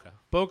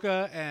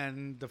 Boca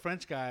and the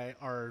French guy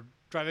are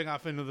driving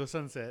off into the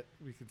sunset,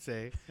 we could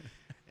say.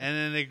 And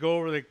then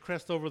they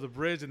crest over the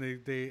bridge, and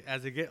they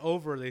as they get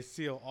over, they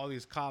see all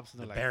these cops,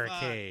 and they're like,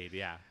 barricade, "Fuck."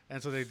 yeah.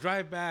 And so they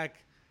drive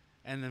back,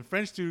 and then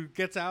French dude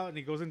gets out, and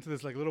he goes into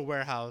this like little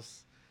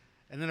warehouse.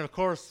 And then, of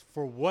course,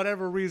 for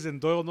whatever reason,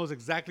 Doyle knows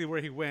exactly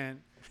where he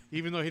went,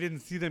 even though he didn't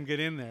see them get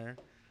in there.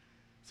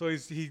 So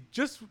he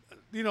just,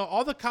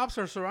 all the cops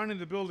are surrounding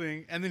the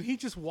building, and then he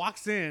just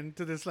walks in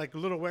to this like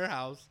little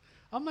warehouse.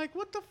 I'm like,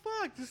 what the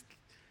fuck?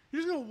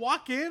 You're just gonna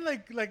walk in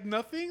like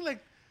nothing?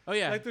 Like, Oh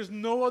yeah. like there's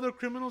no other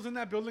criminals in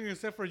that building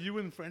except for you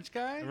and the French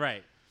guy?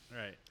 Right.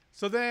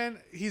 So then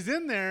he's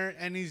in there,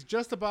 and he's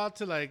just about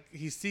to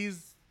he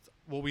sees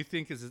what we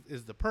think is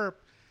the perp,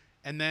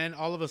 and then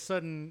all of a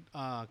sudden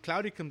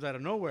Cloudy comes out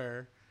of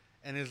nowhere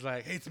and is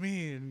like, "Hey, it's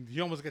me," and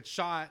he almost gets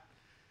shot.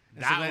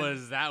 And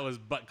That was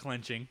butt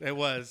clenching. It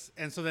was.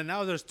 And so then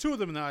now there's two of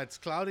them now. It's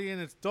Cloudy and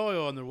it's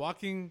Doyle, and they're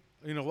walking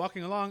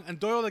along, and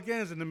Doyle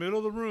again is in the middle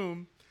of the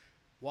room,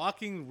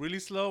 walking really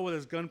slow with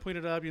his gun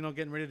pointed up,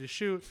 getting ready to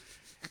shoot.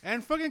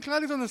 And fucking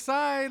Cloudy's on the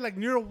side, like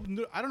near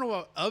I don't know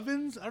what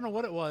ovens. I don't know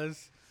what it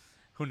was.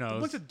 Who knows? A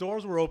bunch of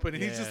doors were open,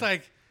 and he's just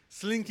like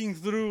slinking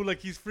through,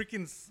 like he's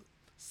freaking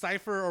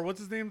Cypher, or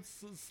what's his name,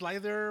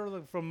 Slither,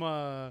 like from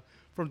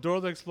Dora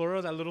the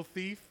Explorer, that little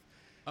thief.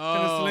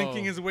 Kind of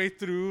slinking his way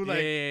through,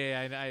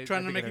 like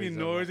trying to make any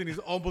noise, and he's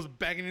almost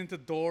banging into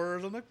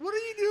doors. I'm like, what are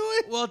you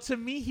doing? Well, to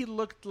me, he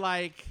looked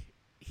like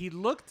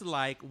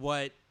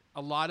what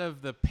a lot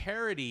of the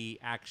parody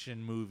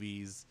action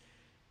movies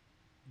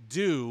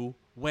do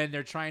when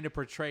they're trying to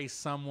portray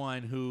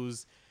someone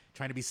who's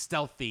trying to be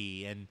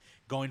stealthy and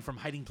going from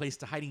hiding place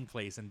to hiding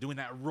place and doing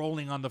that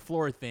rolling on the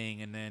floor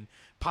thing and then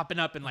popping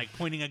up and like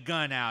pointing a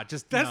gun out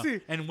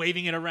and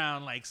waving it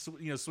around, like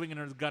swinging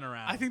his gun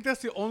around. I think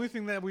that's the only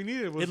thing that we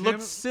needed. It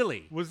looked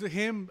silly. Was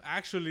him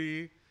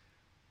actually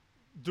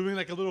doing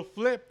like a little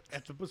flip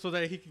so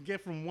that he can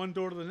get from one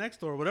door to the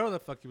next door, whatever the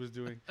fuck he was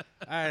doing.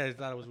 I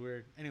thought it was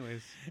weird.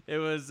 Anyways, it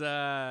was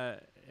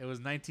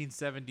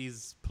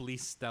 1970s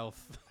police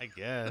stealth, I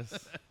guess.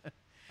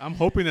 I'm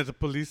hoping that the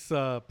police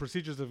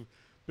procedures have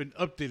been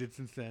updated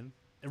since then.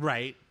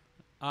 Right.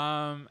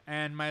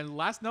 And my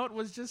last note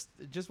was just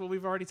what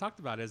we've already talked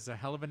about is a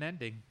hell of an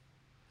ending.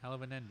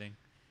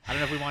 I don't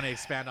know if we want to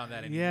expand on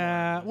that anymore.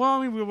 Yeah. Well,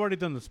 I mean, we've already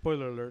done the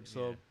spoiler alert,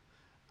 so Yeah.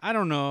 I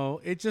don't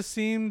know. It just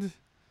seemed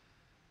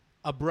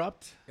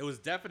abrupt, It was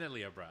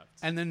definitely abrupt.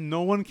 and then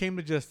no one came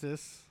to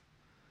justice.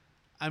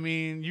 I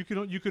mean, you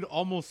could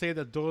almost say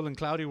that Doyle and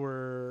Cloudy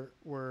were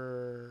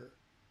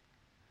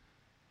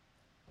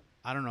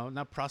I don't know,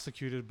 not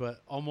prosecuted,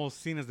 but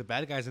almost seen as the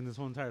bad guys in this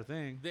whole entire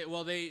thing.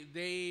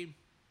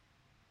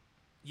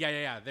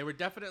 Yeah. They were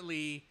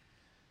definitely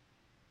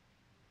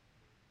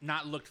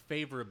not looked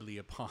favorably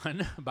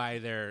upon by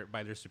their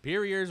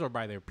superiors or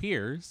by their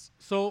peers,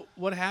 So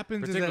what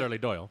happens is particularly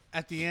that Doyle.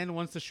 at the end,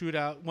 once the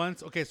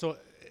shootout, so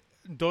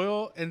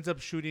Doyle ends up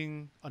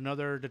shooting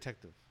another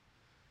detective.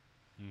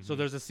 So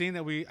there's a scene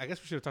that I guess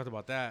we should have talked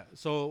about that.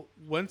 So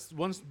once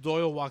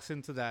Doyle walks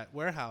into that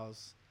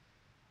warehouse,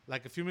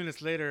 like a few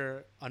minutes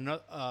later,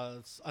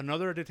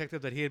 another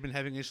detective that he had been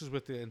having issues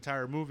with the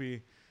entire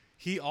movie,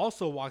 he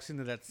also walks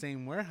into that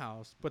same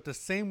warehouse, but the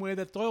same way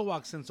that Doyle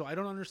walks in. So I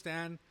don't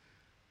understand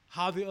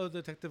how the other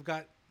detective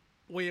got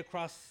way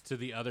across. To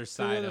the other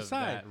side other of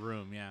side. that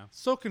room, yeah.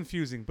 So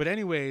confusing. But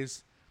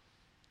anyways,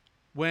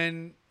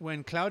 when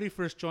Cloudy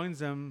first joins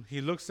them,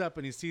 he looks up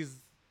and he sees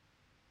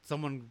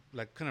someone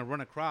like kind of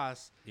run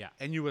across. Yeah.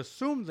 And you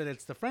assume that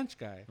it's the French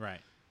guy.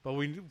 Right. But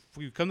we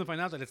come to find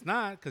out that it's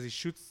not, because he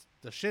shoots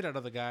the shit out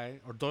of the guy,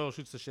 or Doyle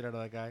shoots the shit out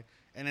of that guy,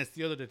 and it's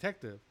the other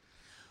detective.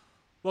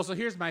 Well, so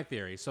here's my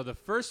theory. So the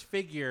first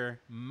figure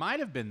might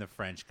have been the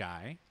French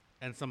guy.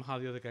 And somehow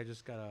the other guy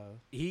just got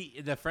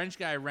a... The French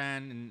guy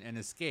ran and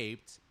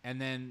escaped, and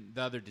then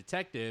the other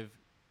detective,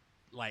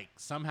 like,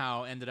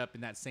 somehow ended up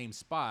in that same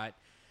spot,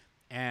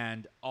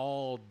 and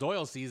all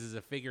Doyle sees is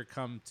a figure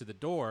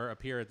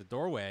appear at the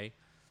doorway,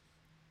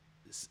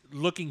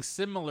 looking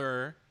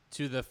similar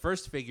to the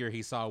first figure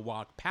he saw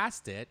walk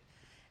past it,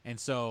 and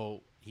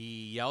so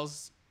he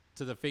yells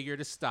to the figure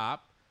to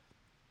stop.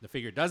 The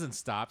figure doesn't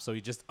stop, so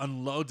he just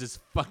unloads his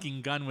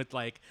fucking gun with,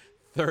 like,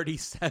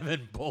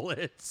 37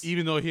 bullets.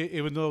 Even though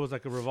it was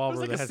like a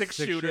revolver, like that a had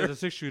six-shooter. It was a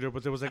six-shooter,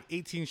 but there was like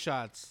 18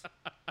 shots.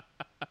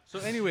 So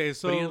anyway,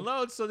 But he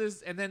unloads,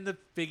 and then the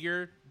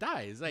figure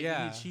dies. Like,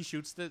 Yeah. he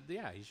shoots the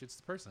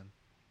person.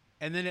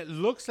 and then it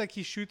looks like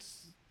he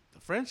shoots the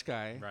French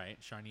guy. Right,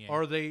 Charnier.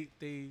 Or do they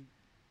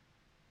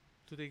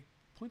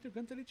point their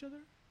guns at each other?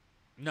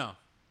 No.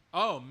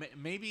 Oh,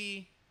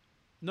 maybe.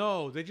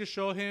 No, they just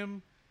show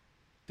him.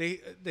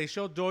 They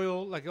show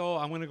Doyle like, oh,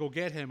 I'm gonna go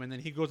get him, and then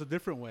he goes a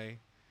different way.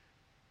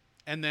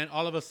 And then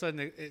all of a sudden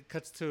it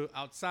cuts to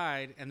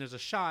outside, and there's a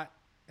shot,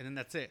 and then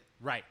that's it.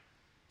 Right.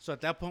 So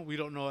at that point, we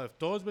don't know if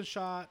Doyle's been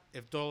shot,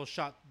 if Doyle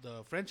shot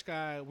the French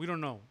guy. We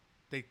don't know.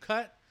 They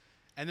cut,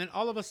 and then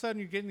all of a sudden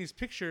you're getting these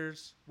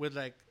pictures with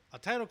like a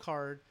title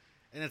card,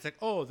 and it's like,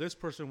 oh, this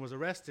person was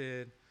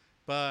arrested,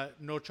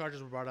 but no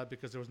charges were brought up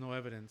because there was no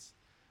evidence.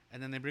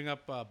 And then they bring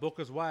up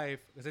Boca's wife,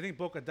 because I think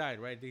Boca died,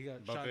 right?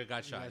 Boca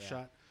got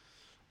shot.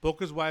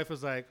 Boca's wife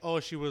was like, oh,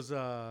 she was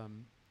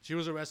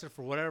arrested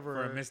for whatever.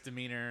 For a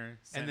misdemeanor,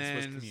 and sentence then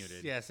was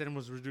commuted. Yeah, sentence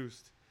was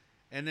reduced.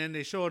 And then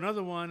they show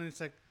another one, and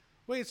it's like,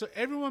 wait, so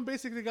everyone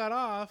basically got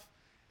off,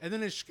 and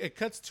then it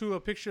cuts to a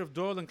picture of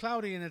Doyle and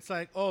Cloudy, and it's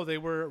like, oh, they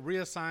were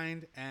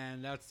reassigned,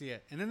 and that's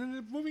it. And then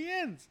the movie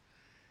ends,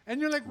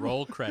 and you're like,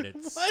 Roll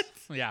credits. What?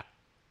 Yeah.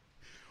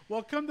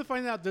 Well, come to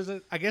find out,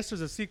 I guess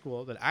there's a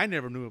sequel that I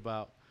never knew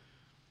about.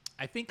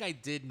 I think I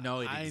did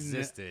know it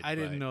existed. I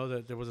didn't know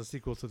that there was a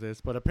sequel to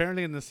this, but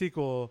apparently in the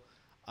sequel,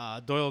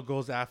 Doyle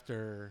goes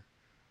after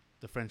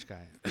the French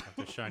guy.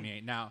 After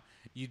Charnier. Now,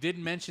 you did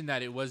mention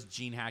that it was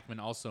Gene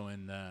Hackman also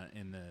in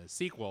the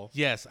sequel.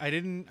 Yes, I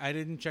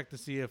didn't check to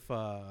see if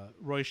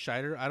Roy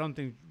Scheider. I don't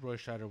think Roy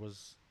Scheider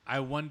was. I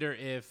wonder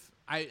if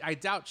I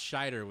doubt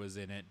Scheider was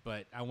in it,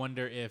 but I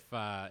wonder if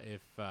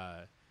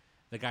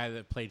the guy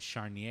that played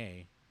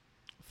Charnier,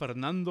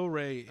 Fernando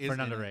Rey is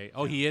Fernando in it. Rey.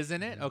 Oh, he is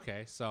in it.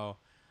 Okay, so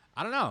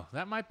I don't know.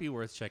 That might be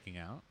worth checking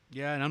out.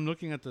 Yeah, and I'm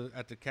looking at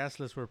the cast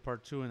list for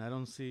part 2, and I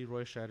don't see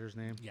Roy Scheider's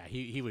name. Yeah,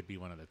 he would be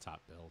one of the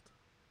top billed.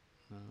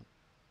 No. So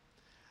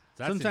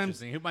that's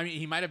Sometimes- interesting. I mean,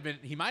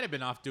 he might have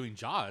been off doing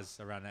Jaws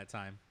around that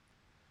time.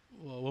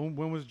 Well,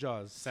 when was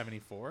Jaws?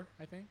 74,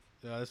 I think.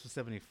 This was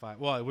 75.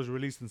 Well, it was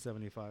released in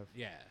 75.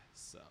 Yeah,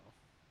 so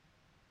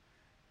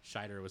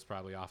Scheider was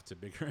probably off to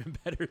bigger and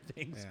better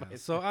things. Yeah. by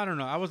So I don't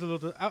know. I was a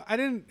little. I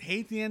didn't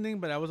hate the ending,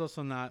 but I was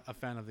also not a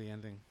fan of the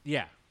ending.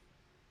 Yeah.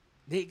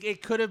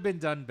 It could have been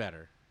done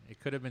better.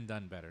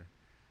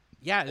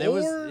 Yeah,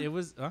 Or- it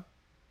was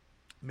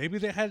Maybe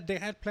they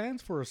had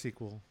plans for a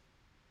sequel.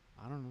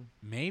 I don't know.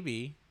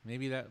 maybe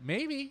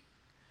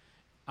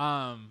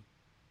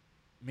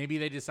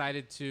they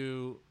decided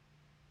to,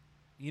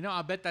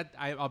 I'll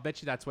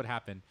bet you that's what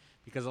happened,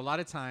 because a lot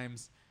of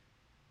times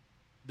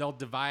they'll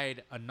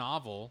divide a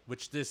novel,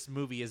 which this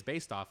movie is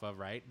based off of,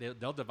 right?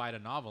 They'll divide a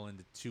novel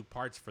into 2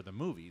 parts for the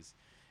movies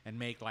and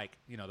make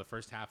the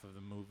first half of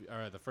the movie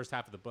or the first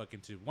half of the book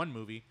into one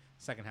movie,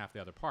 second half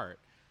the other part,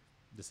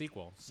 the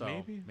sequel.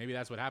 So maybe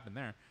that's what happened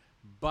there.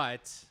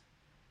 But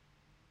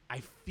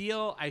I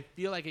feel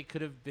like it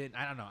could have been,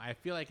 I don't know. I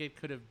feel like it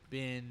could have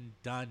been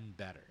done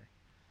better.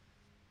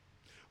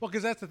 Well,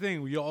 because that's the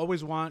thing. You're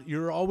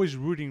always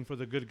rooting for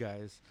the good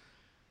guys.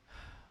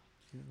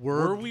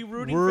 Were we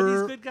rooting for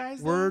these good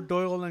guys, Were though?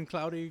 Doyle and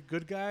Cloudy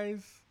good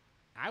guys?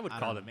 I would I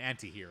call don't them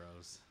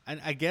anti-heroes.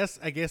 And I guess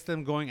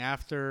them going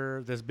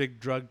after this big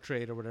drug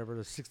trade or whatever,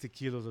 the 60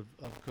 kilos of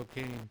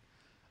cocaine,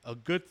 a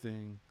good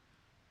thing.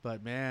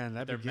 But man,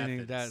 that Their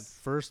beginning, methods.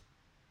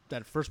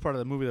 that first part of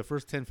the movie, the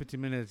first 10,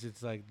 15 minutes,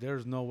 it's like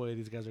there's no way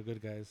these guys are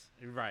good guys.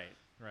 Right.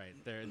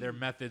 Their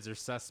methods are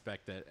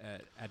suspect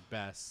at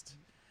best.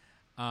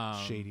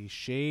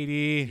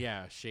 Shady.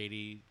 Yeah,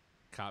 shady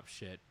cop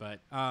shit. But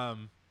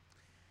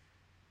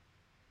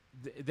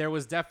there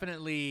was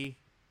definitely,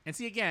 and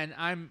see again,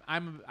 I'm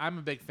a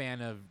big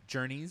fan of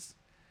journeys,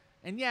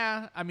 and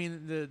yeah, I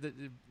mean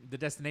the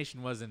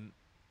destination wasn't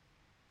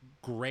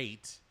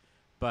great,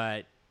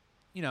 but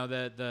you know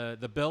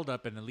the build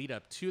up and the lead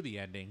up to the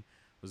ending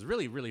was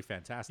really really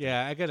fantastic.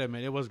 Yeah, I gotta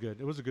admit, it was good.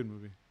 It was a good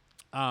movie.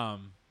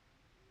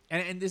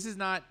 And this is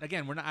not,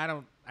 again,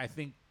 I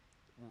think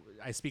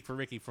I speak for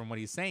Ricky from what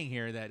he's saying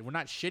here that we're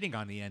not shitting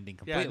on the ending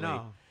completely. Yeah,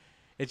 no.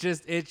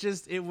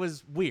 It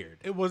was weird.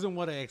 It wasn't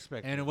what I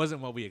expected. And it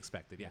wasn't what we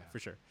expected. Yeah, for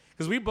sure.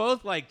 Because we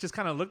both like just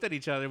kind of looked at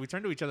each other. We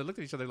turned to each other, looked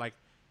at each other like,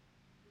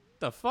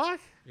 the fuck?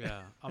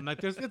 Yeah. I'm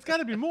like, it's got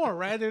to be more,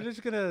 right? They're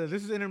just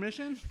this is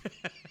intermission?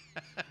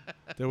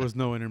 There was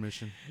no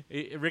intermission.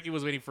 Ricky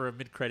was waiting for a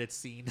mid-credits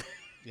scene.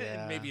 Yeah.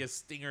 And maybe a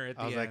stinger at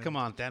the I end. was like, come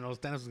on, Thanos.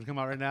 Thanos is going to come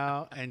out right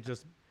now and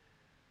just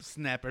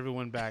snap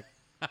everyone back.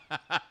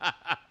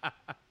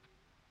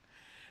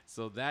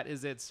 So that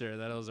is it, sir.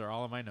 Those are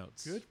all of my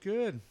notes.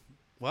 Good.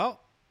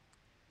 Well,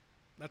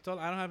 that's all.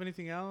 I don't have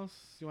anything else.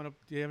 Do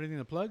you have anything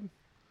to plug?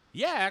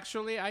 Yeah,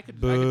 actually, I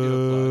could do a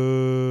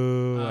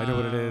plug. I know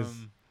what it is.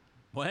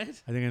 What?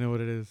 I think I know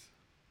what it is.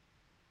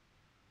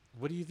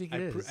 What do you think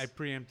it is? I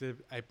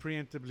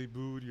preemptively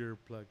booed your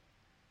plug.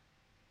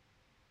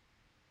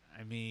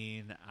 I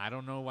mean, I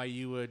don't know why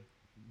you would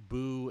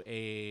boo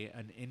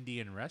an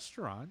Indian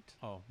restaurant.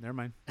 Oh, never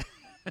mind.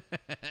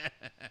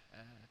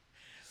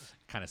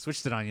 Kind of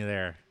switched it on you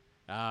there.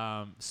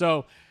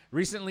 So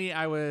recently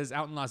I was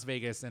out in Las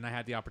Vegas and I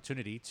had the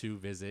opportunity to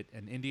visit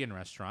an Indian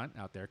restaurant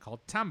out there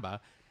called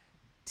Tamba,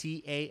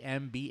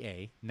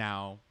 Tamba.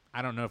 Now,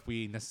 I don't know if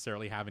we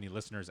necessarily have any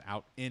listeners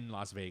out in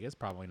Las Vegas,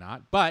 probably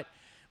not, but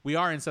we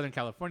are in Southern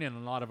California and a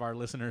lot of our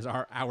listeners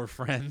are our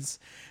friends.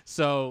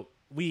 So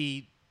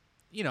we,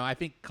 I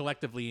think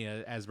collectively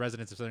as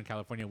residents of Southern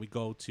California, we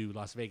go to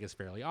Las Vegas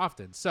fairly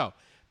often. So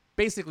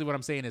basically what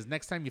I'm saying is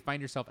next time you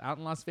find yourself out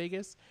in Las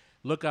Vegas,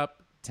 look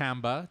up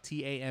Tamba,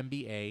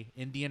 Tamba,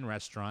 Indian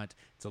restaurant.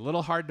 It's a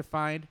little hard to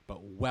find,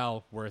 but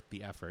well worth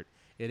the effort.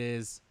 It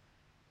is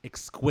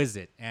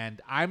exquisite.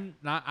 And I'm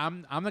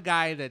the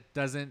guy that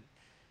doesn't,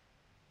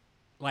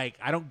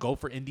 I don't go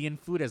for Indian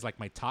food as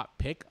my top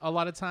pick a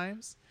lot of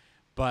times,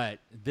 but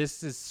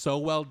this is so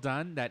well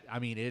done that, I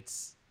mean,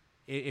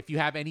 if you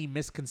have any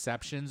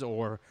misconceptions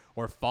or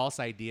false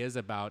ideas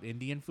about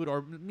Indian food,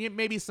 or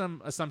maybe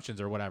some assumptions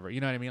or whatever, you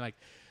know what I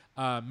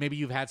mean? Maybe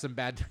you've had some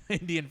bad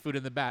Indian food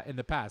in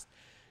the past.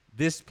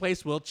 This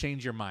place will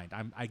change your mind.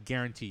 I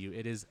guarantee you.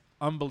 It is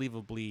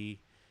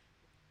unbelievably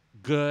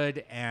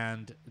good,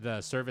 and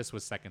the service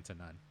was second to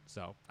none.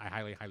 So I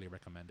highly, highly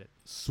recommend it.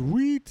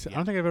 Sweet. Yeah. I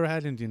don't think I've ever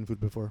had Indian food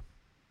before.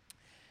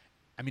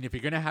 I mean, if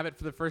you're going to have it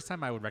for the first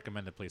time, I would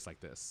recommend a place like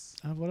this.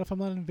 What if I'm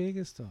not in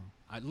Vegas, though?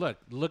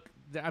 Look.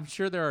 I'm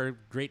sure there are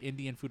great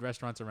Indian food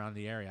restaurants around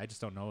the area. I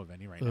just don't know of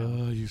any right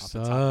now. You off the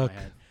top of suck.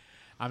 my head.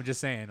 I'm just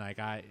saying,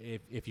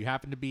 if you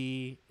happen to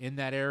be in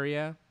that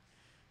area,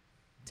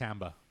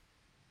 Tamba.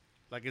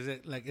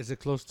 Is it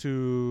close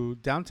to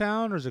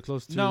downtown or is it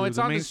close to No, it's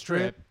the on main the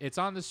strip. It's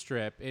on the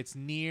strip. It's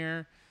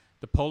near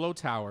the Polo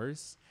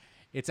Towers.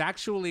 It's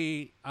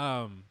actually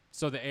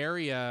so the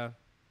area,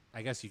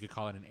 I guess you could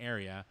call it an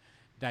area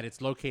that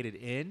it's located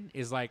in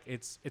is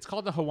it's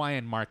called the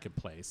Hawaiian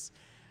Marketplace.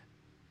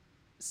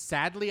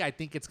 Sadly, I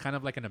think it's kind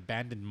of like an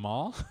abandoned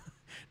mall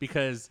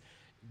because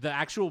the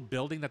actual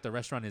building that the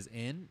restaurant is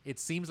in, it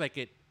seems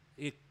like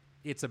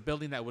it's a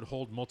building that would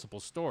hold multiple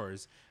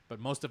stores, but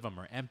most of them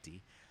are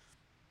empty.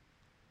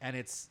 And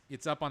it's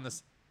up on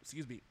the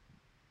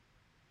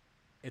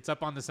it's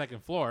up on the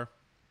second floor.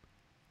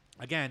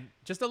 Again,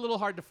 just a little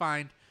hard to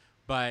find,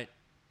 but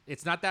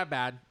it's not that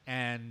bad.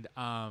 And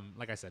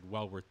like I said,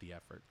 well worth the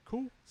effort.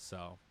 Cool.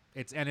 So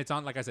it's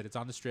on, like I said, it's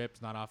on the strip.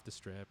 It's not off the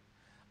strip.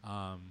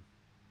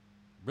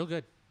 Real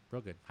good.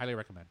 Highly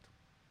recommend.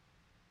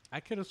 I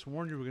could have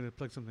sworn you were going to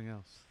plug something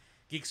else.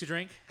 Geeks Who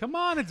Drink. Come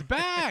on, it's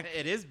back.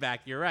 It is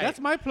back. You're right. That's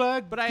my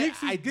plug. But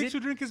Geeks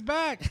Who Drink is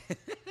back.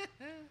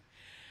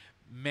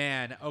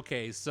 Man,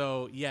 okay,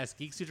 so yes,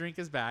 Geeks Who Drink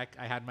is back.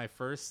 I had my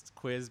first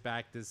quiz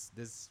back this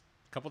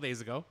couple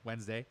days ago,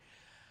 Wednesday.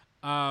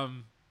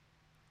 To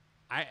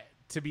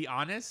be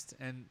honest,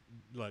 and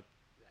look,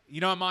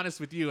 I'm honest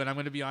with you, and I'm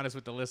going to be honest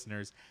with the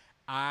listeners.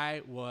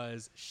 I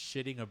was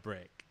shitting a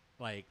brick,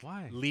 Why?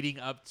 leading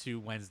up to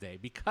Wednesday,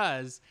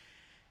 because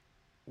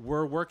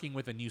we're working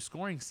with a new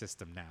scoring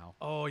system now.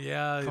 Oh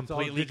yeah,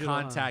 Completely it's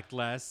all digital,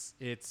 contactless.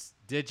 It's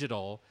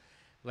digital.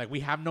 Like,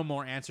 we have no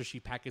more answer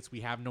sheet packets.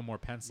 We have no more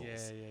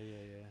pencils.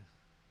 Yeah.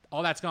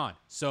 All that's gone.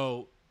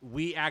 So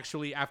we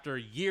actually, after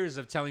years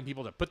of telling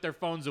people to put their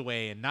phones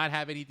away and not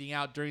have anything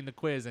out during the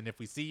quiz, and if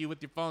we see you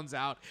with your phones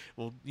out,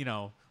 we'll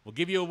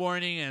give you a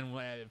warning,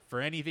 and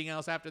for anything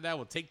else after that,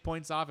 we'll take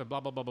points off and blah,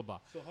 blah, blah, blah, blah.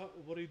 So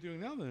what are you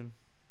doing now then?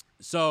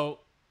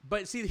 So,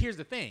 but see, here's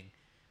the thing.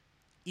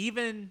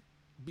 Even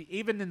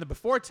in the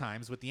before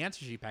times with the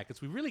answer sheet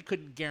packets, we really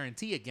couldn't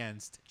guarantee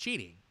against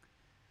cheating.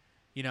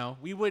 You know,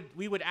 we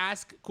would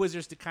ask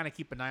quizzers to kind of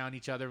keep an eye on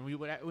each other, and we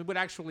would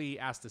actually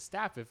ask the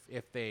staff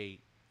if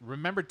they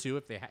remembered to,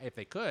 if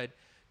they could,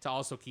 to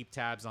also keep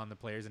tabs on the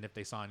players, and if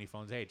they saw any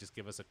phones, hey, just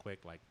give us a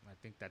quick, like, I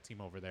think that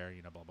team over there,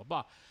 blah blah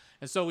blah.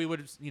 And so we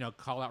would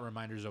call out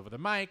reminders over the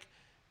mic.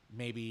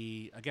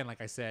 Maybe again,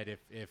 like I said,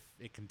 if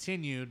it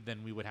continued,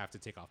 then we would have to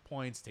take off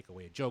points, take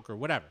away a joker,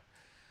 whatever.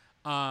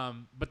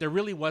 But there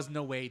really was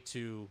no way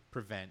to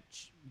prevent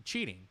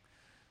cheating.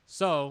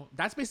 So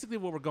that's basically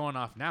what we're going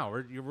off now.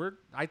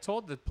 I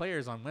told the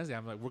players on Wednesday,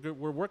 I'm like,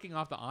 we're working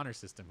off the honor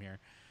system here.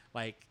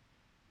 Like,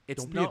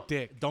 Don't be a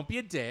dick. Don't be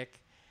a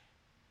dick.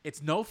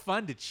 It's no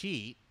fun to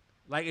cheat.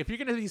 Like, if you're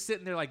gonna be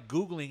sitting there like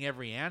Googling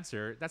every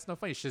answer, that's no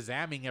fun.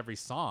 Shazamming every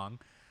song,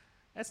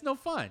 that's no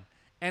fun.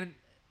 And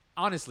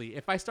honestly,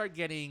 if I start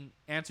getting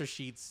answer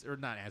sheets, or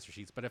not answer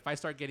sheets, but if I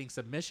start getting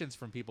submissions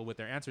from people with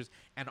their answers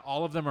and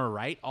all of them are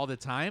right all the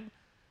time,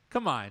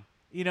 come on.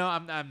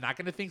 I'm not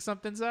gonna think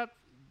something's up.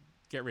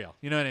 Get real.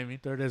 You know what I mean?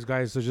 There it is,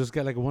 guys. So just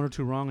get like 1 or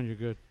 2 wrong and you're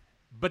good.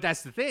 But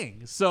that's the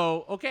thing.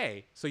 So,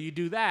 okay. So you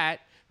do that.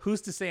 Who's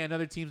to say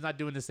another team's not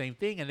doing the same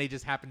thing and they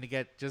just happen to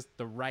get just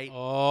the right...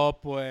 Oh,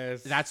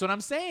 pues. That's what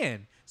I'm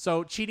saying.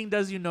 So cheating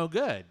does you no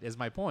good, is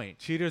my point.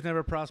 Cheaters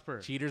never prosper.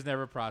 Cheaters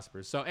never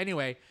prosper. So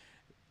anyway...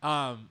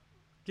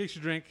 Gets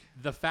your drink.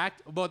 The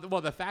fact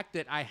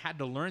that I had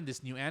to learn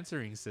this new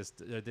answering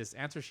system, this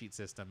answer sheet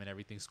system and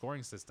everything,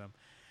 scoring system,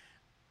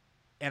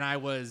 and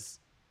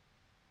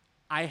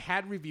I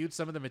had reviewed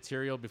some of the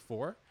material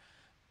before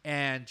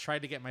and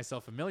tried to get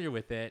myself familiar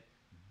with it,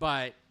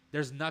 but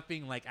there's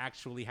nothing like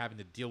actually having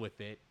to deal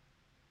with it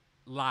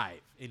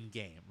live in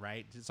game,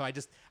 right? So I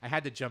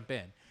had to jump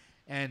in.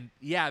 And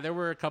yeah, there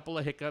were a couple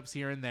of hiccups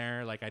here and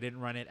there. Like, I didn't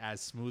run it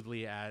as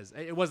smoothly as,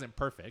 it wasn't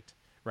perfect,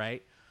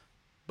 right?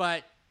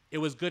 But it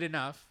was good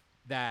enough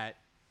that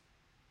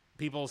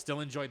people still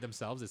enjoyed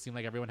themselves. It seemed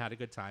like everyone had a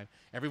good time.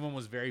 Everyone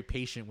was very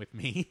patient with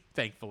me,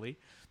 thankfully.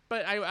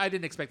 But I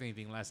didn't expect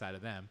anything less out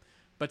of them.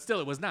 But still,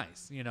 it was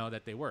nice,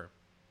 that they were.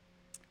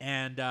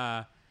 And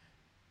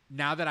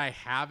now that I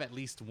have at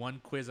least one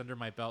quiz under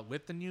my belt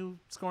with the new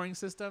scoring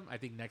system, I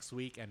think next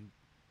week and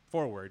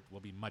forward will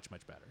be much,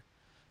 much better.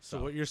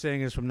 So what you're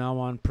saying is from now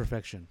on,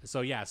 perfection.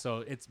 So yeah,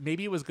 so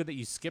maybe it was good that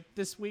you skipped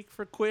this week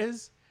for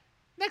quiz.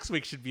 Next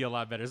week should be a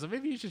lot better. So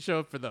maybe you should show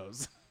up for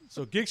those.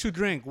 So Geeks Who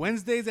Drink,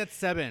 Wednesdays at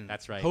 7.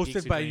 That's right.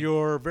 Hosted by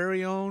your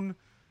very own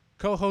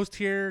co-host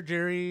here,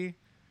 Jerry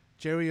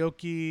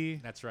Oki.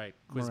 That's right.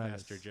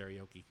 Morales. Quizmaster Jerry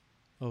Oki.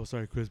 Oh,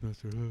 sorry,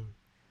 Quizmaster.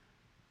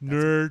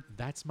 Nerd.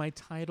 That's my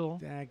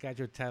title. I got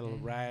your title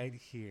right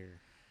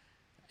here.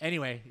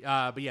 Anyway,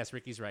 but yes,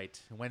 Ricky's right.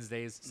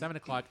 Wednesdays, 7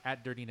 o'clock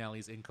at Dirty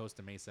Nelly's in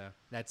Costa Mesa.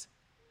 That's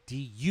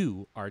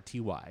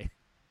DURTY.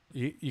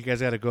 You guys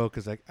got to go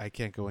because I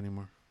can't go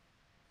anymore.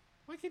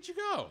 Why can't you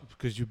go?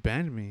 Because you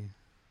banned me.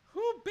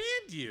 Who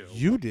banned you?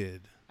 You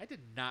did. I did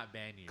not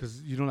ban you.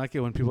 Because you don't like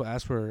it when people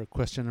ask for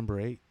question number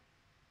 8.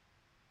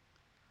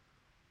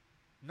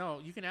 No,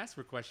 you can ask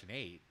for question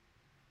 8.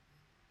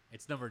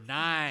 It's number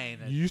 9.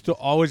 You used to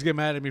always get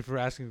mad at me for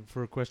asking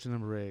for question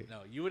number 8.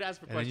 No, you would ask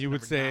for question and you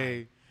would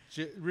number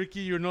say,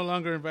 Ricky, you're no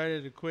longer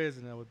invited to quiz.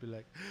 And I would be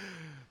like,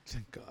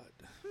 thank God.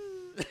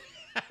 9.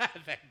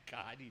 Thank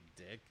God, you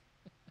dick.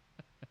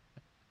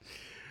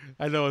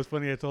 I know, it's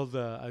funny. I told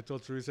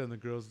Teresa and the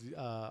girls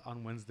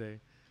on Wednesday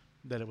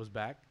that it was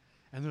back.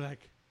 And they're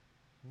like,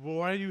 well,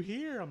 why are you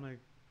here? I'm like,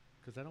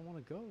 because I don't want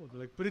to go.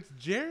 They're like, but it's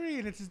Jerry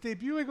and it's his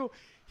debut. I go,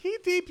 he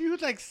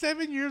debuted like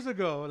 7 years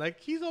ago. Like,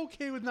 he's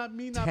okay with not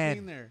being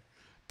there.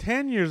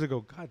 10 years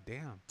ago. God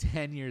damn.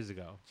 10 years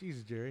ago.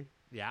 Jesus, Jerry.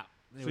 Yeah.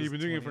 So you've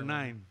been doing it for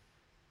 9.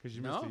 Because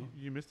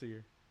you missed a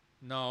year.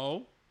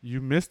 No. You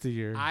missed a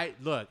year. I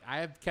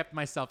have kept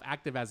myself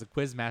active as a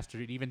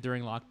quizmaster even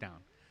during lockdown.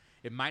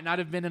 It might not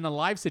have been in a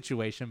live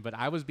situation, but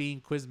I was being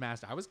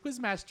quizmaster. I was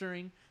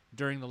quizmastering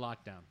during the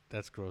lockdown.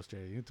 That's gross,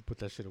 Jerry. You need to put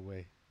that shit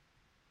away.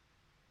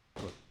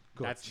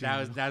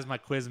 That was my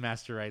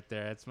quizmaster right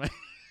there. That's my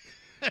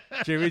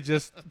Jerry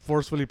just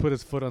forcefully put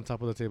his foot on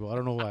top of the table. I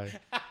don't know why.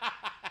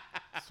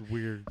 It's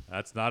weird.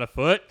 That's not a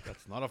foot.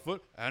 That's not a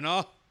foot. I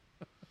know.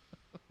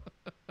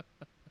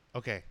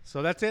 Okay,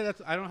 so that's it.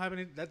 I don't have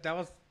any. That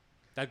was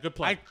that good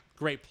plug.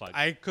 Great plug.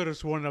 I could have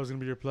sworn that was gonna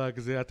be your plug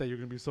because I thought you were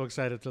gonna be so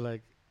excited to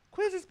like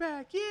quiz is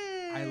back.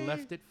 Yay! I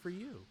left it for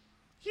you.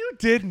 You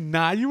did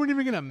not. You weren't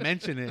even gonna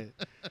mention it.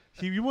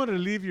 You wanted to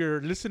leave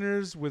your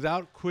listeners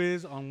without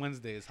quiz on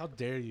Wednesdays. How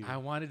dare you? I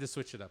wanted to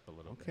switch it up a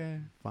little bit. Okay,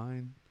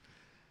 fine.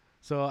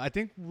 So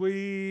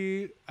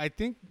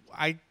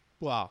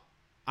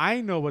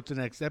I know what the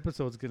next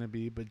episode is going to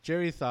be, but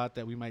Jerry thought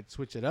that we might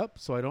switch it up,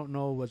 so I don't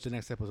know what the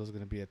next episode is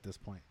going to be at this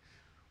point.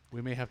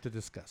 We may have to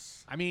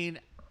discuss. I mean,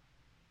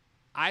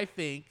 I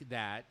think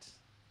that,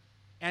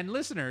 and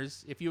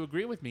listeners, if you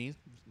agree with me,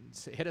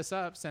 hit us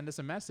up, send us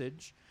a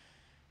message.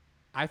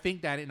 I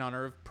think that in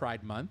honor of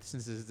Pride Month,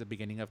 since this is the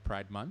beginning of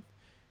Pride Month,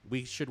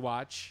 we should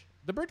watch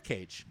The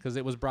Birdcage because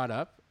it was brought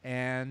up,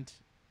 and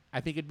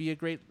I think it'd be a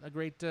great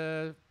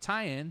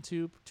tie-in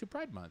to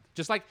Pride Month.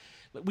 Just like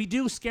we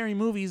do scary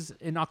movies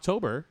in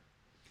October.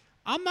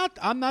 I'm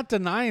not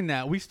denying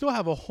that. We still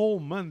have a whole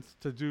month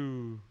to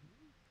do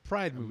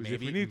Pride movies if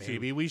we need to.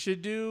 Maybe we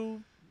should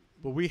do.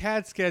 But we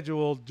had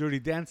scheduled Dirty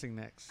Dancing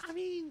next. I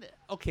mean,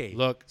 okay.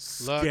 Look.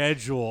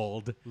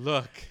 Scheduled.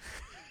 Look.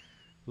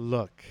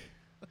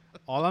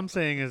 All I'm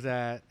saying is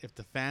that if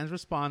the fans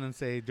respond and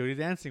say Dirty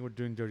Dancing, we're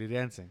doing Dirty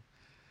Dancing.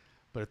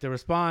 But if they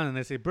respond and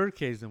they say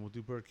Birdcage, then we'll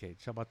do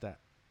Birdcage. How about that?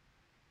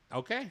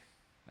 Okay.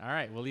 All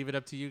right. We'll leave it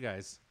up to you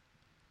guys.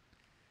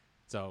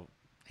 So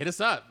hit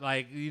us up.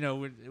 Like,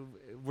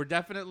 we're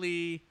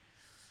definitely,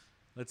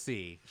 let's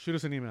see. Shoot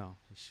us an email.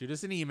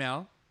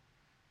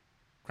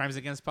 Crimes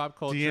Against Pop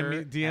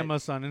Culture. DM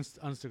us on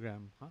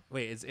Instagram. Huh?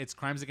 Wait, it's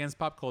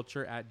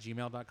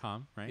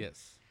crimesagainstpopculture@gmail.com, right?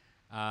 Yes.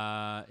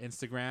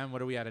 Instagram.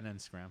 What are we at on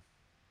Instagram?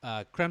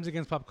 Crimes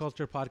Against Pop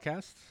Culture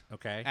Podcast.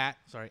 Okay. At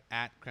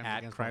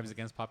Crimes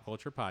Against Pop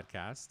Culture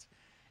Podcast.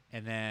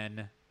 And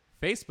then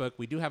Facebook,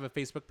 we do have a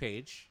Facebook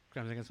page.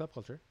 Crimes Against Pop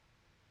Culture.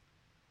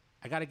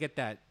 I got to get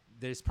that.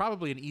 There's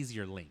probably an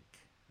easier link,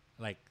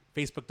 like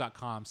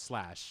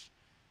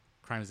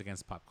facebook.com/Crimes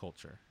Against Pop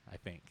Culture, I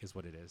think is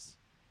what it is.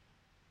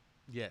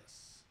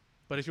 Yes.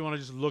 But if you want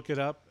to just look it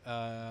up,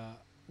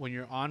 when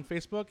you're on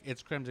Facebook,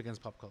 it's Crimes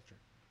Against Pop Culture.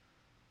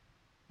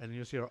 And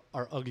you'll see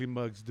our ugly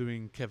mugs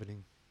doing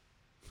Kevining.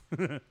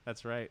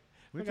 That's right.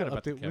 We need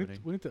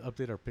to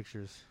update our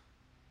pictures.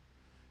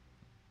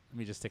 Let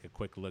me just take a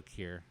quick look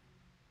here.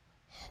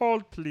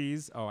 Hold,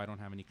 please. Oh, I don't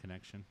have any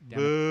connection. Damn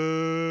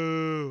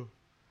Boo!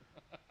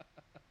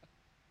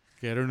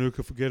 Get a new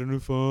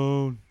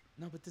phone.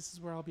 No, but this is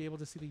where I'll be able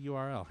to see the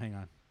URL. Hang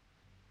on.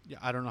 Yeah,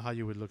 I don't know how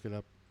you would look it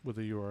up with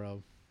a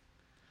URL.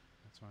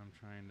 That's why I'm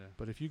trying to.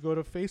 But if you go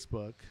to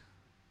Facebook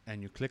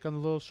and you click on the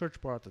little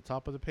search bar at the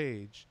top of the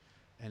page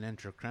and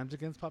enter Crimes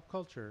Against Pop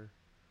Culture,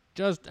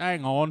 just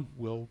hang on.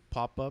 Will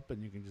pop up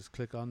and you can just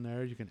click on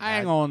there. You can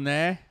hang on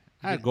there.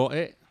 I got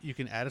it. You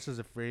can add us as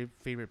a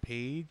favorite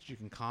page. You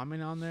can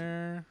comment on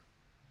there.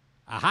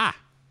 Aha!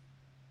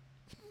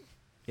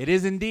 It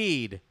is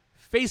indeed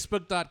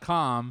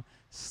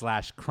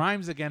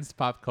Facebook.com/Crimes Against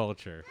Pop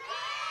Culture.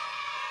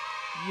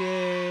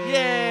 Yay!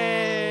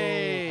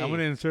 Yay! I'm going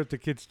to insert the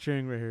kids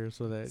cheering right here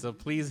So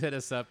please hit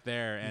us up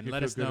there and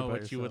let us know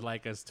what you would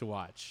like us to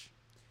watch.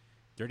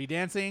 Dirty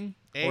Dancing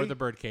or The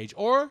Birdcage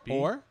or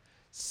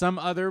some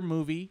other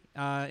movie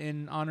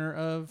in honor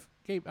of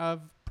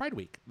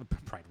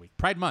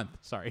Pride Month.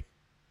 Sorry.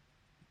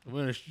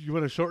 You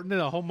want to shorten it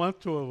a whole month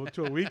to a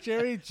week,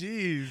 Jerry?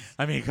 Jeez.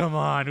 I mean, come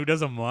on. Who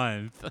does a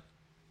month?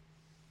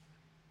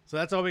 So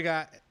that's all we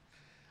got.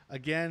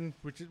 Again,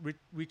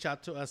 reach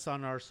out to us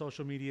on our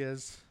social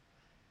medias,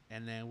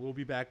 and then we'll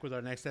be back with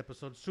our next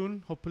episode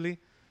soon, hopefully.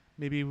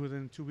 Maybe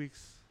within 2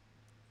 weeks.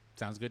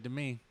 Sounds good to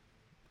me.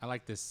 I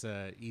like this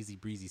easy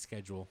breezy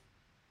schedule.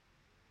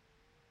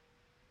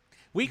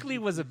 Weekly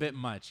was a bit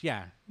much.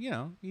 Yeah,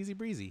 easy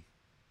breezy.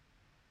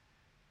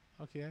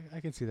 Okay, I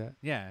can see that.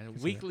 Yeah,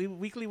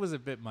 weekly was a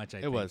bit much,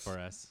 I think, for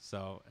us.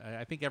 So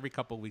I think every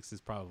couple of weeks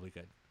is probably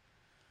good.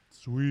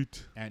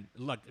 Sweet. And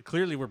look,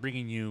 clearly we're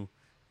bringing you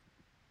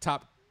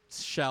top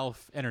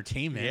shelf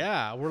entertainment.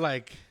 Yeah, we're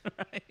like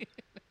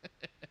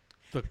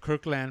the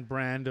Kirkland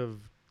brand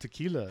of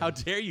tequila. How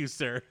dare you,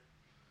 sir?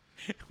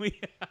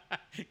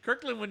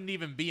 Kirkland wouldn't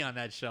even be on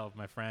that shelf,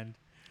 my friend.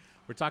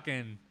 We're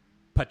talking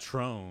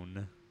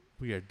Patron.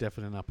 We are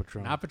definitely not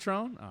Patron. Not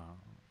Patron? Oh.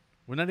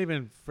 We're not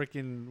even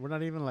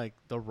like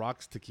the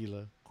Rocks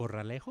tequila.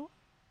 Corralejo?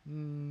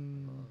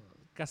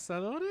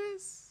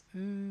 Cazadores?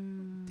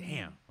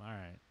 Damn. All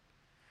right.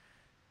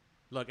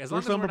 Look, as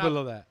long as we're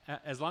below that.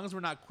 As long as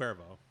we're not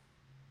Cuervo.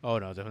 Oh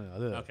no,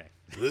 definitely not. Okay.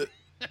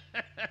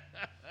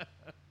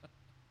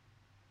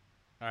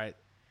 All right.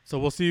 So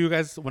we'll see you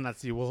guys. Well, not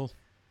see you. We'll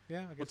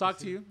talk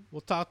to you.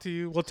 We'll talk to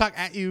you. We'll talk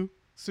at you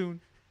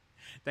soon.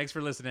 Thanks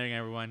for listening,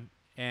 everyone.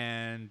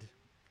 And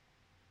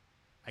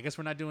I guess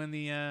we're not doing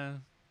the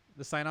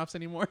sign-offs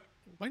anymore.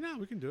 Why not?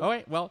 We can do it. All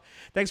right. Well,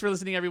 thanks for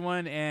listening,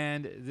 everyone.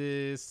 And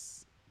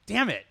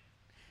damn it.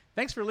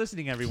 Thanks for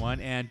listening, everyone.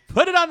 And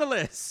put it on the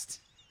list.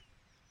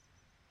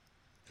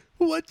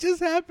 What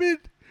just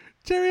happened?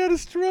 Jerry had a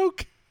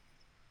stroke.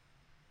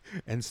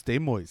 And stay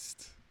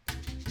moist.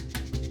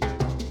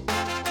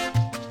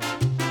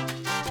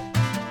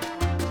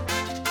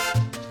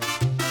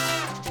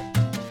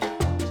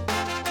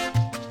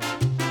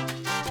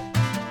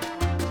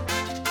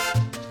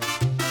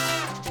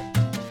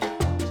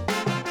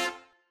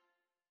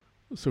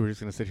 So we're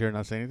just gonna sit here and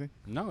not say anything?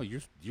 No,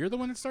 you're the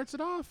one that starts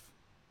it off,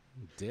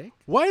 dick.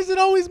 Why is it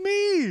always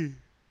me?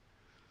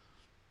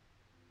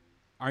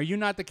 Are you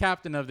not the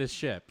captain of this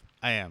ship?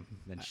 I am.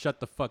 Then shut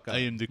the fuck up. I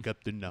am the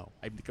captain now.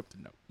 I'm the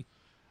captain now.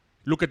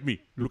 Look at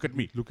me. Look at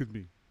me. Look at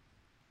me.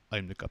 I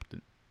am the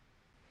captain.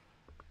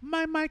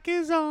 My mic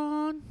is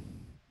on.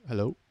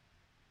 Hello?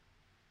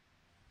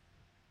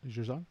 Is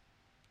yours on?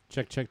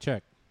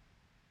 Check.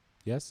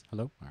 Yes?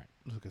 Hello? All right.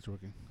 Look, it's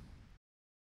working.